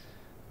churches,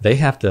 they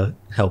have to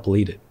help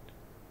lead it.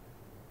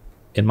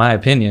 In my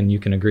opinion, you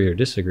can agree or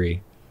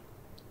disagree.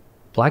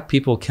 Black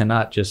people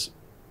cannot just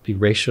be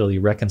racially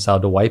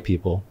reconciled to white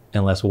people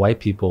unless white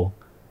people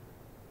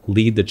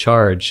lead the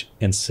charge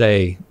and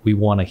say, we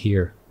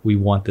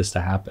want this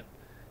to happen.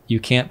 You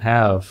can't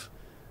have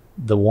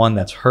the one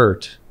that's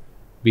hurt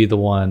be the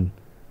one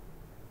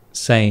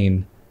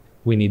saying,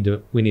 we need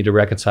to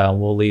reconcile,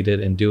 and we'll lead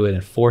it and do it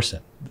and force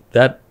it.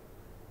 That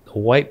the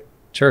white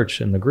church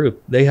and the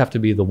group, they have to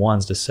be the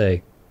ones to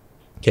say,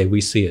 okay,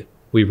 we see it,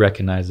 we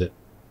recognize it,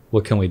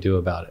 what can we do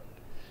about it?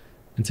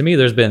 And to me,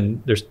 there's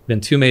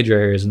been two major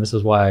areas, and this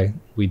is why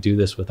we do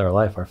this with our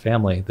life, our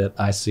family, that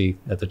I see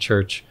that the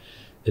church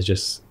is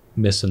just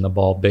missing the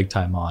ball big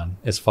time on,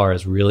 as far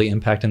as really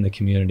impacting the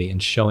community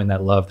and showing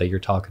that love that you're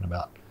talking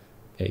about.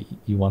 Okay,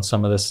 you want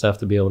some of this stuff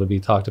to be able to be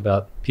talked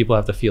about. People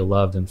have to feel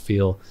loved and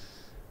feel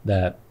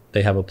that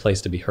they have a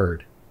place to be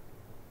heard,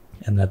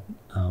 and that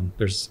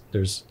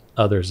there's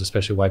others,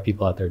 especially white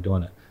people, out there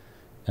doing it.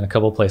 And a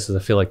couple of places I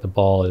feel like the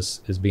ball is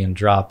being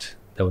dropped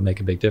that would make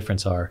a big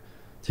difference are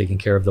taking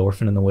care of the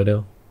orphan and the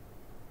widow,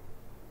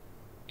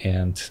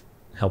 and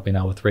helping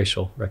out with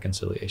racial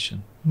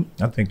reconciliation.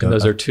 I think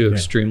those are two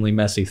extremely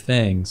messy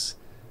things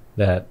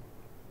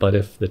but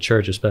if the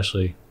church,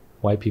 especially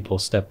white people,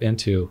 step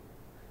into,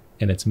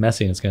 and it's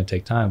messy and it's going to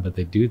take time, but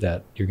they do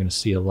that, you're going to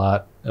see a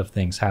lot of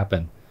things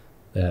happen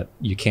that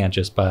you can't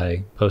just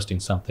by posting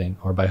something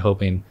or by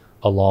hoping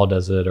a law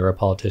does it or a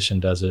politician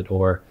does it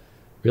or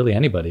really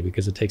anybody,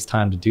 because it takes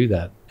time to do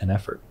that and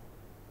effort.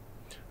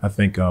 I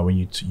think when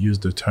you use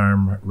the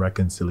term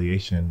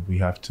reconciliation, we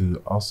have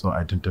to also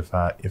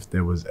identify if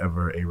there was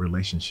ever a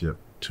relationship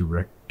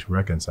to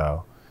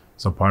reconcile.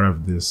 So part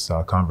of this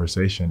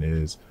conversation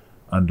is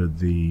under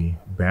the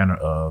banner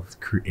of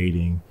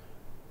creating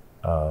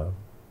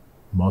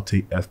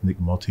multi-ethnic,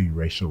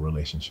 multiracial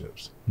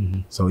relationships.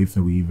 Mm-hmm. So if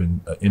we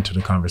even enter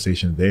the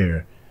conversation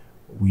there,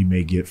 we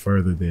may get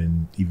further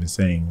than even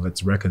saying,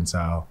 let's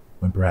reconcile,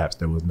 when perhaps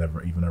there was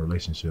never even a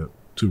relationship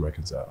to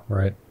reconcile.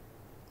 Right.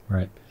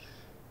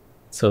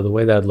 So the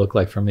way that would look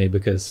like for me,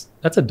 because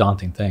that's a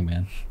daunting thing,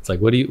 man. It's like,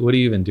 what do you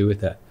even do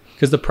with that?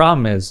 Because the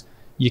problem is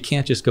you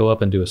can't just go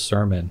up and do a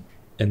sermon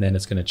and then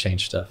it's going to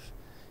change stuff.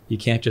 You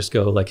can't just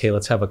go like, hey,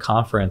 let's have a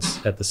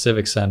conference at the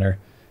Civic Center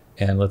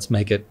and let's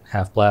make it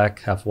half black,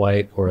 half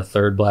white, or a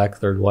third black,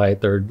 third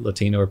white, third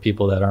Latino, or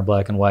people that aren't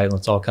black and white. And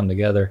let's all come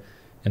together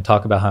and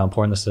talk about how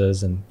important this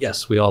is. And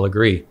yes, we all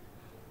agree.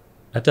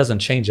 That doesn't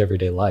change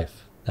everyday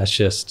life. That's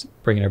just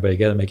bringing everybody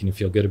together, making you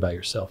feel good about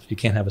yourself. You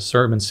can't have a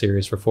sermon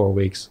series for 4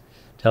 weeks,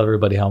 tell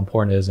everybody how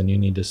important it is, and you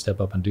need to step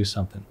up and do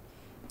something.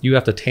 You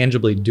have to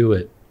tangibly do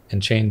it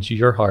and change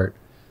your heart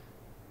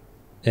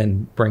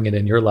and bring it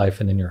in your life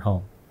and in your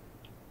home.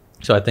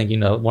 So I think,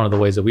 one of the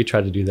ways that we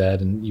try to do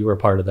that, and you were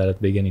part of that at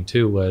the beginning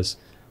too, was,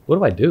 what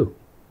do I do?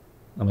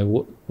 I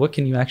mean, what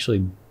can you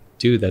actually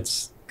do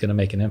that's going to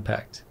make an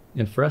impact?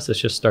 And for us, it's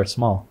just start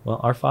small. Well,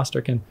 our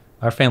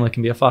family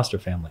can be a foster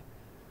family.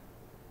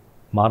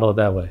 Model it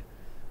that way.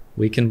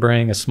 We can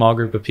bring a small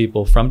group of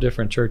people from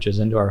different churches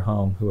into our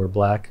home who are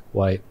black,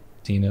 white,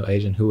 Latino,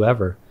 Asian,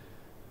 whoever,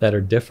 that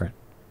are different,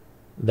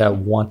 that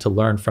want to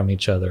learn from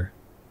each other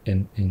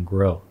and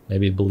grow.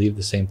 Maybe believe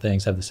the same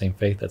things, have the same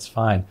faith, that's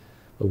fine.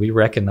 But we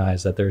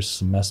recognize that there's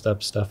some messed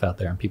up stuff out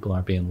there and people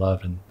aren't being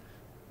loved and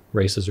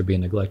races are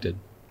being neglected.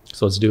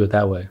 So let's do it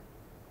that way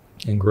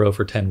and grow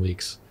for 10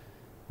 weeks.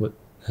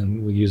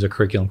 And we use a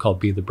curriculum called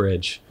Be the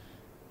Bridge,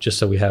 just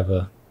so we have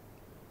a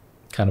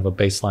kind of a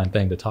baseline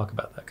thing to talk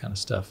about that kind of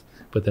stuff.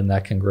 But then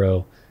that can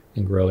grow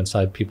and grow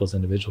inside people's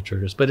individual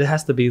churches. But it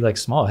has to be like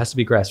small. It has to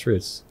be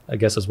grassroots, I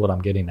guess is what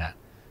I'm getting at.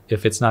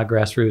 If it's not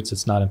grassroots,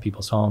 it's not in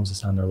people's homes,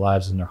 it's not in their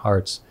lives and their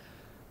hearts,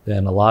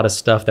 then a lot of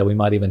stuff that we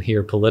might even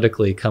hear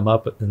politically come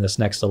up in this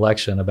next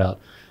election about,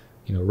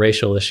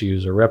 racial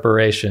issues or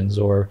reparations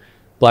or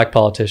black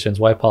politicians,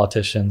 white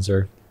politicians,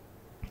 or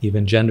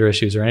even gender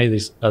issues or any of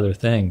these other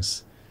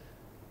things,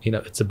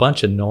 it's a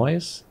bunch of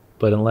noise,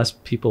 but unless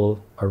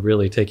people are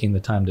really taking the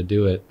time to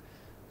do it,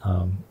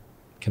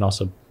 can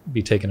also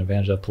be taken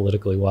advantage of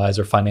politically wise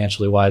or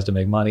financially wise to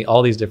make money,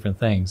 all these different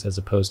things, as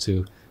opposed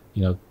to,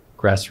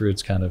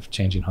 grassroots kind of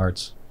changing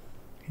hearts.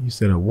 You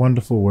said a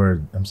wonderful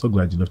word. I'm so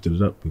glad you lifted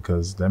it up,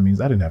 because that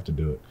means I didn't have to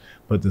do it.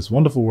 But this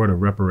wonderful word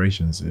of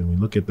reparations, and we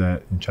look at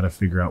that and try to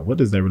figure out, what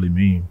does that really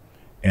mean?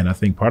 And I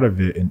think part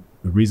of it, and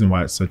the reason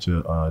why it's such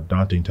a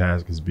daunting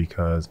task, is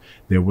because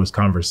there was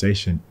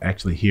conversation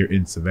actually here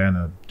in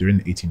Savannah during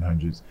the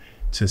 1800s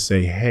to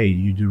say, hey,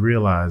 you do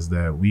realize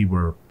that we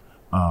want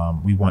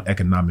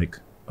economic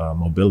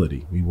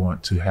mobility. We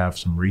want to have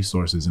some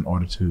resources in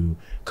order to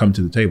come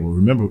to the table.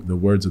 Remember the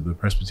words of the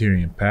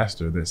Presbyterian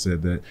pastor that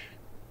said that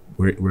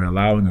we're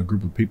allowing a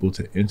group of people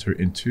to enter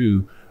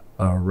into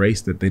a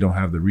race that they don't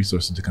have the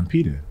resources to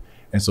compete in.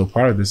 And so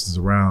part of this is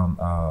around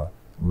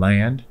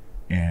land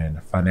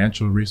and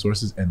financial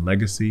resources and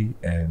legacy.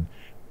 And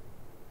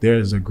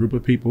there's a group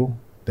of people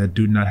that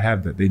do not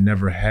have that. They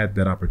never had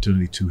that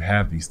opportunity to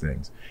have these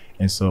things.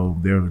 And so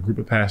there was a group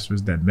of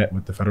pastors that met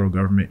with the federal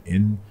government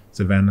in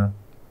Savannah.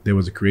 There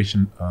was a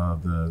creation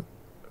of the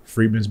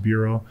Freedmen's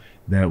Bureau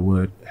that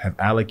would have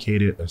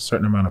allocated a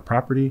certain amount of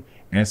property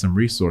and some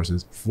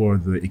resources for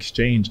the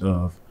exchange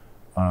of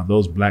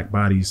those black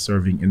bodies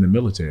serving in the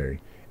military.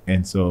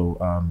 And so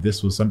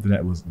this was something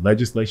that was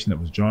legislation that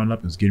was drawn up.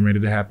 It was getting ready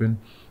to happen.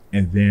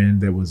 And then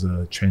there was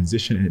a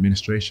transition in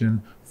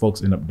administration.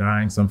 Folks end up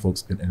dying. Some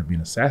folks end up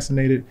being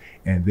assassinated.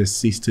 And this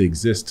ceased to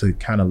exist to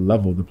kind of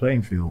level the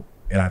playing field.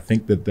 And I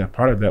think that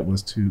part of that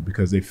was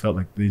because they felt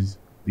like these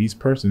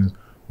persons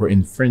were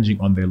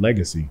infringing on their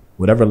legacy,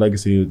 whatever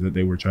legacy that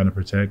they were trying to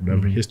protect,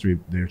 whatever history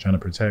they were trying to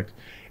protect.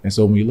 And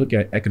so when you look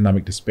at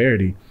economic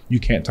disparity, you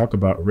can't talk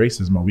about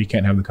racism, or we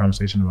can't have the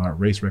conversation about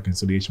race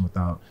reconciliation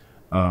without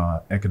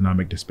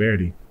economic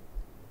disparity.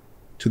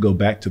 To go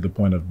back to the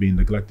point of being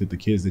neglected, the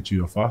kids that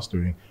you are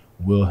fostering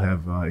will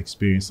have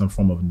experienced some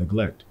form of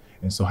neglect.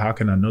 And so how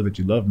can I know that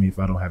you love me if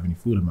I don't have any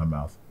food in my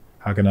mouth?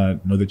 How can I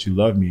know that you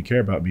love me and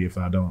care about me if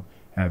I don't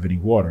have any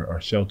water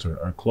or shelter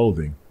or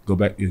clothing?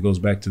 It goes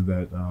back to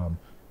that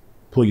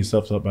pull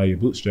yourself up by your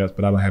bootstraps,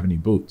 but I don't have any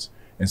boots.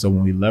 And so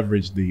when we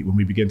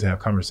begin to have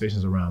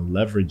conversations around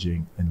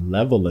leveraging and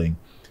leveling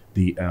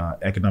the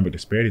economic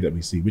disparity that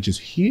we see, which is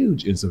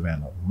huge in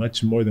Savannah,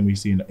 much more than we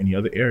see in any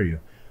other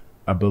area.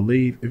 I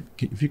believe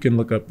if you can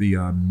look up the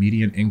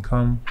median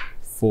income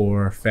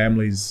for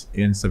families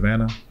in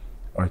Savannah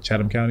or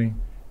Chatham County,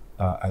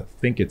 I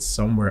think it's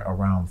somewhere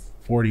around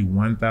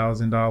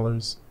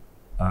 $41,000.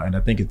 And I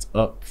think it's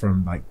up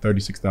from like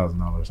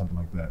 $36,000 or something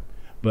like that.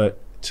 But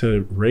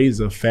to raise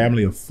a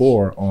family of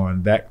 4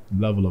 on that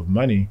level of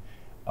money,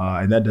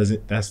 and that's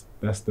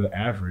the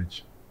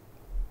average.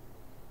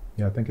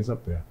 Yeah, I think it's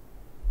up there.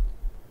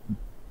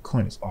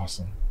 Coin is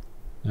awesome.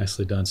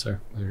 Nicely done,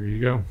 sir. There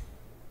you go.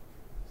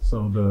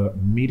 So the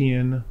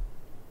median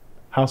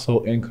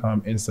household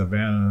income in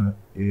Savannah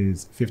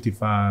is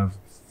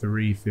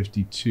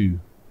 $55,352,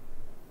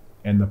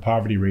 and the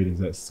poverty rate is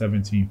at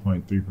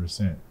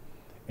 17.3%.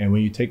 And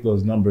when you take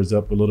those numbers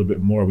up a little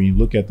bit more, when you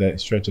look at that,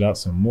 stretch it out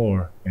some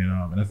more,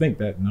 and I think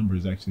that number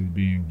is actually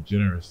being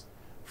generous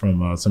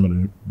from some of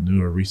the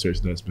newer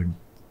research that's been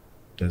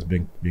that's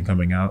been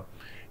coming out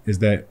is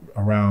that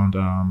around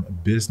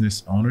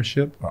business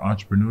ownership or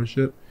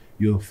entrepreneurship,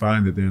 you'll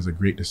find that there's a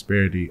great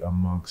disparity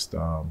amongst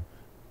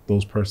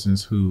those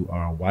persons who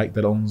are white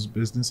that owns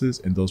businesses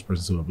and those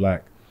persons who are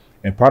black.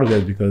 And part of that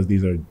is because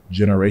these are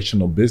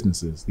generational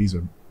businesses. These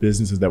are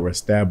businesses that were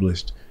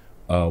established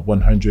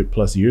 100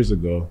 plus years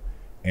ago,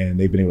 and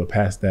they've been able to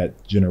pass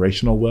that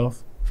generational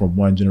wealth from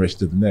one generation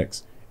to the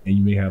next. And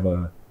you may have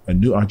a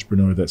new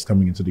entrepreneur that's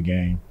coming into the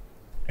game,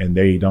 and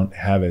they don't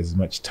have as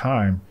much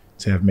time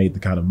to have made the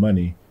kind of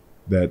money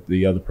that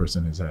the other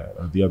person has had,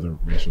 or the other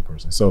racial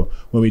person. So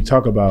when we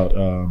talk about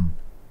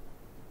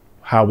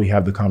how we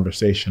have the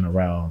conversation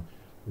around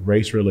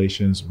race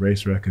relations,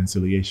 race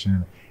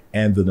reconciliation,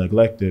 and the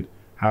neglected,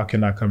 how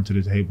can I come to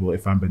the table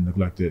if I've been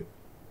neglected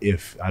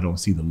if I don't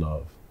see the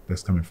love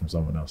that's coming from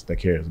someone else that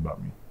cares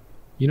about me?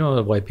 You know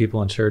what white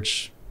people in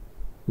church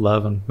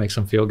love and makes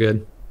them feel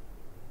good,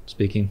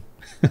 speaking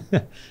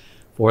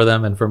for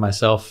them and for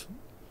myself,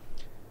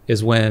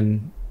 is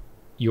when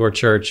your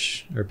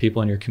church or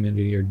people in your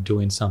community are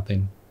doing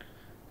something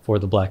for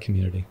the black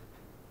community.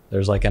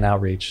 There's like an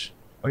outreach.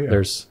 Oh, yeah.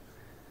 There's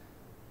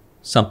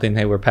something,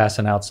 hey, we're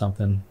passing out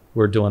something.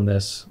 We're doing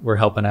this. We're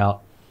helping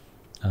out.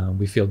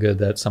 We feel good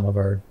that some of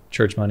our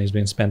church money is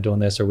being spent doing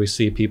this, or we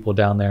see people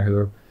down there who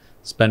are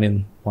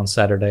spending one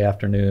Saturday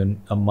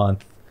afternoon a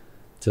month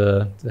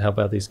to help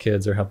out these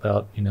kids or help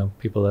out, you know,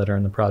 people that are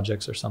in the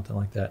projects or something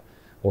like that.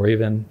 Or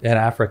even in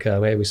Africa,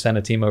 hey, we sent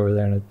a team over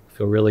there and I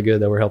feel really good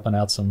that we're helping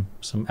out some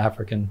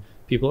African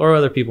people or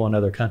other people in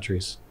other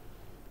countries.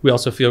 We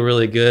also feel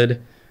really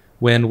good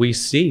when we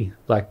see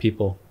black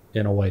people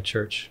in a white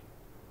church.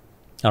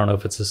 I don't know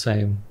if it's the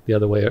same the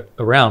other way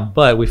around,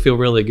 but we feel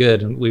really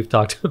good. And we've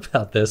talked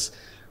about this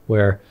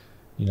where,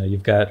 you know,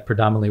 you've got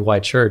predominantly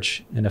white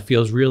church, and it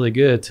feels really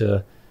good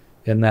to,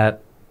 in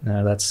that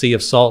sea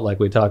of salt, like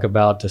we talk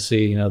about, to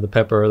see, you know, the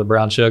pepper or the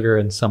brown sugar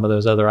and some of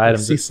those other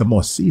items. See some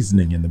more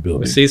seasoning in the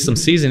building. We see some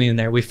seasoning in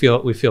there. We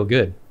feel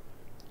good.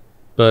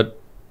 But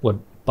what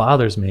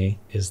bothers me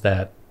is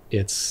that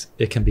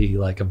it can be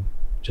like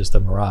just a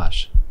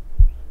mirage.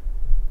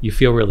 You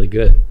feel really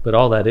good, but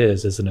all that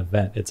is an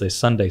event. It's a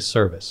Sunday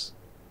service.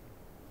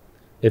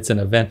 It's an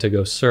event to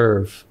go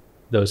serve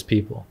those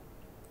people.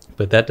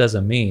 But that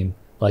doesn't mean,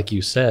 like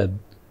you said,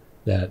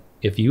 that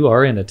if you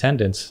are in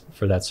attendance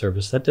for that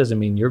service, that doesn't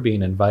mean you're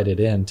being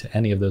invited in to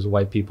any of those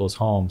white people's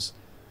homes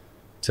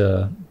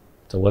to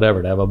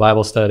whatever, to have a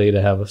Bible study,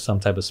 to have some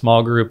type of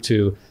small group,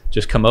 to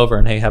just come over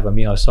and, hey, have a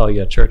meal. I saw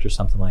you at church or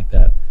something like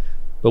that.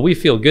 But we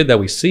feel good that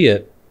we see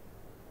it.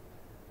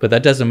 But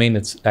that doesn't mean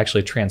it's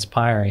actually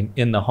transpiring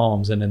in the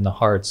homes and in the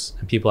hearts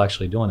and people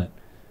actually doing it.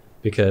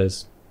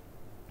 Because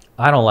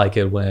I don't like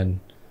it when,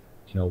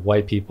 you know,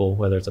 white people,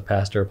 whether it's a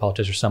pastor, a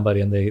politician, or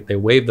somebody, and they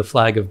wave the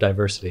flag of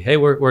diversity. Hey,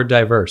 we're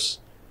diverse.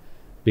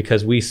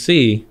 Because we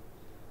see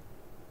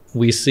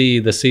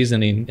the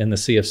seasoning in the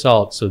sea of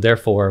salt, so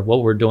therefore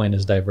what we're doing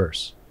is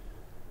diverse.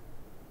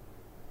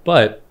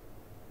 But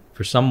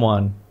for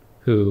someone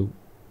who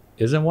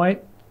isn't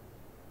white,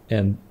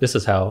 and this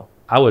is how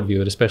I would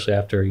view it, especially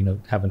after, you know,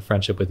 having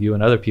friendship with you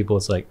and other people,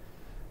 it's like,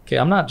 okay,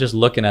 I'm not just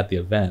looking at the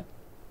event.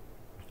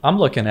 I'm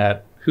looking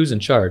at who's in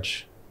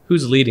charge,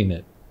 who's leading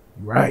it.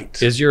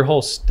 Right. Is your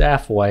whole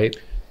staff white?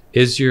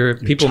 Is your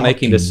people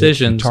making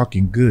decisions? You're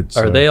talking good.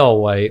 Are they all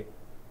white?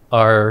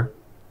 Are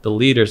the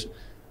leaders?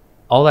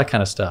 All that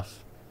kind of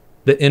stuff.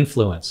 The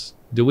influence.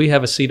 Do we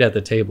have a seat at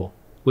the table?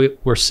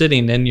 We're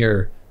sitting in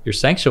your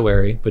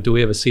sanctuary, but do we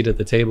have a seat at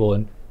the table?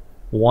 And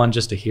one,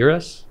 just to hear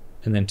us,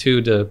 and then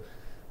two, to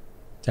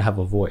have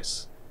a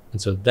voice.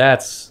 And so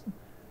that's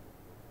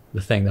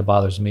the thing that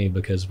bothers me,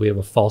 because we have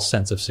a false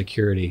sense of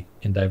security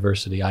in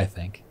diversity, I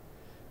think.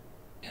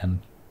 And,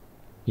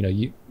 you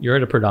know, you're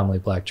at a predominantly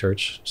black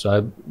church, so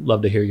I'd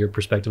love to hear your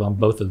perspective on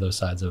both of those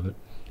sides of it.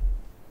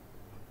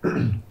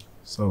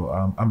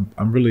 So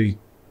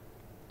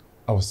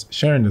I was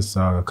sharing this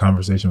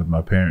conversation with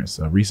my parents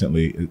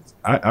recently.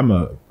 I'm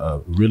a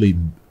really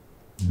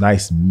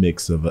nice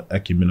mix of an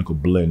ecumenical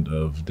blend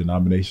of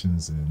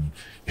denominations, and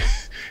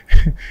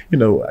you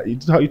know,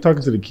 you're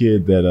talking to the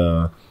kid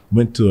that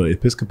went to an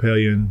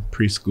Episcopalian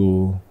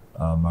preschool.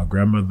 My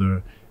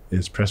grandmother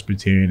is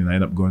Presbyterian, and I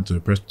ended up going to a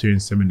Presbyterian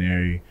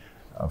seminary.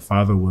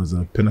 Father was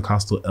a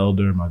Pentecostal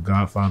elder. My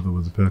godfather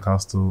was a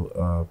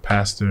Pentecostal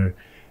pastor,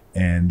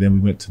 and then we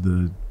went to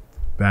the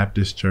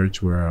Baptist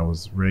church where I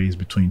was raised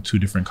between two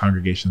different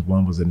congregations.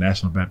 One was a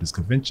National Baptist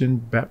Convention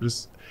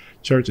Baptist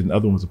church, and the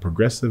other one was a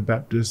Progressive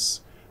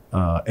Baptist.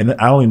 And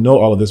I only know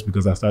all of this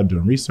because I started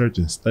doing research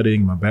and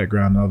studying my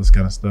background and all this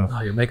kind of stuff.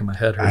 Oh, you're making my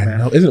head hurt, I man.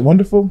 know. Isn't it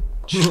wonderful?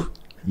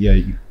 Yeah.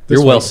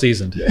 You're well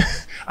seasoned.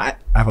 I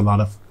have a lot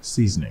of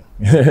seasoning.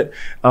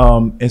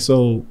 And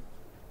so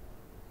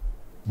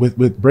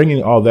with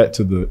bringing all that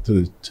to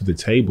the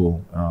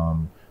table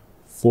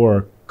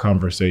for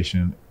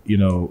conversation, you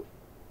know,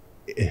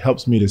 it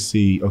helps me to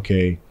see,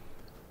 okay,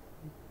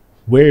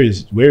 where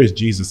is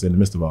Jesus in the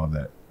midst of all of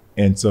that?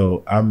 And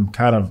so I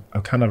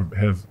kind of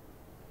have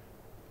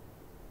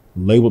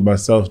labeled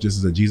myself just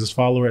as a Jesus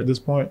follower at this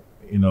point.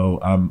 You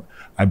know,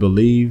 I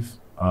believe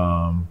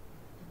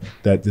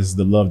that this is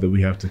the love that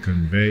we have to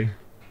convey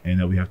and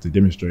that we have to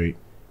demonstrate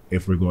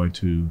if we're going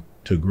to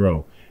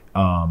grow.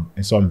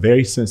 And so I'm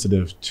very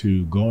sensitive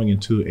to going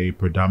into a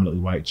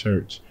predominantly white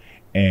church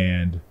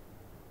and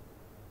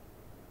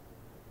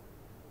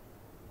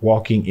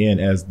walking in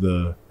as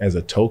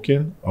a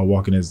token, or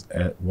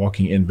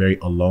walking in very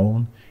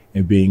alone,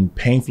 and being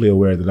painfully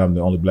aware that I'm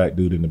the only black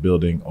dude in the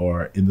building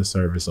or in the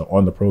service or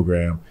on the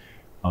program.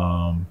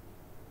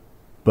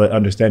 But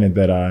understanding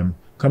that I'm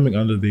coming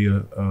under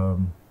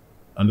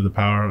the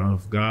power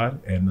of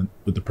God and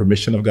with the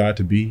permission of God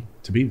to be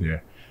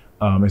there.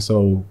 And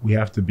so we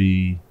have to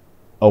be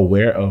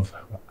aware of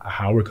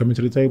how we're coming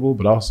to the table,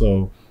 but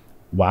also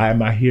why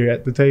am I here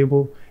at the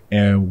table,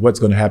 and what's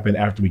going to happen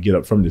after we get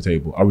up from the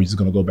table. Are we just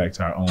going to go back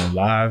to our own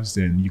lives,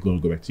 and you go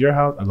back to your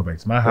house, I go back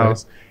to my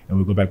house, and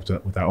we go back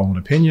with our own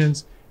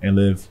opinions and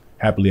live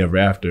happily ever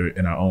after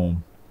in our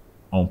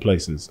own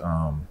places?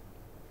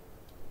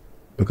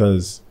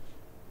 Because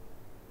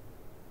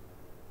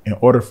in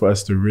order for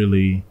us to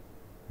really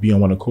be on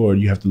one accord,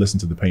 you have to listen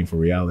to the painful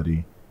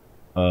reality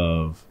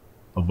of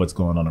what's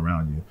going on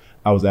around you.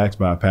 I was asked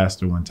by a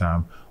pastor one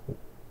time,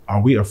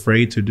 are we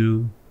afraid to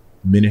do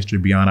ministry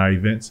beyond our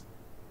events?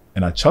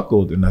 And I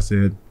chuckled and I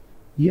said,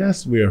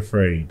 yes, we're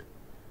afraid.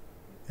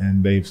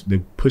 And they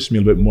pushed me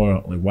a little bit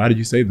more, like, why did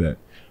you say that?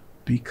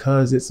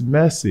 Because it's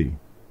messy.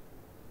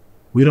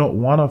 We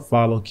don't want to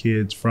follow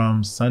kids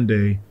from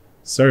Sunday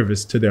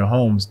service to their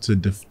homes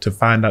to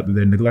find out that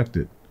they're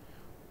neglected.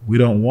 We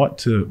don't want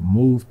to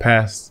move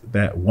past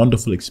that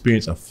wonderful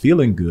experience of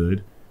feeling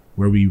good,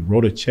 where we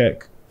wrote a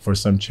check for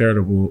some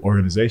charitable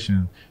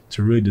organization,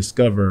 to really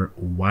discover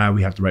why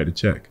we have to write the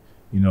check.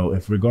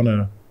 If we're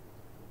gonna,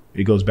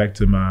 it goes back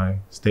to my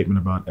statement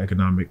about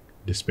economic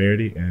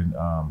disparity and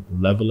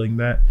leveling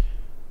that.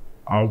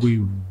 Are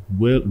we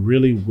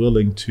really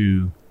willing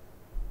to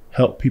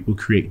help people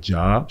create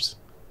jobs?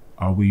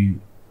 Do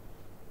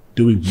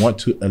we want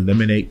to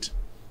eliminate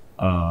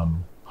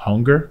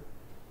hunger?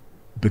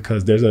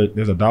 Because there's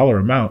a dollar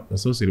amount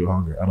associated with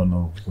hunger. I don't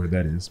know where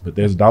that is, but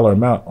there's a dollar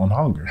amount on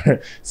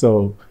hunger.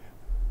 So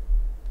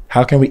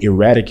how can we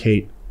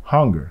eradicate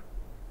hunger?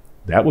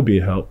 That would be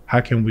a help.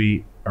 How can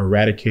we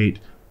eradicate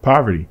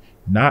poverty?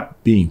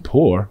 Not being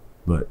poor,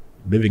 but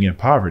living in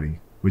poverty,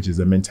 which is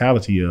a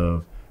mentality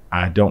of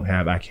I don't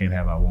have, I can't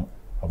have, I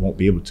won't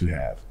be able to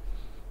have.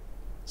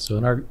 So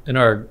in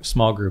our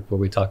small group where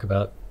we talk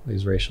about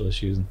these racial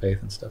issues and faith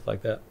and stuff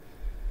like that,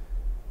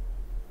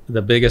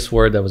 the biggest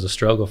word that was a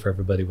struggle for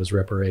everybody was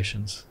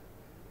reparations,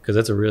 because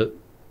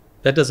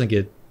that doesn't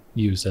get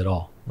used at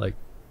all. And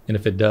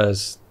if it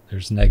does,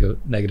 there's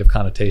negative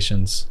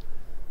connotations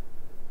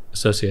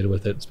associated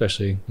with it,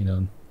 especially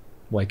in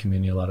white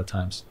community a lot of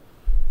times.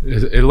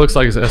 It looks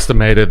like it's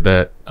estimated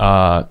that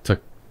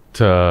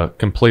to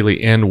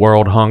completely end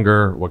world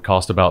hunger would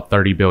cost about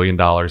 $30 billion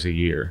a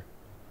year.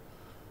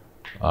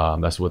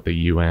 That's what the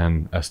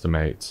UN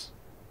estimates.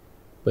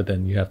 But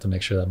then you have to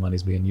make sure that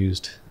money's being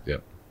used.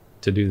 Yep.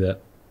 To do that.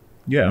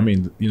 Yeah, I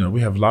mean,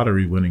 we have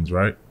lottery winnings,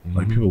 right? Mm-hmm.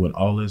 Like, people win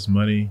all this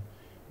money.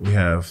 We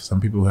have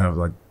some people who have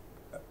like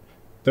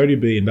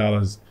 $30 billion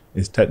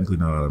is technically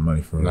not a lot of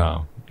money for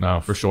No,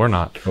 for sure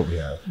not. What we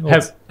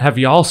have. Have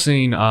y'all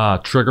seen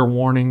Trigger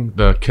Warning,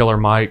 the Killer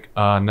Mike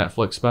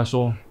Netflix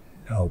special?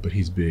 No, but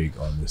he's big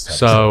on this.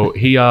 So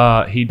he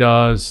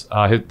does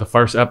the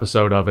first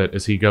episode of it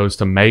is he goes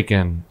to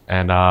Macon,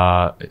 and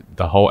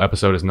the whole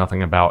episode is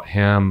nothing about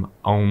him,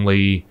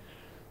 only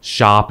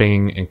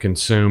shopping and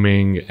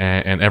consuming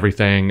and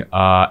everything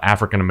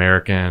African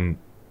American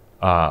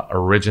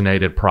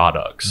originated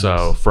products. Nice.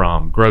 So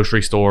from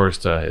grocery stores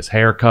to his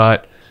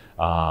haircut,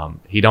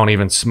 he don't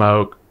even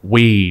smoke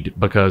weed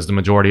because the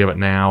majority of it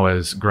now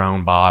is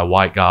grown by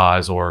white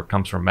guys or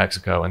comes from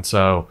Mexico, and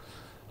so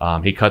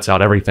he cuts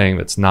out everything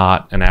that's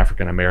not an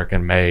African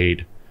American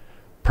made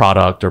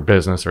product or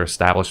business or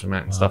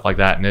establishment and stuff like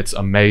that. And it's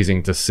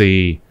amazing to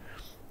see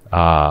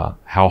how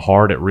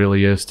hard it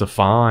really is to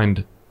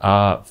find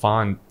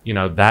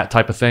that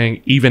type of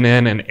thing, even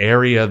in an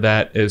area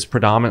that is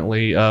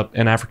predominantly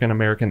an African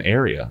American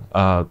area,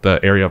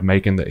 the area of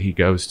Macon that he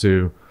goes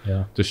to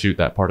shoot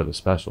that part of the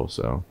special.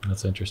 So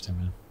that's interesting,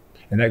 man.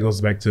 And that goes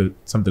back to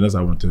something else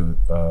I want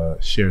to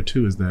share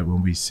too, is that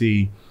when we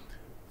see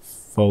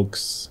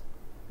folks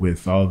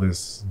with all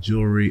this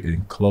jewelry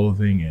and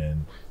clothing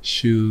and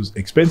shoes,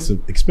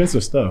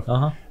 expensive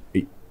stuff,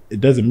 it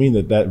doesn't mean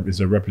that is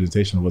a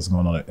representation of what's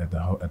going on at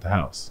the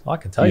house. Well, I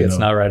can tell you it's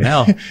not right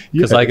now,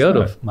 because I go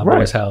to my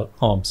boy's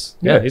homes.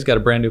 Yeah, he's got a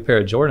brand new pair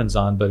of Jordans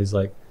on, but he's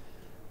like,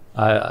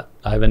 I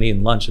haven't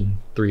eaten lunch in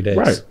 3 days.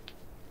 Right.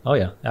 Oh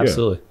yeah,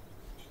 absolutely.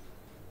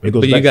 But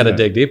you got to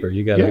dig deeper.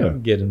 You got to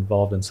get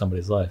involved in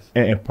somebody's life.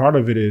 And part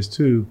of it is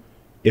too,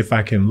 if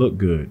I can look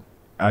good,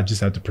 I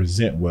just have to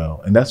present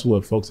well. And that's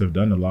what folks have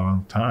done a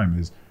long time,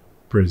 is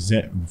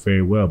present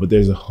very well. But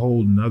there's a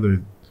whole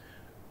nother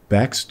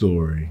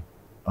backstory.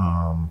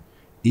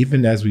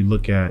 Even as we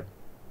look at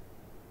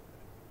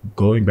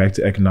going back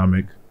to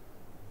economic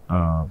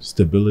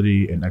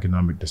stability and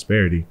economic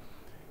disparity,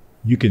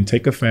 you can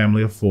take a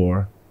family of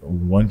 4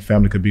 one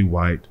family could be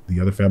white, the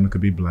other family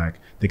could be black.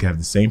 They could have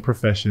the same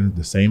profession,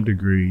 the same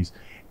degrees.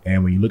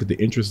 And when you look at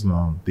the interest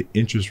loan, the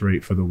interest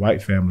rate for the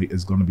white family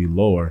is going to be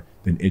lower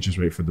than interest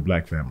rate for the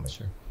black family.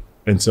 Sure.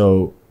 And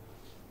so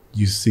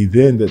you see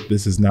then that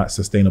this is not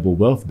sustainable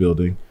wealth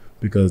building,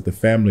 because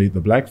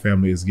the black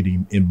family is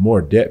getting in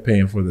more debt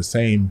paying for the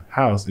same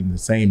house in the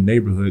same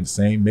neighborhood,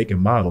 same make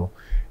and model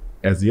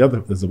as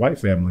the white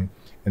family.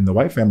 And the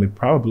white family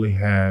probably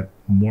had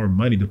more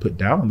money to put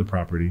down on the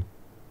property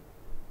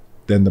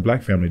than the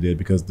black family did,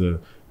 because the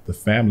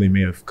family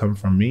may have come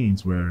from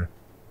means where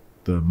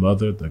the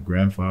mother, the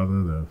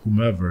grandfather, the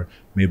whomever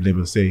may be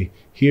able to say,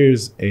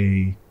 here's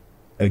a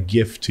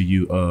gift to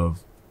you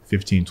of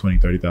 $15,000,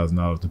 $20,000,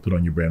 $30,000 to put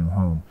on your brand new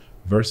home,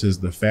 versus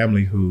the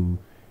family who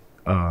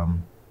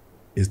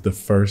is the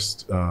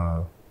first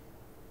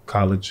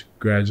college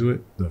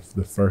graduate,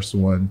 the first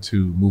one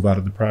to move out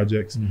of the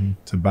projects,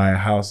 to buy a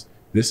house.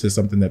 This is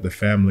something that the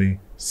family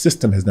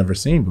system has never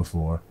seen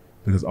before,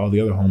 because all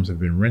the other homes have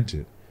been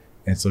rented.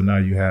 And so now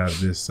you have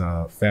this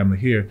family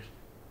here,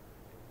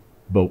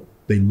 but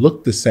they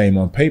look the same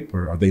on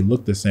paper, or they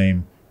look the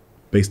same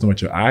based on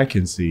what your eye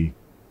can see.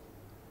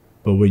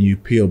 But when you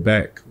peel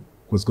back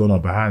what's going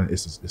on behind it,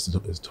 it's a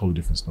totally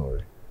different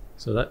story.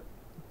 So that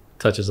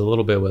touches a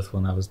little bit with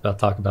when I was about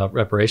to talk about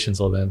reparations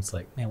a little bit. It's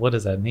like, man, what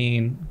does that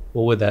mean?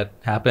 What would that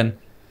happen?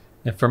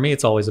 And for me,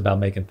 it's always about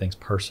making things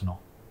personal.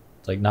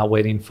 It's like not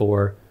waiting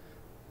for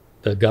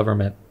the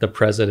government, the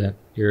president,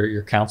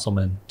 your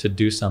councilman to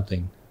do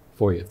something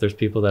for you. If there's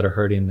people that are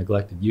hurting and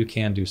neglected, you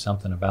can do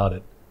something about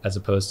it, as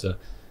opposed to,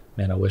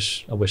 man, I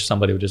wish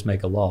somebody would just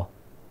make a law.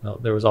 Well,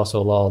 there was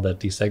also a law that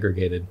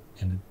desegregated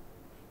and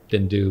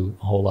didn't do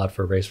a whole lot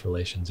for race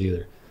relations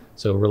either.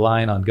 So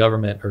relying on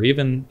government, or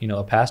even,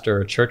 a pastor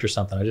or a church or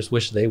something, I just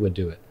wish they would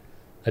do it.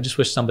 I just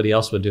wish somebody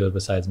else would do it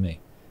besides me.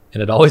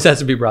 And it always has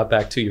to be brought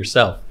back to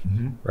yourself,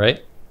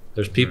 right?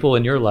 There's people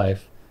in your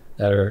life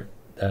that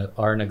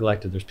are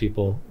neglected. There's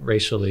people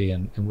racially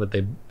and what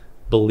they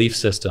belief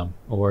system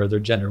or their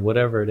gender,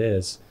 whatever it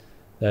is,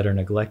 that are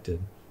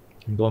neglected.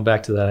 And going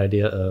back to that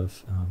idea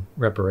of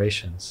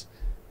reparations,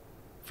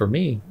 for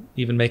me,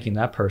 even making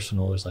that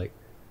personal is like,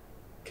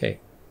 okay,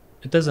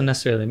 it doesn't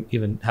necessarily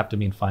even have to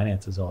mean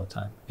finances all the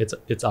time.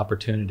 It's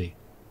opportunity.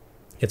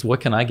 It's what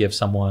can I give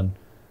someone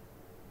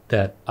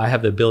that I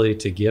have the ability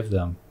to give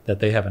them that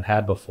they haven't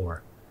had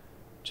before.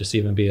 Just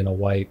even being a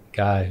white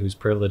guy who's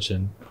privileged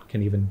and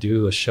can even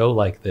do a show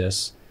like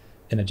this,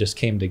 and it just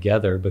came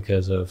together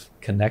because of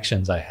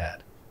connections I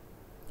had.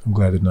 I'm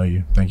glad to know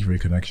you. Thank you for your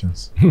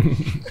connections.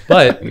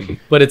 But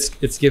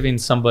it's giving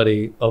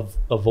somebody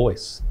a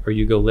voice, or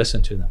you go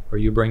listen to them, or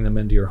you bring them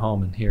into your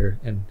home and hear,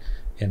 and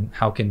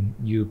how can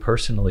you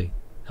personally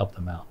help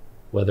them out?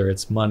 Whether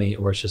it's money,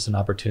 or it's just an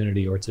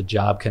opportunity, or it's a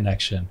job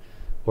connection,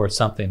 or it's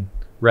something,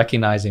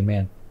 recognizing,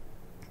 man,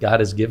 God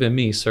has given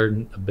me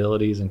certain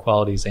abilities and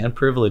qualities and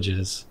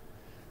privileges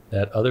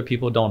that other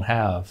people don't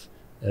have,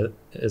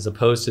 as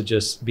opposed to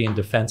just being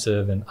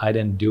defensive and I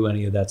didn't do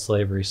any of that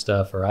slavery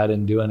stuff, or I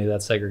didn't do any of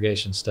that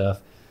segregation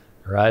stuff,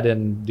 or I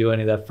didn't do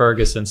any of that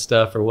Ferguson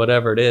stuff, or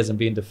whatever it is, and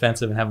being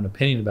defensive and having an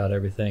opinion about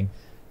everything,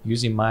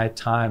 using my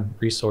time,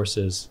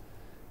 resources,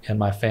 and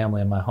my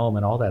family and my home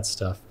and all that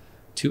stuff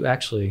to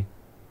actually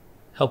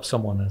help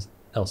someone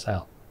else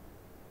out,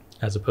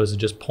 as opposed to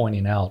just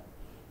pointing out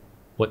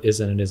what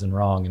isn't and isn't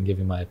wrong and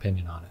giving my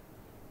opinion on it.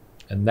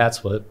 And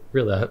that's what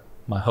really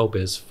my hope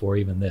is for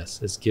even this,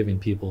 is giving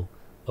people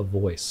a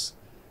voice,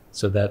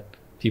 so that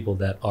people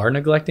that are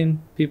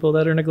neglecting people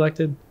that are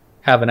neglected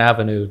have an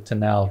avenue to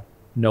now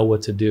know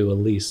what to do, at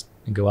least,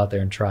 and go out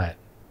there and try it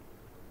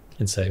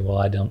and say, well,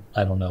 I don't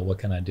know, what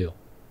can I do?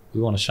 We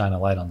want to shine a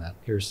light on that.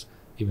 Here's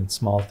even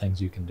small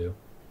things you can do.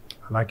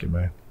 I like it,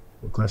 man.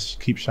 Well, let's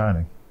keep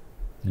shining.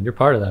 And you're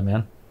part of that,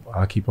 man.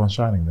 I'll keep on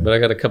shining then. But I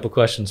got a couple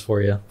questions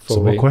for you.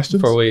 Some more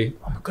questions? Before we,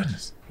 oh my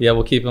goodness. Yeah,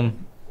 we'll keep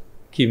them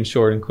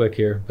short and quick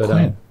here. But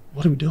Quinn,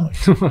 what are we doing?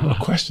 More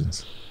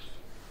questions.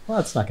 Well,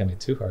 it's not going to be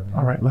too hard, man.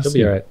 All right, let's You'll see.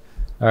 be all right.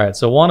 All right,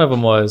 so one of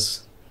them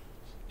was,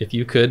 if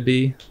you could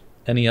be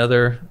any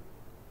other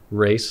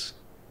race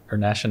or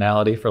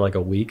nationality for like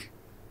a week,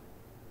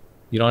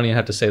 you don't even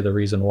have to say the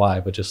reason why,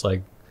 but just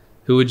like,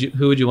 who would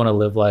you want to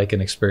live like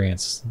and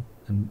experience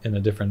in a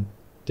different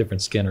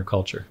skin or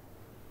culture?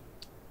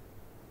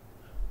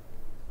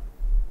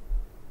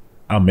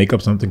 I'll make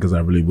up something because I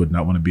really would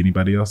not want to be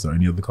anybody else or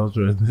any other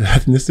culture or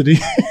ethnicity.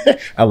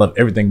 I love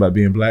everything about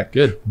being black.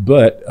 Good.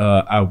 But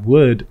I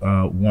would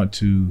want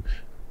to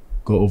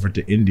go over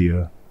to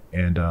India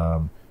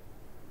and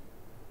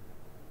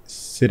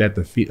sit at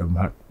the feet of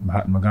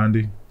Mahatma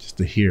Gandhi just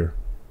to hear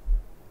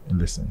and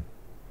listen.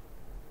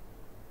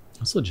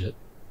 That's legit.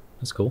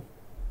 That's cool.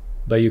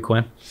 By you,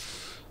 Quinn?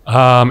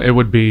 It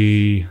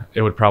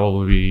would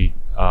probably be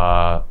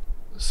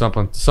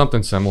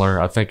something similar.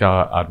 I think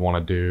I'd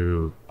want to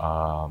do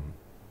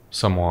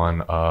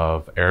someone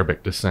of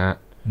Arabic descent.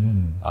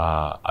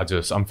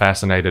 I'm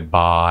fascinated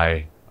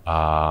by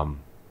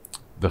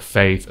the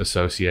faith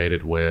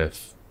associated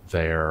with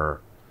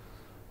their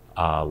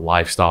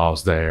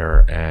lifestyles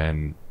there,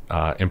 and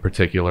in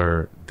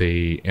particular,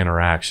 the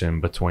interaction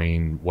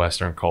between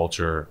Western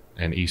culture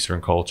and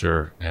Eastern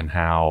culture, and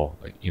how,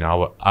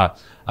 I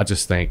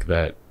just think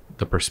that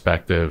the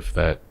perspective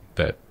that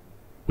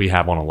we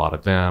have on a lot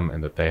of them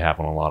and that they have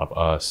on a lot of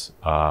us,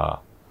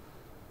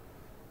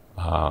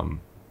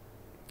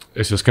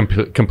 it's just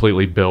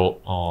completely built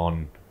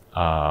on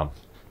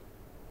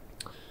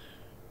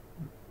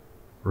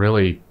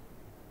really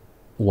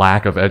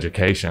lack of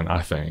education,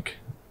 I think,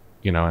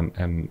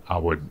 and I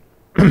would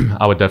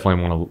I would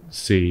definitely want to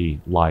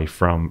see life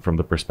from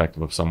the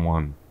perspective of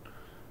someone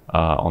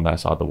on that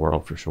side of the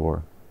world, for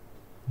sure.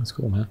 That's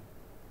cool, man.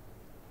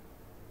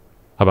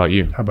 How about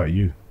you? How about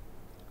you?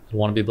 I'd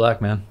want to be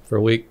black, man, for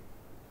a week.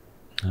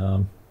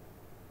 I'd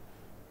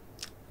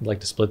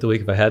like to split the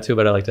week if I had to,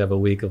 but I'd like to have a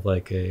week of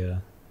like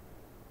a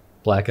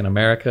black in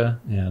America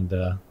and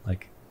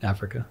like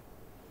Africa.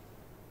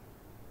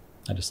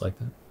 I just like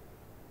that.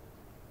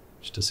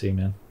 Just to see,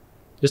 man.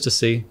 Just to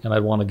see. And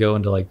I'd want to go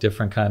into like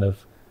different kind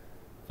of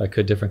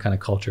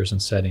cultures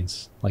and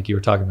settings. Like you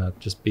were talking about,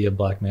 just be a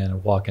black man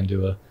and walk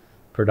into a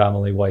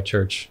predominantly white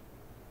church,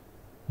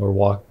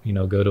 or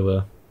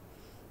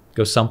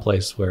go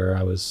someplace where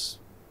I was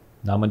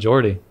not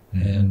majority,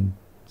 and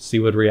see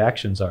what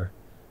reactions are.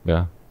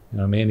 Yeah. You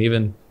know what I mean?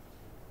 Even,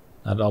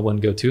 I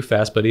wouldn't go too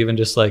fast, but even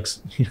just like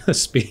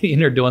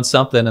speeding or doing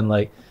something, and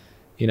like,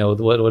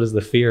 what is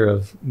the fear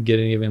of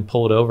getting even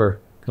pulled over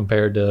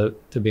compared to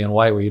being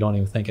white, where you don't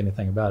even think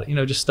anything about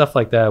it? Just stuff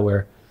like that,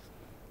 where,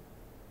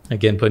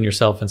 again, putting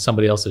yourself in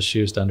somebody else's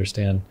shoes to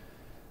understand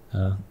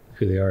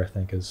who they are, I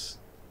think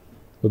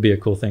would be a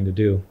cool thing to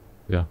do.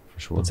 Yeah, for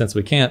sure. But since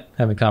we can't,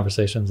 having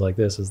conversations like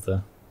this is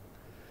the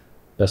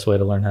best way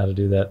to learn how to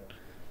do that.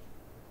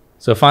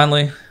 So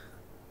finally,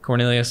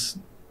 Cornelius,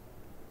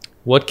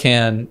 what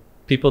can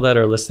people that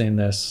are listening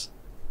to this,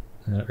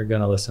 are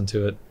going to listen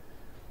to it,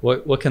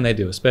 what can they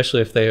do,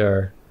 especially if they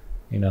are,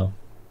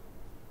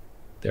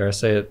 dare I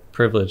say it,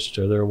 privileged,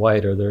 or they're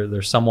white, or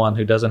they're someone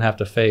who doesn't have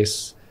to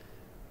face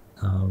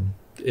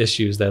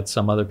issues that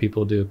some other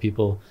people do,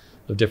 people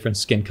of different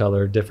skin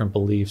color, different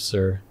beliefs,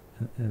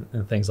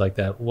 and things like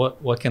that.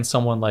 What can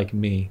someone like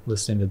me,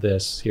 listening to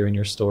this, hearing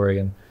your story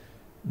and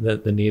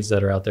the needs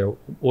that are out there,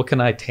 what can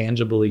I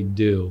tangibly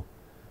do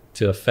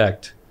to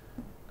affect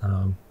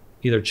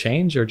either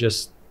change or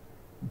just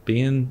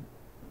being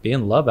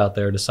love out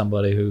there to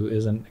somebody who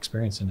isn't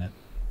experiencing it?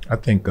 I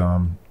think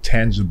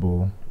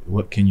tangible,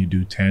 what can you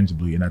do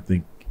tangibly? And I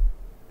think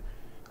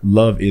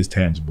love is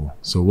tangible.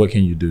 So what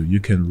can you do? You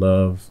can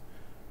love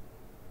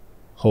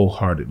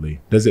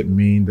wholeheartedly. Does it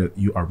mean that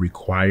you are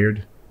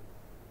required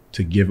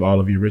to give all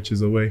of your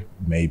riches away?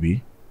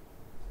 Maybe.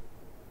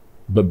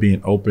 But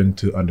being open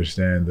to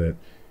understand that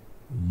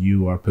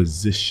you are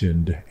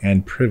positioned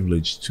and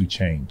privileged to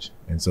change.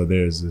 And so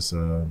there's this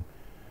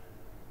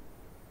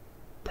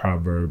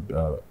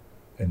proverb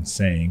and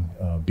saying,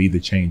 be the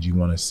change you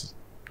want to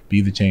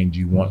be the change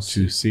you want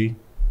to see.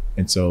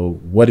 And so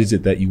what is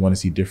it that you want to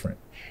see different?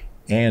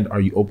 And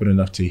are you open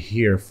enough to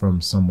hear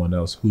from someone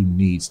else who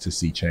needs to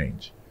see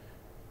change?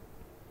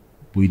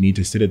 We need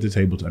to sit at the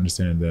table to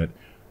understand that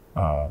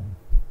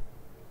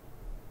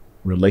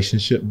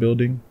relationship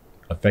building,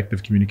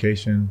 effective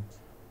communication,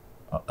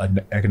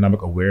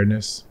 economic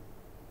awareness,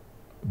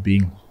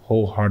 being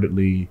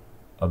wholeheartedly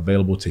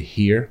available to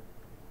hear,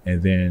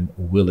 and then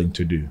willing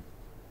to do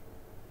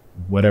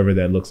whatever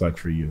that looks like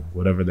for you,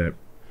 whatever that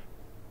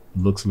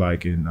looks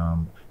like. In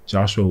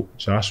Joshua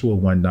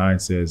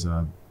 1:9 says,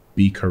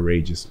 be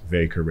courageous,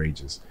 very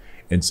courageous.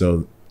 And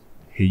so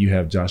here you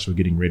have Joshua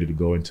getting ready to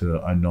go into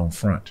the unknown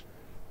front.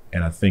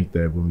 And I think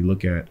that when we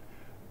look at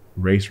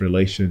race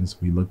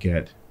relations, we look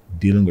at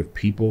dealing with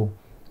people,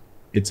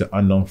 it's an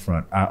unknown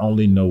front. I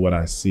only know what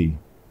I see.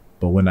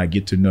 But when I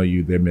get to know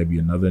you, there may be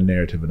another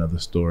narrative, another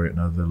story,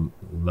 another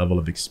level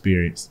of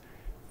experience,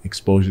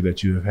 exposure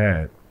that you have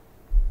had.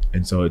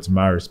 And so it's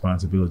my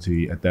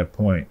responsibility at that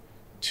point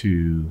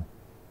to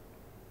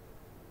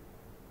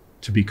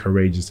be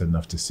courageous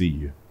enough to see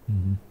you,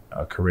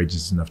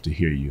 courageous enough to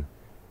hear you,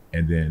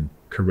 and then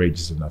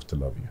courageous enough to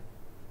love you.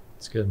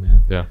 It's good,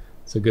 man. Yeah.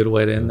 It's a good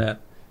way to end that.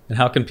 And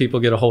how can people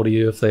get a hold of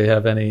you if they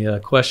have any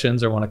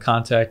questions or want to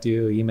contact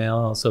you?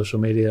 Email, social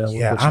media?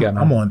 Yeah, what you got,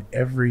 man? I'm on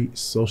every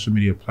social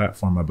media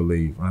platform, I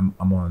believe. I'm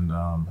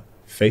on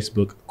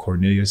Facebook,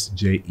 Cornelius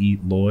J.E.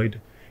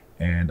 Lloyd.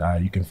 And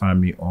you can find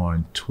me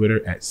on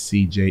Twitter at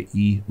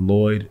CJE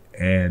Lloyd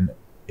and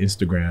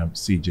Instagram,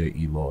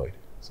 CJE Lloyd.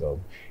 So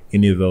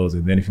any of those.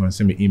 And then if you want to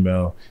send me an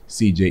email,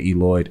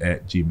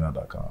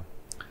 cjeloyd@gmail.com.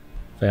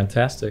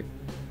 Fantastic.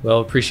 Well,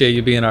 appreciate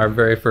you being our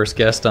very first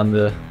guest on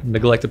the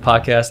Neglected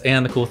Podcast.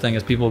 And the cool thing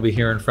is people will be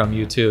hearing from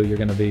you too. You're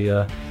going to be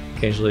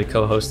occasionally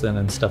co-hosting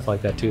and stuff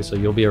like that too. So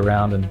you'll be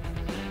around and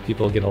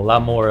people will get a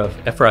lot more of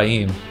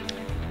Ephraim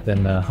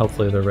than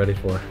hopefully they're ready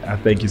for. I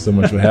thank you so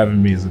much for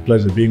having me. It's a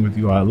pleasure being with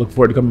you. I look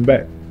forward to coming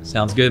back.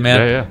 Sounds good,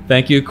 man. Yeah.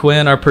 Thank you,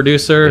 Quinn, our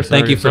producer. Yes, sir.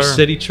 Thank you Yes, for sir.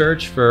 City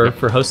Church for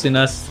hosting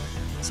us.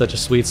 Such a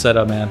sweet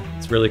setup, man.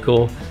 It's really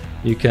cool.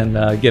 You can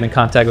get in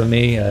contact with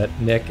me at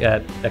Nick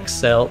at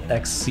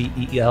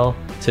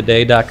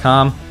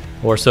xceltoday.com.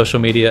 or social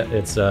media,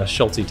 it's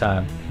Schultz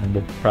Time, and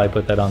we'll probably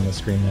put that on the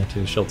screen there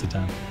too. Schultz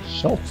Time.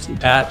 Schultz.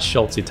 At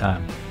Schultz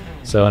Time.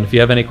 So, and if you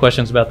have any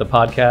questions about the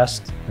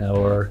podcast,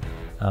 or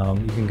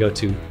you can go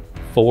to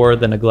For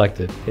the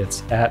Neglected.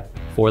 It's at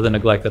For the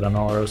Neglected on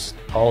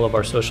all of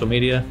our social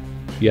media.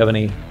 If you have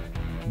any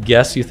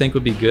guests you think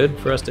would be good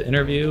for us to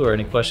interview, or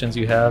any questions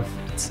you have,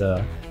 it's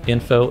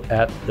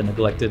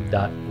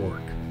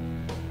info@theneglected.org.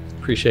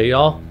 Appreciate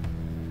y'all.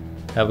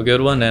 Have a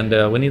good one, and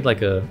we need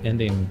like a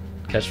ending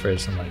catchphrase,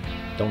 something like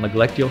 "Don't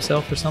neglect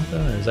yourself" or something.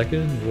 Or is that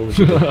good? What would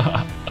you do?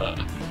 All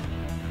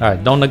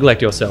right, don't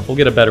neglect yourself. We'll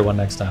get a better one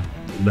next time.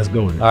 Let's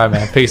go with it. All right,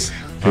 man. Peace.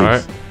 All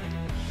right.